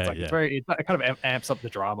 you know. Yeah, It's like yeah. it kind of amps up the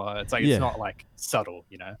drama. It's like Yeah. it's not like subtle,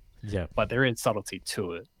 you know, Yeah. but there is subtlety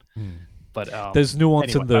to it. Mm. But There's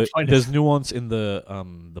nuance anyway, in the my point there's is- nuance in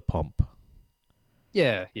the pomp.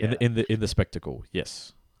 yeah, yeah. In the spectacle.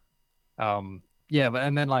 Yes. Yeah, but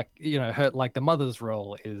and then like, you know, her like the mother's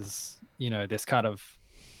role is, you know, this kind of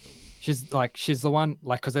she's the one,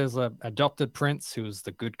 like, because there's a adopted prince who's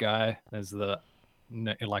the good guy, there's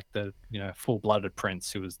like the, you know, full-blooded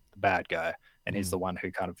prince who is the bad guy, and he's Mm. the one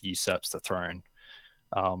who kind of usurps the throne.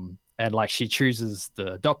 And like she chooses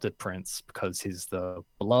the adopted prince because he's the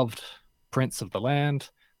beloved prince of the land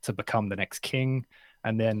to become the next king.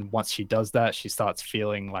 And then once she does that, she starts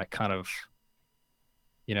feeling like kind of,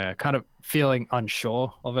 you know, kind of feeling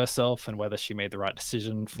unsure of herself and whether she made the right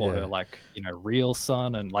decision for Yeah. her, like, you know, real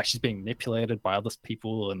son, and like she's being manipulated by other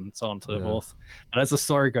people and so on and so Yeah. forth. And as the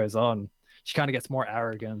story goes on, she kind of gets more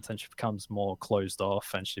arrogant and she becomes more closed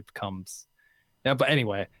off, and she becomes, yeah. But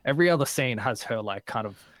anyway, every other scene has her like kind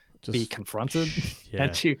of be Just confronted, yeah.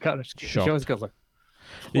 and she kind of she always goes like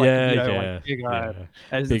Yeah, you know, yeah, like big-eyed. yeah.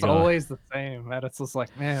 And Big it's eye. always the same, and it's just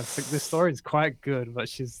like, man, it's like, this story is quite good, but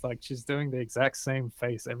she's doing the exact same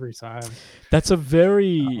face every time. That's a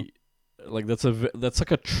very like that's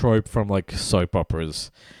like a trope from like soap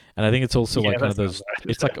operas, and I think it's also like Yeah, kind of that those. sounds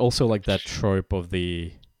right. It's like also like that trope of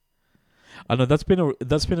the. I know that's been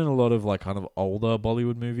in a lot of like kind of older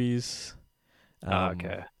Bollywood movies.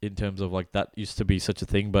 Okay. In terms of like that used to be such a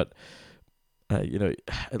thing, but you know,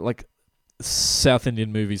 like South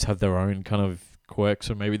Indian movies have their own kind of quirks,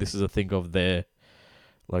 or maybe this is a thing of their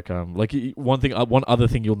like one other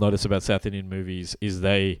thing you'll notice about South Indian movies is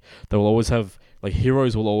they will always have like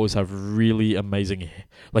heroes will always have really amazing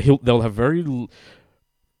like they'll have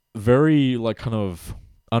very like kind of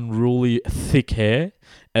unruly thick hair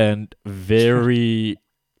and very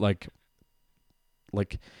like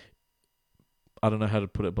I don't know how to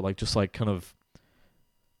put it, but like just like kind of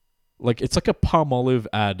like it's like a Palmolive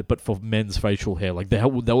ad, but for men's facial hair. Like they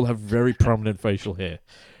will have very prominent facial hair.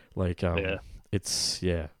 Like Yeah. it's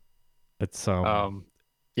yeah,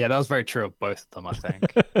 that was very true of both of them, I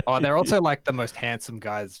think. Oh, they're also like the most handsome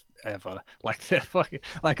guys ever. Like they're fucking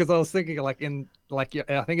like, because I was thinking like in like, yeah,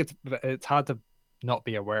 I think it's hard to not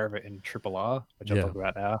be aware of it in Triple R, which I'll Yeah. talk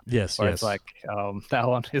about now. yes, Where yes. it's like that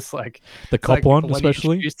one is like The it's cop like one when you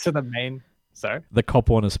especially. introduce to the main. Sorry. The cop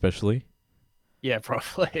one especially. Yeah,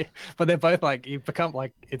 probably. But they're both like, you become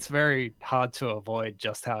like, it's very hard to avoid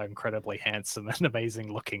just how incredibly handsome and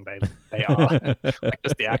amazing looking they are. Like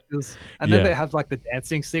just the actors. And Yeah. then they have like the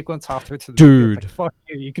dancing sequence halfway through the Dude. Like, fuck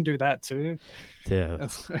you can do that too. Yeah.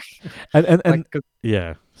 It's like, And like, 'cause-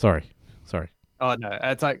 yeah. Sorry. oh no,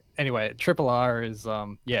 it's like, anyway, Triple R is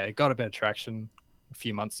yeah, it got a bit of traction a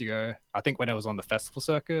few months ago. I think when it was on the festival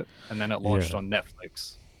circuit, and then it launched Yeah. on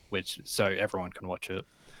Netflix, which so everyone can watch it.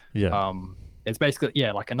 Yeah. It's basically,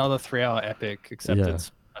 yeah, like another 3-hour epic, except Yeah.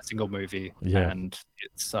 it's a single movie, Yeah. and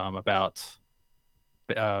it's about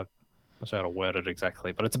I'm not sure how to word it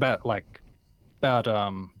exactly, but it's about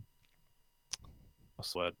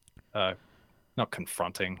what's the word? Not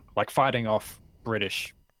confronting, like fighting off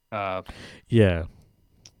British. Yeah.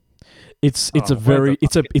 It's a where's very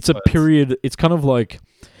the it's a words? period. It's kind of like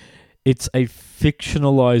it's a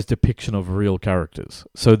fictionalized depiction of real characters.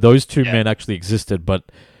 So those two Yeah. men actually existed,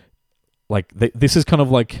 but like this is kind of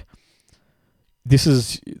like this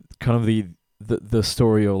is kind of the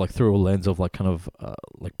story, or like through a lens of like kind of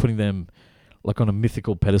like putting them like on a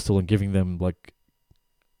mythical pedestal and giving them like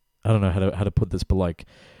I don't know how to put this, but like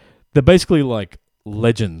they're basically like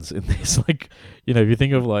legends in this. Like, you know, if you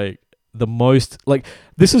think of like the most like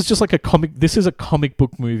this is just like this is a comic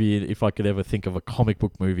book movie, if I could ever think of a comic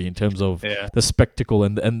book movie in terms of Yeah, the spectacle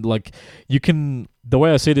and like you can the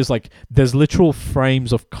way I see it is like there's literal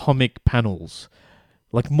frames of comic panels,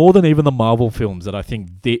 like more than even the Marvel films that I think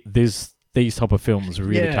these type of films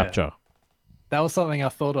really Yeah. capture. that was something I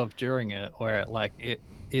thought of during it, where like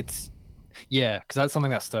it's yeah, because that's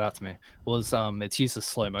something that stood out to me was its use of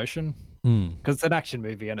slow motion, because it's an action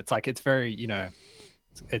movie and it's like it's very, you know,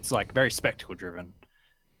 it's like very spectacle driven,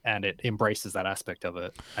 and it embraces that aspect of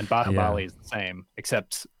it. And Bahubali is the same,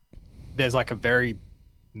 except there's like a very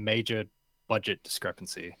major budget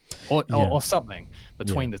discrepancy or something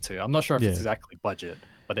between the two. I'm not sure if it's exactly budget,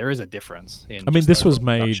 but there is a difference. I mean, this was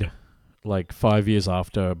made like 5 years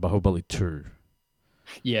after Bahubali 2.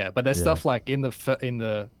 Yeah, but there's stuff like in the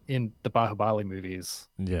Bahubali movies.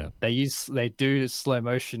 Yeah, they do slow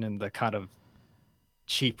motion in the kind of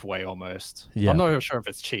cheap way almost. Yeah. I'm not sure if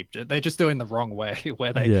it's cheap. They just do it in the wrong way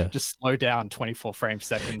where they just slow down 24 frames a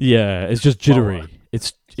second. Yeah, it's just jittery.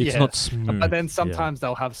 It's not smooth. But then sometimes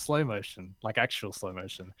they'll have slow motion, like actual slow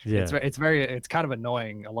motion. Yeah. It's kind of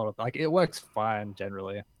annoying a lot of like it works fine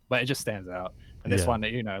generally, but it just stands out. And this one,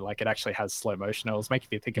 like it actually has slow motion. It was making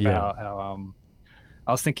me think about how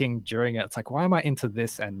I was thinking during it, it's like, why am I into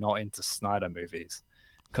this and not into Snyder movies?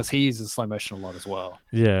 Because he uses slow motion a lot as well.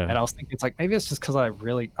 Yeah. And I was thinking, it's like, maybe it's just because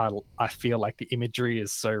I feel like the imagery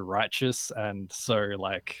is so righteous and so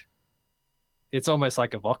like, it's almost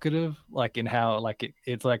like evocative, like in how like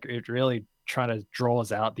it's like it really trying to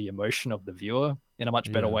draws out the emotion of the viewer in a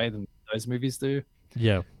much better way than those movies do.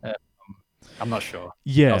 Yeah. I'm not sure.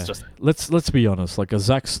 Yeah. Let's be honest. Like a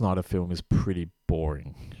Zack Snyder film is pretty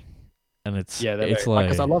boring. And it's like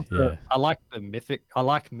because I like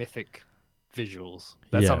mythic visuals.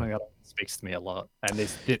 That's something that speaks to me a lot. And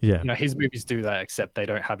his movies do that, except they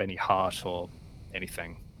don't have any heart or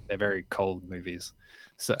anything. They're very cold movies.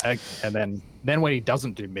 So and then when he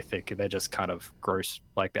doesn't do mythic, they're just kind of gross.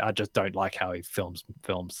 Like I just don't like how he films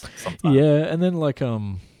sometimes. Yeah, and then like I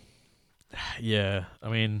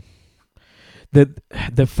mean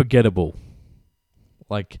they're forgettable.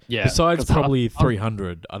 Like, besides probably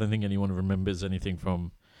 300, I don't think anyone remembers anything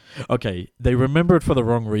from... Okay, they remember it for the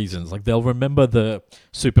wrong reasons. Like, they'll remember the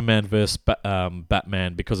Superman versus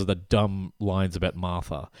Batman because of the dumb lines about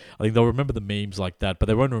Martha. I think they'll remember the memes like that, but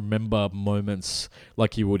they won't remember moments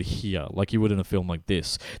like you would here, like you would in a film like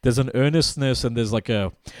this. There's an earnestness and there's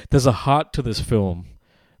a heart to this film,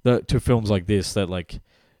 to films like this that, like...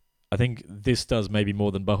 I think this does maybe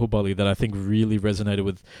more than Bahubali that I think really resonated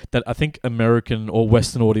with, that I think American or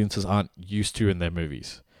Western audiences aren't used to in their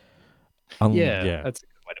movies. That's a good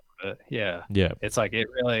way to put it. Yeah. Yeah. It's like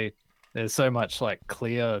there's so much like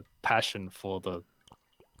clear passion for the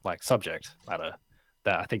like subject matter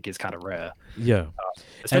that I think is kind of rare. Yeah.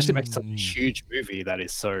 Especially makes such a huge movie that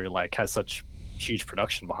is so like has such huge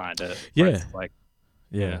production behind it. Yeah. Like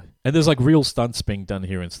yeah, and there's like real stunts being done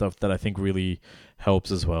here and stuff that I think really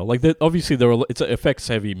helps as well. Like, obviously, it's an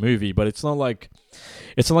effects-heavy movie, but it's not like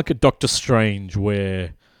a Doctor Strange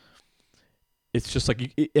where it's just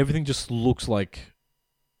like everything just looks like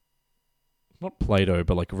not Play-Doh,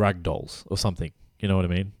 but like ragdolls or something. You know what I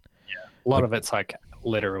mean? Yeah, a lot of it's like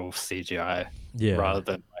literal CGI, rather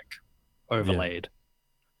than like overlaid.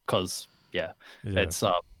 Because it's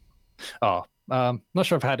not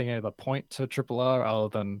sure if I had any other point to Triple R other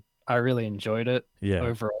than I really enjoyed it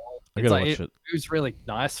overall. I gotta watch it. It was really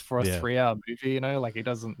nice for a 3-hour movie, like it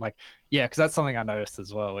doesn't because that's something I noticed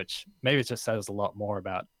as well, which maybe it just says a lot more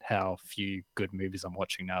about how few good movies I'm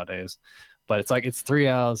watching nowadays. But it's like it's 3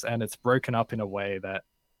 hours and it's broken up in a way that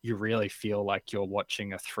you really feel like you're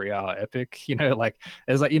watching a 3-hour epic. Like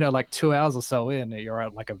there's like 2 hours or so in, you're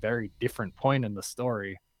at like a very different point in the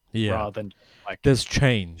story. Yeah. Rather than like there's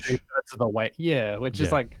change. To the way, which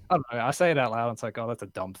is like I don't know. I say it out loud. And it's like, oh, that's a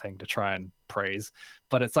dumb thing to try and praise,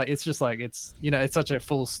 but it's like it's just like it's such a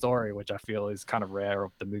full story, which I feel is kind of rare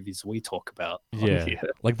of the movies we talk about. Yeah,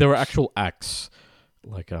 like there are actual acts.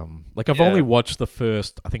 Like I've only watched the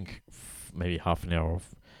first, I think maybe half an hour of.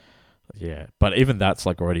 Yeah, but even that's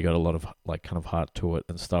like already got a lot of like kind of heart to it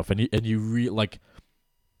and stuff, and you really like.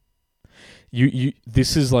 You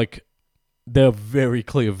this is like. There are very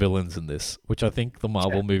clear villains in this, which I think the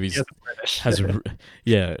Marvel movies has, and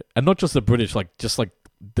not just the British, like just like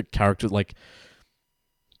the characters. Like,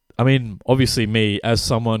 I mean, obviously, me as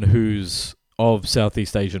someone who's of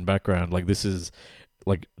Southeast Asian background, like this is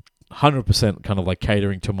like 100% kind of like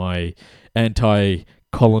catering to my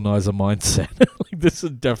anti-colonizer mindset. Like, this is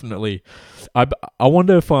definitely. I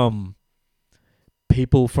wonder if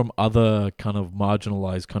people from other kind of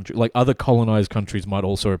marginalized countries, like other colonized countries, might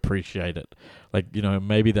also appreciate it. Like,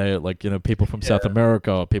 maybe they like, people from South America,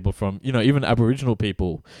 or people from, even Aboriginal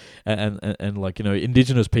people and like,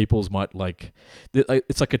 indigenous peoples might like,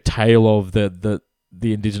 it's like a tale of the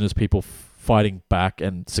indigenous people fighting back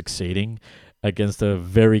and succeeding against a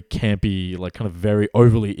very campy, like kind of very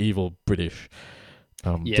overly evil British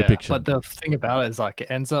depiction. But the thing about it is like, it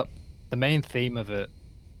ends up, the main theme of it,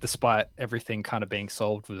 despite everything kind of being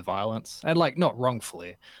solved with violence and like not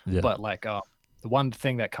wrongfully, but like the one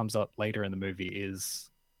thing that comes up later in the movie is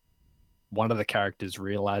one of the characters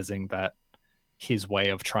realizing that his way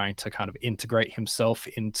of trying to kind of integrate himself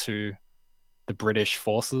into the British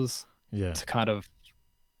forces Yeah. to kind of,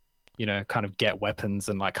 kind of get weapons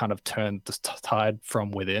and like kind of turn the tide from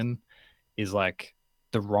within is like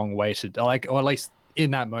the wrong way to like, or at least in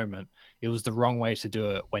that moment, it was the wrong way to do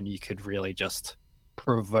it when you could really just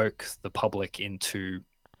provoke the public into,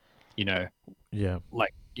 Yeah.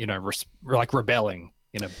 like, like rebelling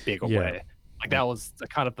in a bigger Yeah. way. Like that was the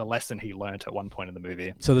kind of the lesson he learned at one point in the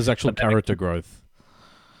movie. So there's actual But then character growth.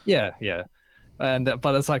 Yeah, yeah. And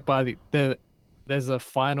but it's like by there's a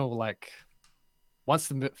final, like, once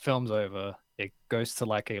the film's over, it goes to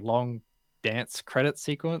like a long dance credit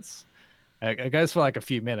sequence. It goes for like a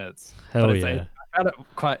few minutes. Hell but yeah. I found it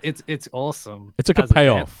quite. It's awesome. It's like a as dance.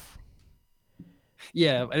 payoff.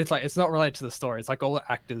 Yeah, and it's like it's not related to the story. It's like all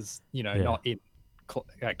the actors, Yeah. not in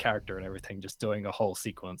character and everything, just doing a whole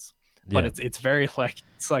sequence. But Yeah. it's very like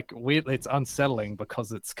it's like weird. It's unsettling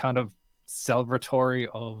because it's kind of celebratory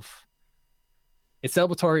of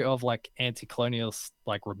like anti-colonial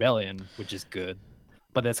like rebellion, which is good.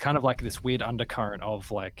 But there's kind of like this weird undercurrent of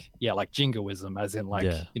like like jingoism, as in like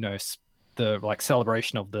Yeah. the like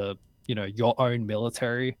celebration of the your own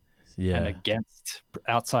military and Yeah. against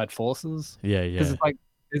outside forces. Yeah. Because Yeah. it's like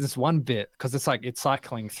there's this one bit because it's like it's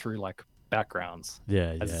cycling through like backgrounds.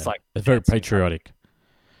 Yeah. as Yeah. it's like It's very dancing. patriotic.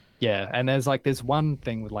 Yeah, and there's one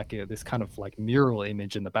thing with like this kind of like mural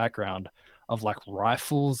image in the background of like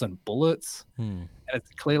rifles and bullets, Hmm. and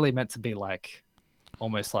it's clearly meant to be like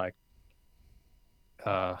almost like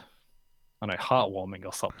I don't know, heartwarming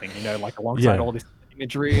or something, like alongside Yeah. all this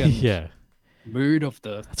imagery and Yeah. mood of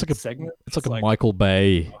the It's like a segment. It's like a Michael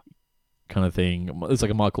Bay kind of thing. It's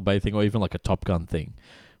like a Michael Bay thing, or even like a Top Gun thing,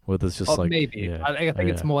 where there's just like maybe. yeah. I think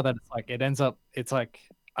it's yeah. more that it's like it ends up. It's like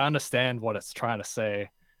I understand what it's trying to say,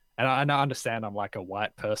 and I understand I'm like a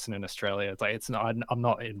white person in Australia. It's like it's not. I'm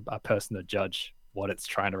not a person to judge what it's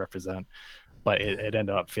trying to represent, but it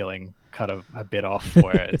ended up feeling kind of a bit off.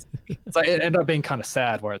 Where it's like it ended up being kind of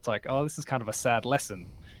sad. Where it's like, oh, this is kind of a sad lesson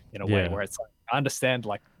in a way. Yeah. Where it's like I understand,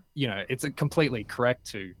 like it's completely correct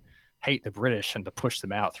to hate the British and to push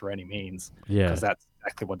them out through any means. Yeah. Because that's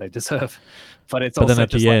exactly what they deserve. But it's But also then at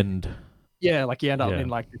just the like, end, yeah, like you end up Yeah. in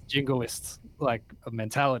like this jingoist like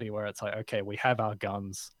mentality where it's like, okay, we have our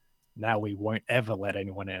guns, now we won't ever let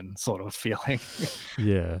anyone in, sort of feeling.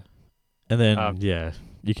 yeah, and then Um,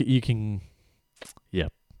 you can yeah.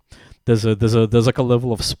 There's like a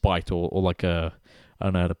level of spite or like a, I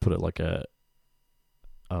don't know how to put it, like a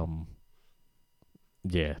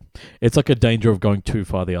yeah, it's like a danger of going too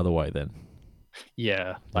far the other way. Then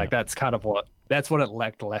Yeah, like that's kind of what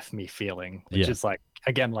it left me feeling, which Yeah. is like,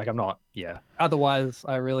 again, like I'm not, Otherwise,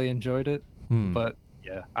 I really enjoyed it, Hmm. but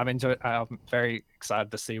I'm very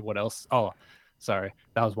excited to see what else. Oh, sorry,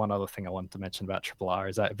 that was one other thing I wanted to mention about Triple R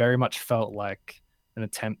is that it very much felt like an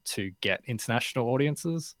attempt to get international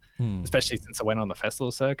audiences, Hmm. especially since I went on the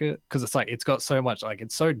festival circuit, because it's like it's got so much, like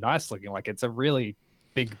it's so nice looking, like it's a really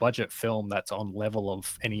big budget film that's on level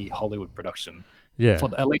of any Hollywood production. Yeah,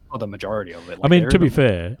 At least for the majority of it. I Like, mean, there to be isn't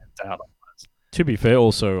fair, out.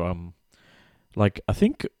 also, like I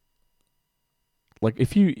think, like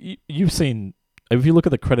if you've seen, if you look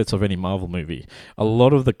at the credits of any Marvel movie, a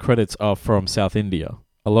lot of the credits are from South India.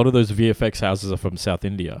 A lot of those VFX houses are from South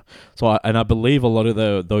India. So, I believe a lot of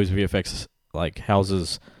those VFX like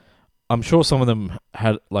houses, I'm sure some of them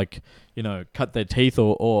had like cut their teeth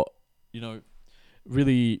or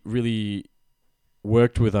really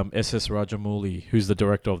worked with S.S. Rajamouli, who's the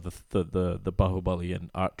director of the Bahubali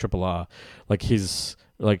and Triple R. Like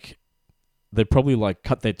they probably like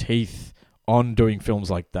cut their teeth on doing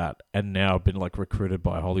films like that, and now been like recruited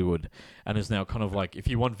by Hollywood, and is now kind of like, if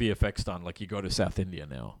you want VFX done, like you go to South India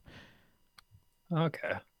now.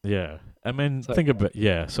 Okay. Yeah, I mean, So- think about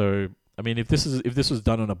So I mean, if this was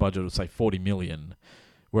done on a budget of say 40 million,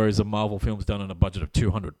 whereas a Marvel film's done on a budget of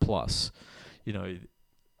 200 plus,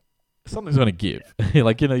 something's going to give.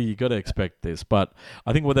 Like, you got to expect this. But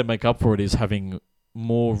I think what they make up for it is having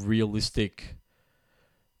more realistic,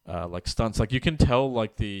 like stunts. Like you can tell,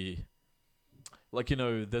 like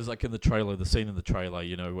there's like in the trailer, the scene in the trailer,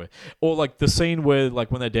 where, or like the scene where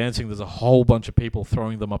like when they're dancing, there's a whole bunch of people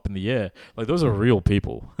throwing them up in the air. Like those are real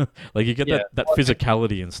people. Like you get Yeah. that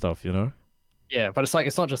physicality and stuff, Yeah, but it's like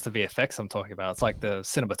it's not just the VFX I'm talking about. It's like the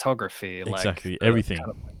cinematography, like Exactly, the everything.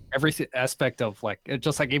 kind of, like, every aspect of like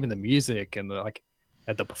just like even the music and the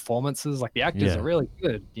performances. Like the actors Yeah. are really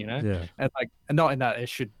good, Yeah. and like and not in that it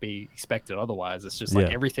should be expected otherwise. It's just like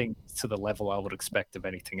Yeah. everything to the level I would expect of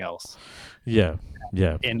anything else Yeah.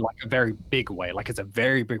 Yeah. in like a very big way. Like it's a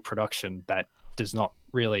very big production that does not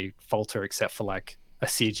really falter except for like a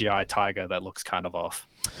CGI tiger that looks kind of off.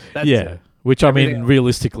 That's yeah, it. which I Everything mean, else-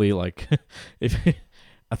 realistically, like, if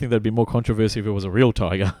I think that'd be more controversy if it was a real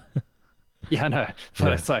tiger. Yeah, I know, but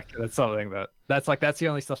Yeah. it's like that's something that's the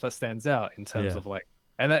only stuff that stands out in terms Yeah. of like,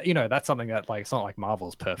 and that that's something that like it's not like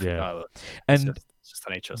Marvel's perfect Yeah. either. It's And just the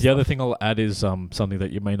nature of the other stuff. thing I'll add is something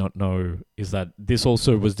that you may not know is that this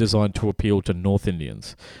also was designed to appeal to North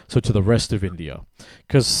Indians, so to the rest of India,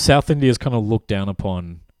 because South India is kind of looked down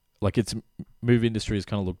upon, like its movie industry is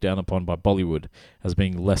kind of looked down upon by Bollywood as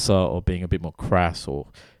being lesser or being a bit more crass or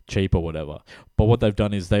cheap or whatever. But what they've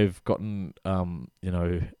done is they've gotten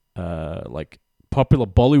like popular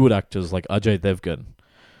Bollywood actors like Ajay Devgan,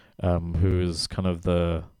 who is kind of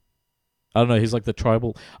I don't know, he's like the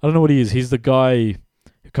tribal. I don't know what he is. He's the guy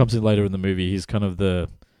who comes in later in the movie. He's kind of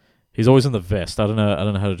he's always in the vest. I don't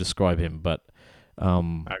know how to describe him, but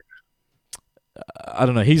Okay. I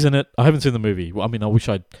don't know. He's in it. I haven't seen the movie. Well, I mean,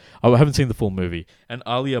 I haven't seen the full movie. And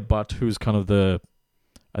Alia Bhatt, who's kind of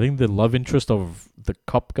I think the love interest of the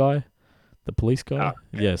cop guy, the police guy.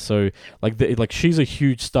 Oh, Yeah. So like she's a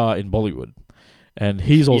huge star in Bollywood, and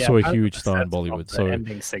he's also Yeah, a I huge got the star in sense of Bollywood. the So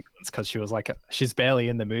ending sequence because she was like she's barely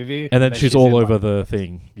in the movie, and then she's all in, over like, the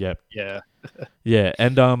thing. Yeah. yeah. Yeah,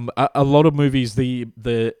 and a lot of movies, the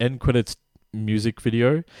end credits music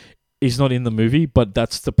video is not in the movie, but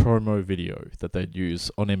that's the promo video that they'd use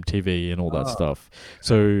on MTV and all that Oh. stuff.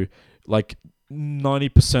 So, like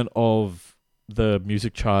 90% of the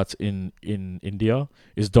music charts in India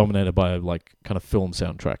is dominated by like kind of film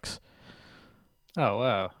soundtracks. Oh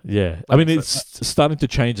wow. Yeah, I Like, mean so it's starting to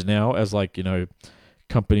change now as like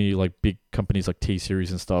big companies like T Series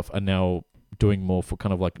and stuff are now doing more for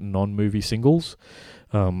kind of like non-movie singles.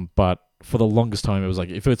 But for the longest time, it was like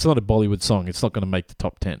if it's not a Bollywood song, it's not going to make the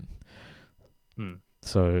top 10. Hmm.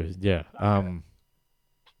 So yeah.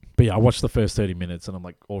 But yeah, I watched the first 30 minutes and I'm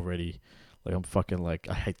like already like I'm fucking like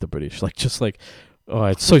I hate the British. Like just like oh,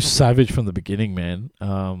 it's so savage from the beginning, man.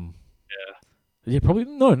 Yeah, probably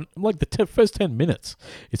no. Like the first 10 minutes,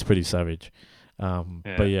 it's pretty savage.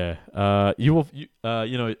 But yeah,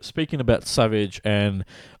 speaking about savage and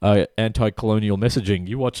anti-colonial messaging,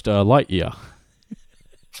 you watched Lightyear.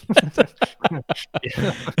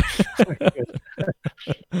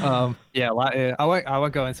 I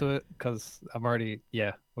won't go into it because I'm already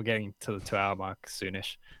we're getting to the 2 hour mark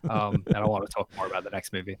soonish. And I want to talk more about the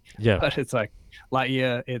next movie. Yeah, But it's like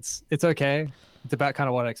Lightyear, it's okay. It's about kind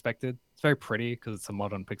of what I expected. It's very pretty because it's a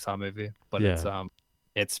modern Pixar movie, but it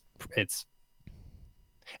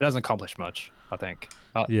doesn't accomplish much, I think.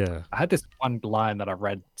 yeah. I had this one line that I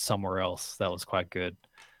read somewhere else that was quite good,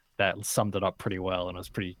 that summed it up pretty well, and it was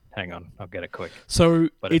pretty. Hang on, I'll get it quick. So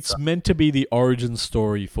But it's it's, meant to be the origin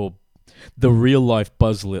story for the real life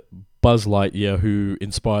Buzz Lightyear who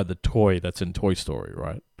inspired the toy that's in Toy Story,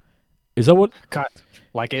 right? Is that what? Kind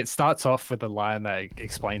like it starts off with a line that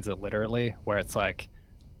explains it literally, where it's like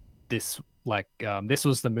this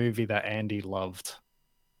was the movie that Andy loved.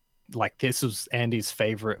 Like this was Andy's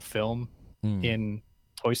favorite film Hmm. in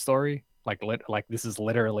Toy Story. Like this is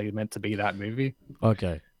literally meant to be that movie.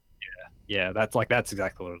 Okay. Yeah, that's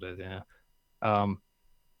exactly what it is.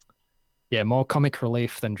 Yeah. More comic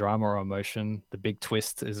relief than drama or emotion. The big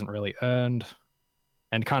twist isn't really earned,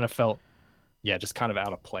 and kind of felt, just kind of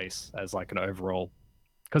out of place as like an overall,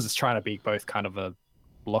 because it's trying to be both kind of a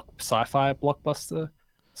sci-fi blockbuster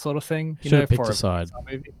sort of thing, Should have picked for a side.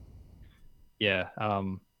 Pixar movie. Yeah.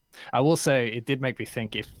 I will say it did make me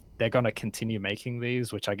think if they're going to continue making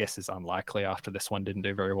these, which I guess is unlikely after this one didn't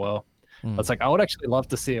do very well. Hmm. It's like I would actually love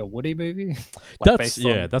to see a Woody movie. Like, That's based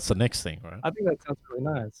on- that's the next thing, right? I think that sounds really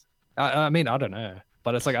nice. I mean, I don't know,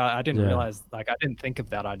 but it's like I didn't Yeah. realize, like I didn't think of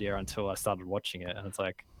that idea until I started watching it, and it's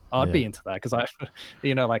like I'd Yeah. be into that because I,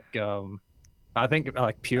 I think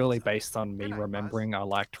like purely based on me remembering I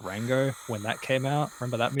liked Rango when that came out.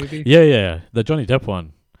 Remember that movie? Yeah, the Johnny Depp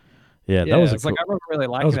one. Yeah, that was it's like I remember really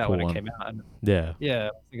was liking a that when cool it one. came out, and yeah,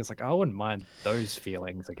 I think it's like I wouldn't mind those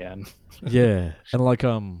feelings again. yeah, and like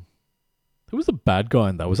who was the bad guy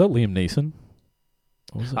in that? Was that Liam Neeson?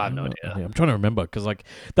 Or was it- I have no don't know. idea. Yeah, I'm trying to remember because like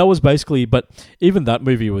that was basically, but even that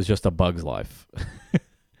movie was just A Bug's Life.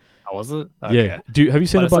 How was it? Yeah. Have you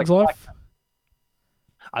seen But A it's like- Bug's Life?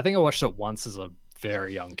 I think I watched it once as a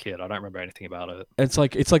very young kid. I don't remember anything about it. It's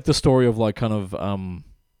like the story of like kind of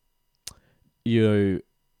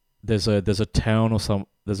there's a town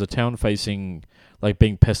there's a town facing like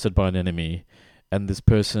being pestered by an enemy, and this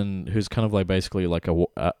person who's kind of like basically like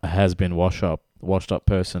a has been washed up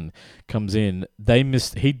person comes in.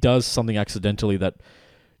 He does something accidentally that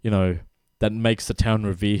that makes the town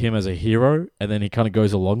revere him as a hero, and then he kind of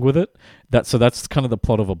goes along with it. That's kind of the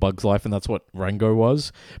plot of A Bug's Life, and that's what Rango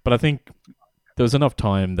was. But I think there was enough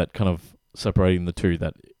time that kind of separating the two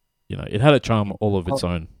that it had a charm all of its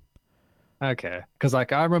own. Okay, because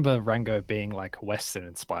like I remember Rango being like Western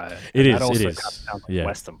inspired. It and is. That also It kind is. of sounds like Yeah. a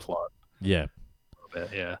Western plot. Yeah. A bit,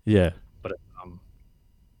 yeah. Yeah. But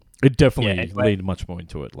It definitely anyway. leaned much more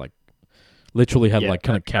into it. Like, literally had Yeah, like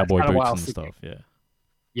kind of that's cowboy kinda what boots I and was thinking. stuff. Yeah.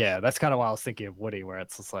 Yeah, that's kind of why I was thinking of Woody, where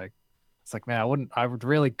it's just like, man, I would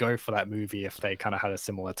really go for that movie if they kind of had a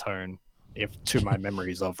similar tone, if to my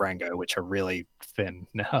memories of Rango, which are really thin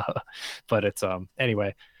now. But it's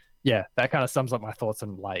anyway, yeah, that kind of sums up my thoughts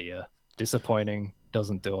on Lightyear. Disappointing,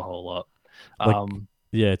 doesn't do a whole lot. Like,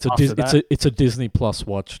 yeah, it's a Disney Plus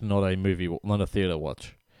watch, not a movie, not a theater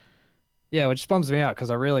watch. Yeah, which bums me out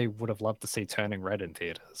because I really would have loved to see Turning Red in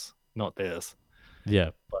theaters, not this.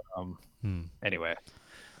 Yeah. But anyway,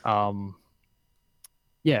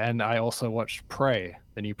 yeah, and I also watched Prey,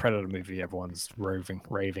 the new Predator movie everyone's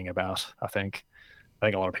raving about. I think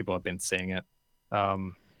a lot of people have been seeing it.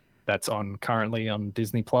 That's currently on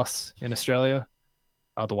Disney Plus in Australia.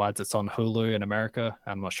 Otherwise, it's on Hulu in America.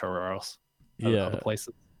 I'm not sure where else. Other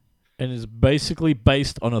places. And it's basically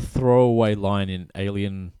based on a throwaway line in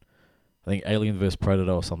Alien, I think Alien vs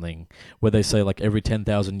Predator or something, where they say like every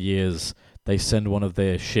 10,000 years they send one of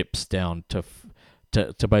their ships down to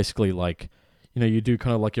basically like, you do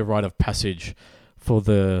kind of like your rite of passage for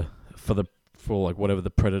like whatever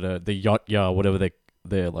the Predator, the yacht, whatever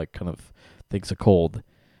their like kind of things are called.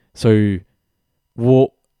 So,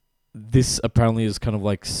 this apparently is kind of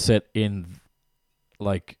like set in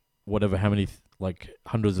like whatever how many like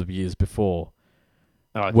hundreds of years before.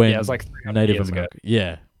 When it was like Native America.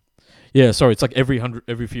 Yeah. Sorry, it's like every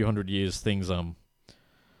few hundred years things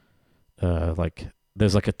like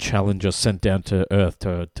there's like a challenger sent down to Earth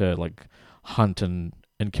to like hunt and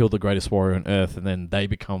kill the greatest warrior on Earth, and then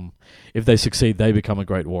if they succeed, they become a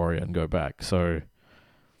great warrior and go back. So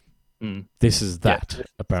this is that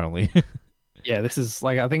apparently. Yeah, this is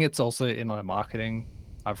like I think it's also in my marketing.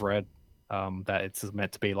 I've read that it's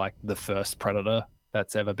meant to be like the first Predator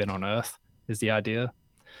that's ever been on Earth. Is the idea?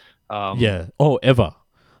 Yeah. Oh, ever?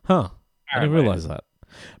 Huh? I didn't realize that.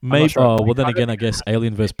 Maybe. Sure. Well, then again, I guess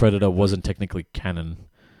Alien vs Predator wasn't technically canon.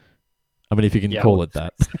 I mean, if you can call it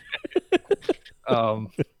that.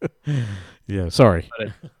 Yeah. Sorry.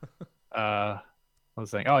 I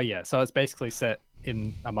was saying, so it's basically set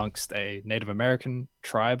in amongst a Native American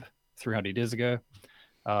tribe 300 years ago,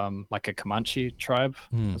 like a Comanche tribe,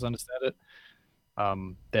 as I understand it.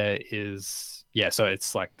 There is, so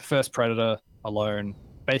it's like the first Predator alone,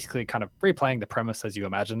 basically kind of replaying the premise as you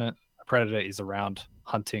imagine it. A Predator is around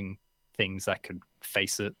hunting things that could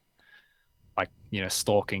face it, like,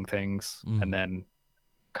 stalking things, and then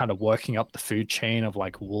kind of working up the food chain of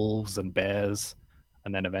like wolves and bears,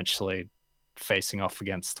 and then eventually facing off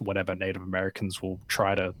against whatever Native Americans will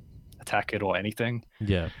try to attack it or anything.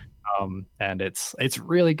 Yeah. And it's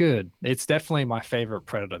really good. It's definitely my favorite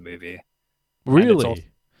Predator movie. Really?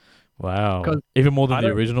 Wow. Even more than the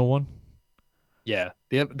original one? Yeah.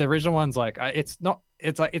 The original one's like it's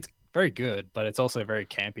very good, but it's also very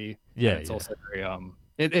campy. Yeah. It's also very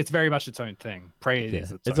it's very much its own thing. Prey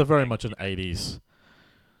is it's a very much an 80s.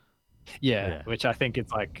 Yeah, which I think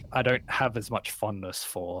it's like I don't have as much fondness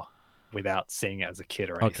for without seeing it as a kid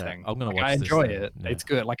or anything. I'm gonna watch I enjoy this it. Yeah. It's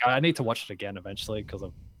good. Like I need to watch it again eventually because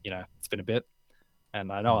it's been a bit,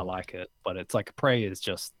 and I know I like it. But it's like Prey is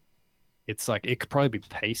just, it's like it could probably be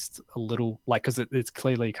paced a little, like because it's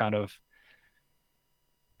clearly kind of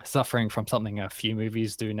suffering from something a few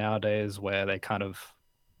movies do nowadays, where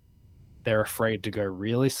they're afraid to go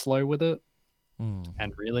really slow with it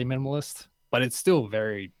and really minimalist. But it's still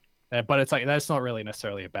very. But it's like that's not really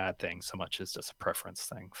necessarily a bad thing so much as just a preference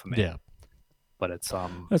thing for me. Yeah. But it's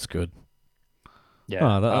that's good.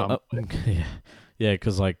 Yeah. Yeah,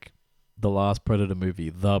 because like the last Predator movie,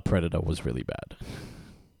 The Predator, was really bad.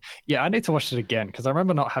 Yeah, I need to watch it again because I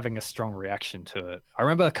remember not having a strong reaction to it. I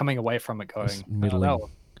remember coming away from it going, "Oh, that was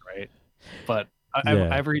great," but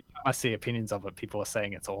every time I see opinions of it, people are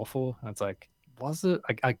saying it's awful, and it's like, was it?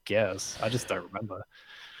 I guess I just don't remember.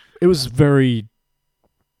 It was very.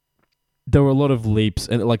 There were a lot of leaps,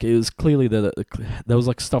 and like it was clearly that there was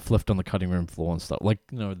like stuff left on the cutting room floor and stuff. Like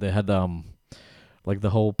they had like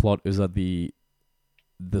the whole plot is that the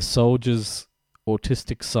soldier's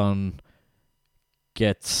autistic son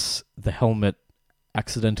gets the helmet,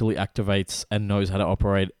 accidentally activates, and knows how to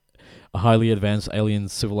operate a highly advanced alien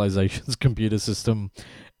civilization's computer system.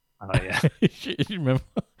 Oh yeah, you remember?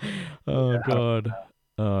 Oh yeah. God!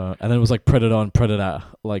 And then it was like Predator and Predator,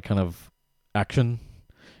 like kind of action.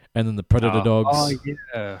 And then the Predator dogs. Oh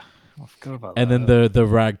yeah, I forgot about that. And then the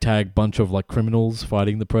ragtag bunch of like criminals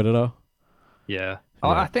fighting the Predator. Yeah. Oh,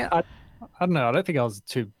 I think I don't know. I don't think I was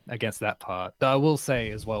too against that part. Though I will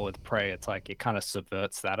say as well with Prey, it's like it kind of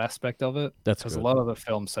subverts that aspect of it. That's Because a good. lot of the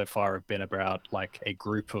films so far have been about like a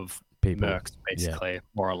group of People. mercs, Yeah. basically,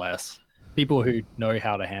 more or less. People who know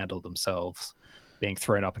how to handle themselves being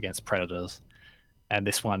thrown up against predators. And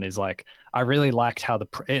this one is like, I really liked how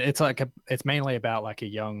it's like it's mainly about like a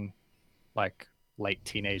young, like late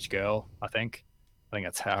teenage girl. I think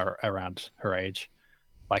that's how around her age.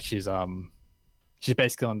 Like she's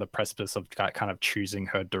basically on the precipice of kind of choosing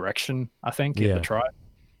her direction, I think, in the Yeah. tribe.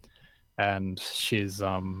 And she's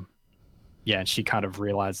yeah, and she kind of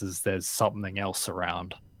realizes there's something else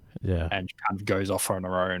around Yeah. and she kind of goes off on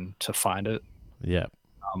her own to find it. Yeah.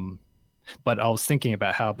 But I was thinking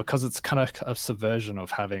about how, because it's kind of a subversion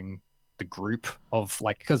of having the group of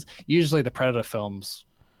like, because usually the Predator films,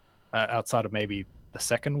 outside of maybe the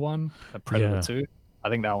second one, the Predator Yeah. 2, I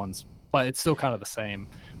think that one's, but it's still kind of the same,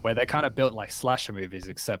 where they're kind of built like slasher movies,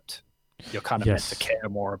 except you're kind of meant to Yes. care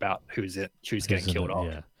more about who's getting Isn't killed it? off,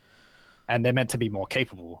 Yeah. and they're meant to be more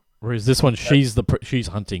capable. Whereas this one, she's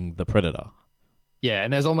hunting the predator. Yeah,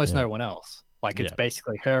 and there's almost Yeah. no one else. Like it's Yeah.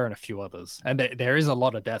 basically her and a few others, and there is a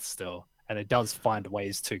lot of deaths still, and it does find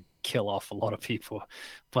ways to kill off a lot of people,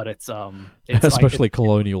 but it's Especially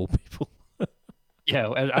colonial people. yeah,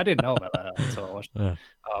 I didn't know about that until I watched. Yeah.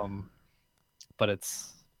 But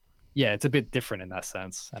it's a bit different in that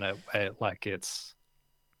sense, and it's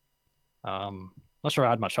not sure I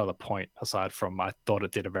had much other point aside from I thought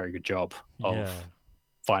it did a very good job of Yeah.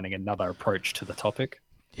 finding another approach to the topic.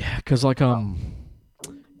 Yeah, because like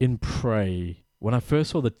in Prey, when I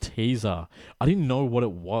first saw the teaser, I didn't know what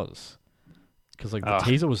it was because like the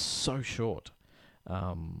teaser was so short.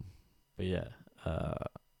 But yeah,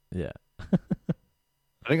 yeah.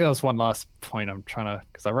 I think that was one last point I'm trying to,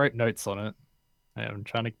 because I wrote notes on it. I'm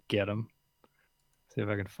trying to get them. See if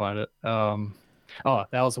I can find it. Oh,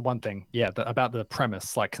 that was the one thing. Yeah, about the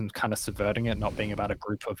premise, like kind of subverting it, not being about a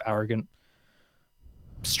group of arrogant,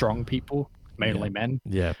 strong people, mainly men.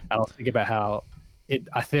 Yeah. And I was thinking about how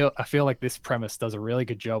I feel like this premise does a really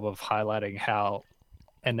good job of highlighting how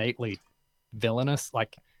innately villainous,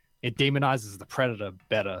 like it demonizes the predator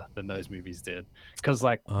better than those movies did. Because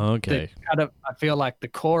like Okay. I feel like the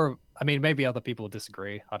core of, I mean, maybe other people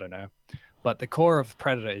disagree, I don't know, but the core of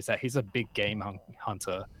Predator is that he's a big game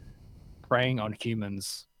hunter preying on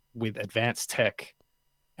humans with advanced tech,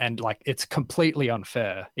 and like it's completely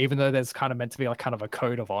unfair, even though there's kind of meant to be like kind of a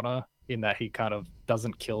code of honor in that he kind of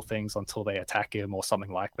doesn't kill things until they attack him or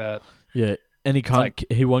something like that. Yeah, and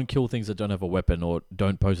he won't kill things that don't have a weapon or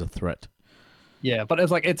don't pose a threat. Yeah, but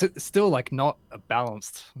it's still like not a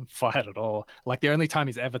balanced fight at all. Like the only time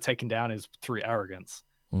he's ever taken down is through arrogance,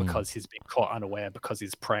 because he's been caught unaware because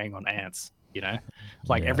he's preying on ants, you know?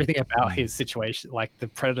 Like everything about his situation, like the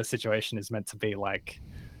predator situation, is meant to be like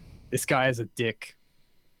this guy is a dick,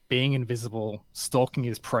 being invisible, stalking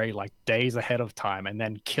his prey like days ahead of time and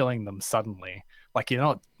then killing them suddenly. Like you're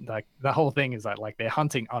not, like the whole thing is that like they're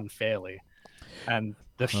hunting unfairly, and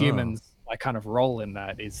the humans like kind of role in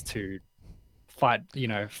that is to fight,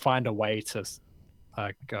 find a way to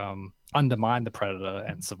like undermine the predator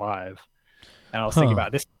and survive. And I was thinking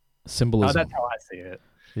about this symbolism. that's how I see it.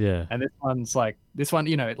 Yeah. And this one,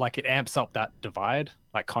 like it amps up that divide,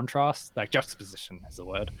 like contrast, like juxtaposition is the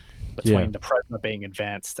word, between the predator being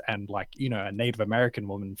advanced and like, a Native American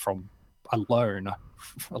woman from alone,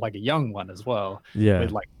 like a young one as well,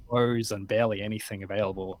 with like bows and barely anything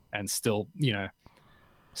available, and still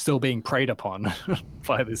being preyed upon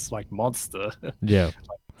by this like monster. Yeah.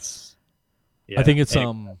 I think it's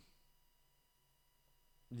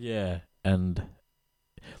and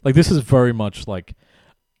like this is very much like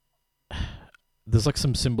there's like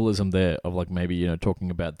some symbolism there of like maybe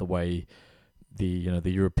talking about the way the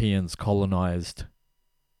the Europeans colonized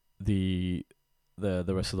the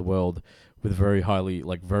rest of the world with very highly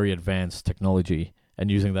like very advanced technology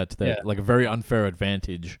and using that to their like a very unfair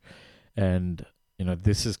advantage. And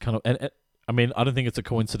this is kind of and I mean, I don't think it's a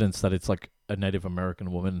coincidence that it's like a Native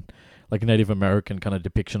American woman, like a Native American kind of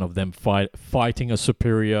depiction of them fighting a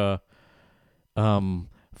superior,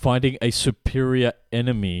 finding a superior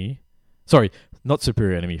enemy. Sorry, not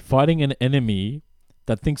superior enemy. Fighting an enemy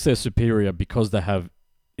that thinks they're superior because they have,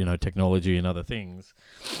 technology and other things,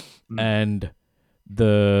 and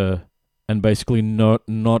basically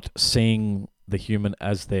not seeing the human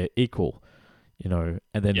as their equal, and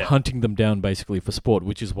then hunting them down basically for sport,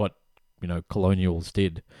 which is what colonials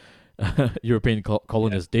did, European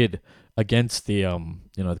colonists did against the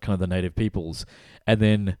kind of the native peoples, and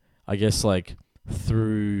then I guess like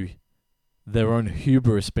through their own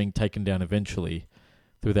hubris being taken down eventually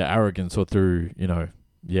through their arrogance or through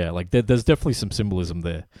like there's definitely some symbolism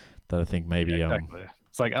there I think maybe Exactly.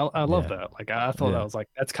 It's like I love yeah. that. Like I thought Yeah. that was like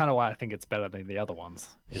that's kind of why I think it's better than the other ones.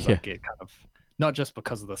 Is Yeah. like it kind of not just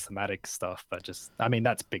because of the thematic stuff, but just I mean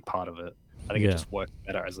that's a big part of it. I think it Yeah. just works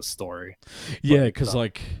better as a story. Yeah, it's, because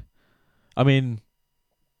like, I mean,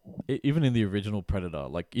 even in the original Predator,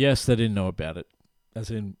 like, yes, they didn't know about it, as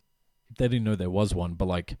in they didn't know there was one, but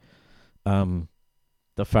like,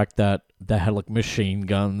 the fact that they had like machine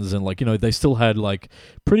guns and like, you know, they still had like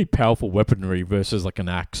pretty powerful weaponry versus like an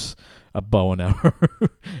axe, a bow and arrow,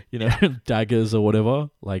 you know, daggers or whatever.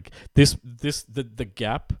 Like the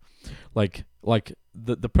gap, like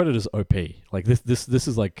the Predator's OP. Like this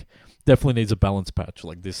is like definitely needs a balance patch.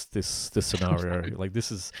 Like this scenario, like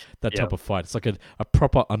this is that type of fight. It's like a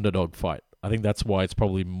proper underdog fight. I think that's why it's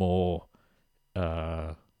probably more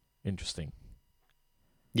interesting.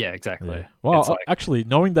 Yeah, exactly. Yeah. Well, It's like, actually,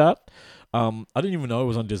 knowing that, I didn't even know it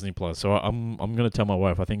was on Disney Plus. So I'm gonna tell my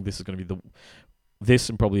wife. I think this is gonna be this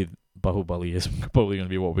and probably Bahubali is probably gonna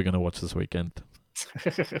be what we're gonna watch this weekend.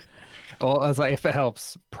 well, I was like, if it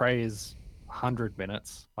helps, Prey is 100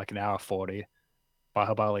 minutes, like an hour 40.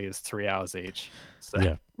 Bahubali is 3 hours each. So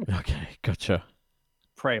Yeah. Okay. Gotcha.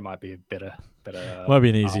 Prey might be a better. Might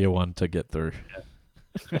be an easier one to get through.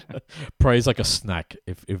 Prey's like a snack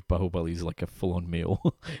if Bahubali's like a full on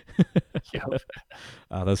meal. Yeah.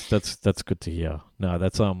 That's good to hear. No,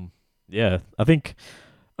 that's yeah. I think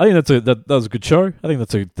that was a good show. I think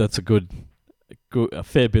that's a good a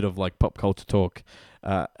fair bit of like pop culture talk.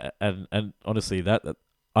 And honestly that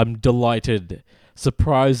I'm delighted,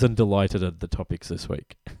 surprised and delighted at the topics this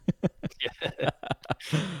week. Yeah.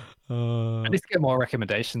 I need to get more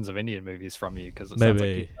recommendations of Indian movies from you because it sounds like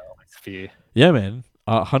you know at least a few. Yeah, man.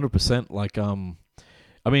 100%. Like,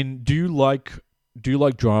 I mean, do you like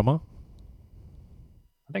drama?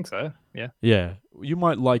 I think so. Yeah. Yeah, you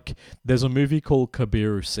might like. There's a movie called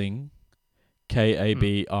Kabir Singh,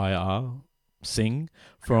 Kabir Singh,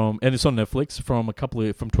 and it's on Netflix from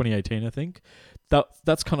from 2018, I think.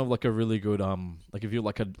 That's kind of like a really good like if you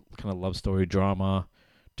like a kind of love story drama,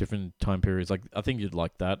 different time periods. Like I think you'd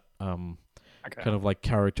like that. Okay. Kind of like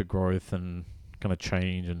character growth and kind of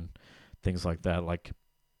change and things like that. Like,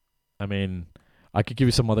 I mean, I could give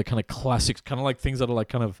you some other kind of classics, kind of like things that are like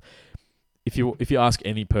kind of, if you ask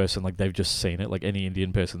any person, like they've just seen it, like any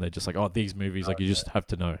Indian person, they're just like, oh, these movies, like you just have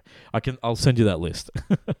to know. I'll send you that list.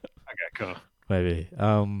 Okay, cool. Maybe.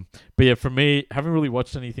 But yeah, for me, haven't really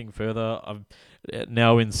watched anything further. I'm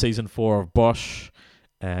now in season 4 of Bosch,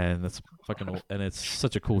 and that's and it's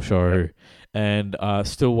such a cool show. And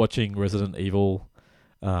still watching Resident Evil,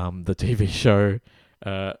 the TV show.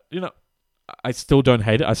 You know, I still don't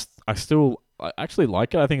hate it. I actually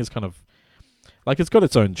like it. I think it's kind of like it's got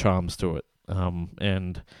its own charms to it.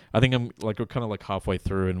 And I think we're kind of like halfway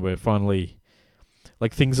through, and we're finally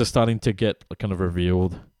like things are starting to get kind of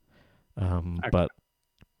revealed. Okay. But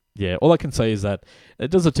yeah, all I can say is that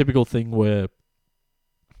it does a typical thing where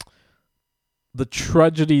the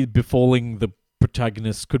tragedy befalling the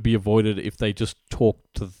protagonist could be avoided if they just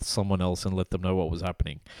talked to someone else and let them know what was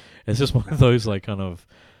happening. It's just one of those like kind of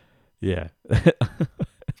yeah.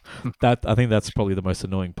 That I think that's probably the most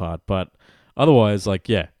annoying part, but otherwise like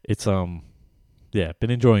yeah, it's yeah,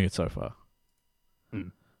 been enjoying it so far.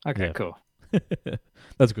 Okay, Yeah. cool.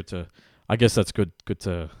 That's good to I guess that's good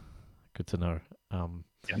to know. Yeah,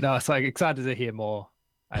 no, it's like excited to hear more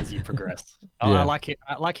as you progress. Yeah. I like it.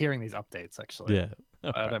 I like hearing these updates actually. Yeah.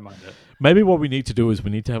 I don't mind it. Maybe what we need to do is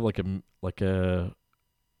we need to have like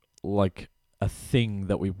a thing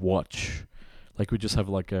that we watch. Like we just have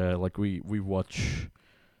like we watch.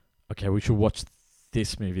 Okay, we should watch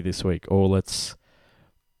this movie this week, or let's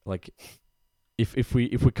like if we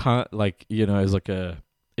can't like you know as like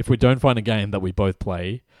if we don't find a game that we both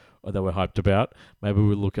play or that we're hyped about, maybe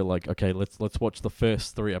we'll look at like okay let's watch the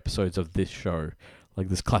first 3 episodes of this show, like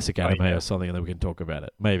this classic anime or something, and then we can talk about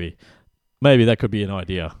it. Maybe that could be an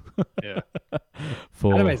idea. Yeah.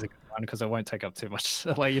 For Anime's a good one because it won't take up too much.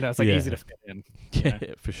 Like it's like Yeah. easy to fit in. yeah,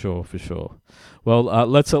 for sure. Well,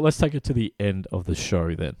 let's take it to the end of the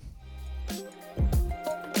show then.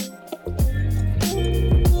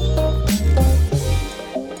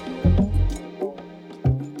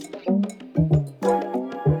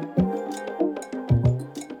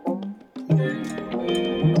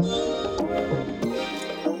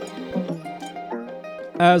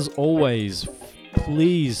 As always,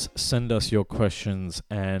 please send us your questions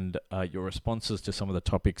and your responses to some of the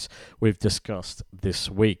topics we've discussed this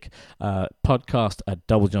week.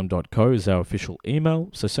 Podcast@doublejump.co is our official email,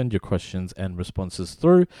 so send your questions and responses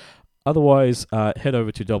through. Otherwise, head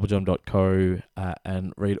over to doublejump.co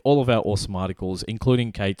and read all of our awesome articles,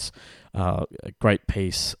 including Kate's a great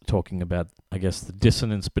piece talking about, I guess, the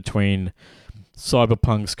dissonance between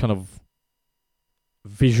Cyberpunk's kind of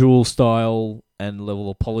visual style and level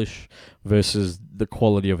of polish versus the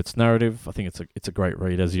quality of its narrative. I think it's a great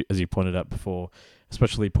read, as you pointed out before,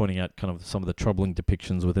 especially pointing out kind of some of the troubling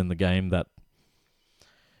depictions within the game that,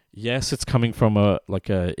 yes, it's coming from a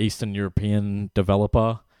Eastern European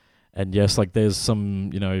developer, and yes, like there's some,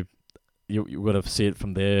 you got to see it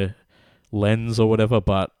from their lens or whatever,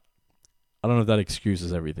 but I don't know if that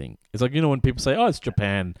excuses everything. It's like, when people say, oh, it's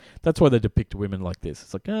Japan, that's why they depict women like this.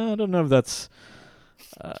 It's like, I don't know if that's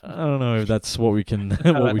what we can,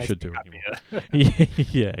 what we should do anymore.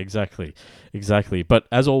 Yeah, exactly. But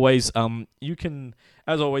as always, Double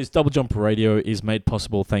Jump Radio is made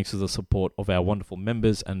possible thanks to the support of our wonderful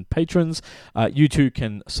members and patrons. You too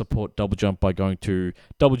can support Double Jump by going to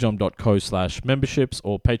doublejump.co/memberships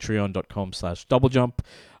or patreon.com/doublejump.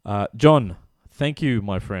 John, thank you,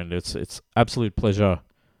 my friend. It's absolute pleasure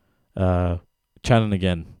chatting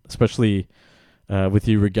again, especially with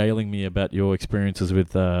you regaling me about your experiences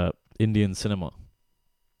with Indian cinema.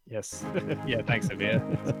 Yes. Yeah, thanks, Amir.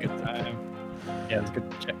 It's a good time. Yeah, it's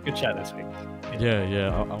good chat this week. Yeah.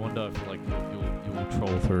 I wonder if you'll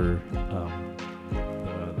troll through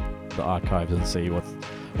the archives and see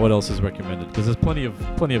what else is recommended, because there's plenty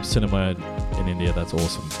of cinema in India that's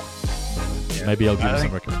awesome. So maybe I'll give you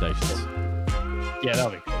some recommendations. Yeah,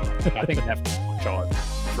 that'll be cool. I think Netflix will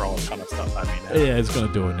throw kind of stuff at me now. Yeah, it's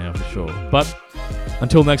gonna do it now for sure. But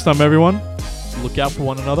until next time, everyone, look out for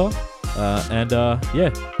one another.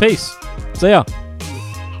 Peace. See ya.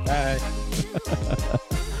 Bye.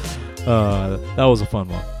 That was a fun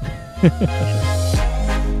one.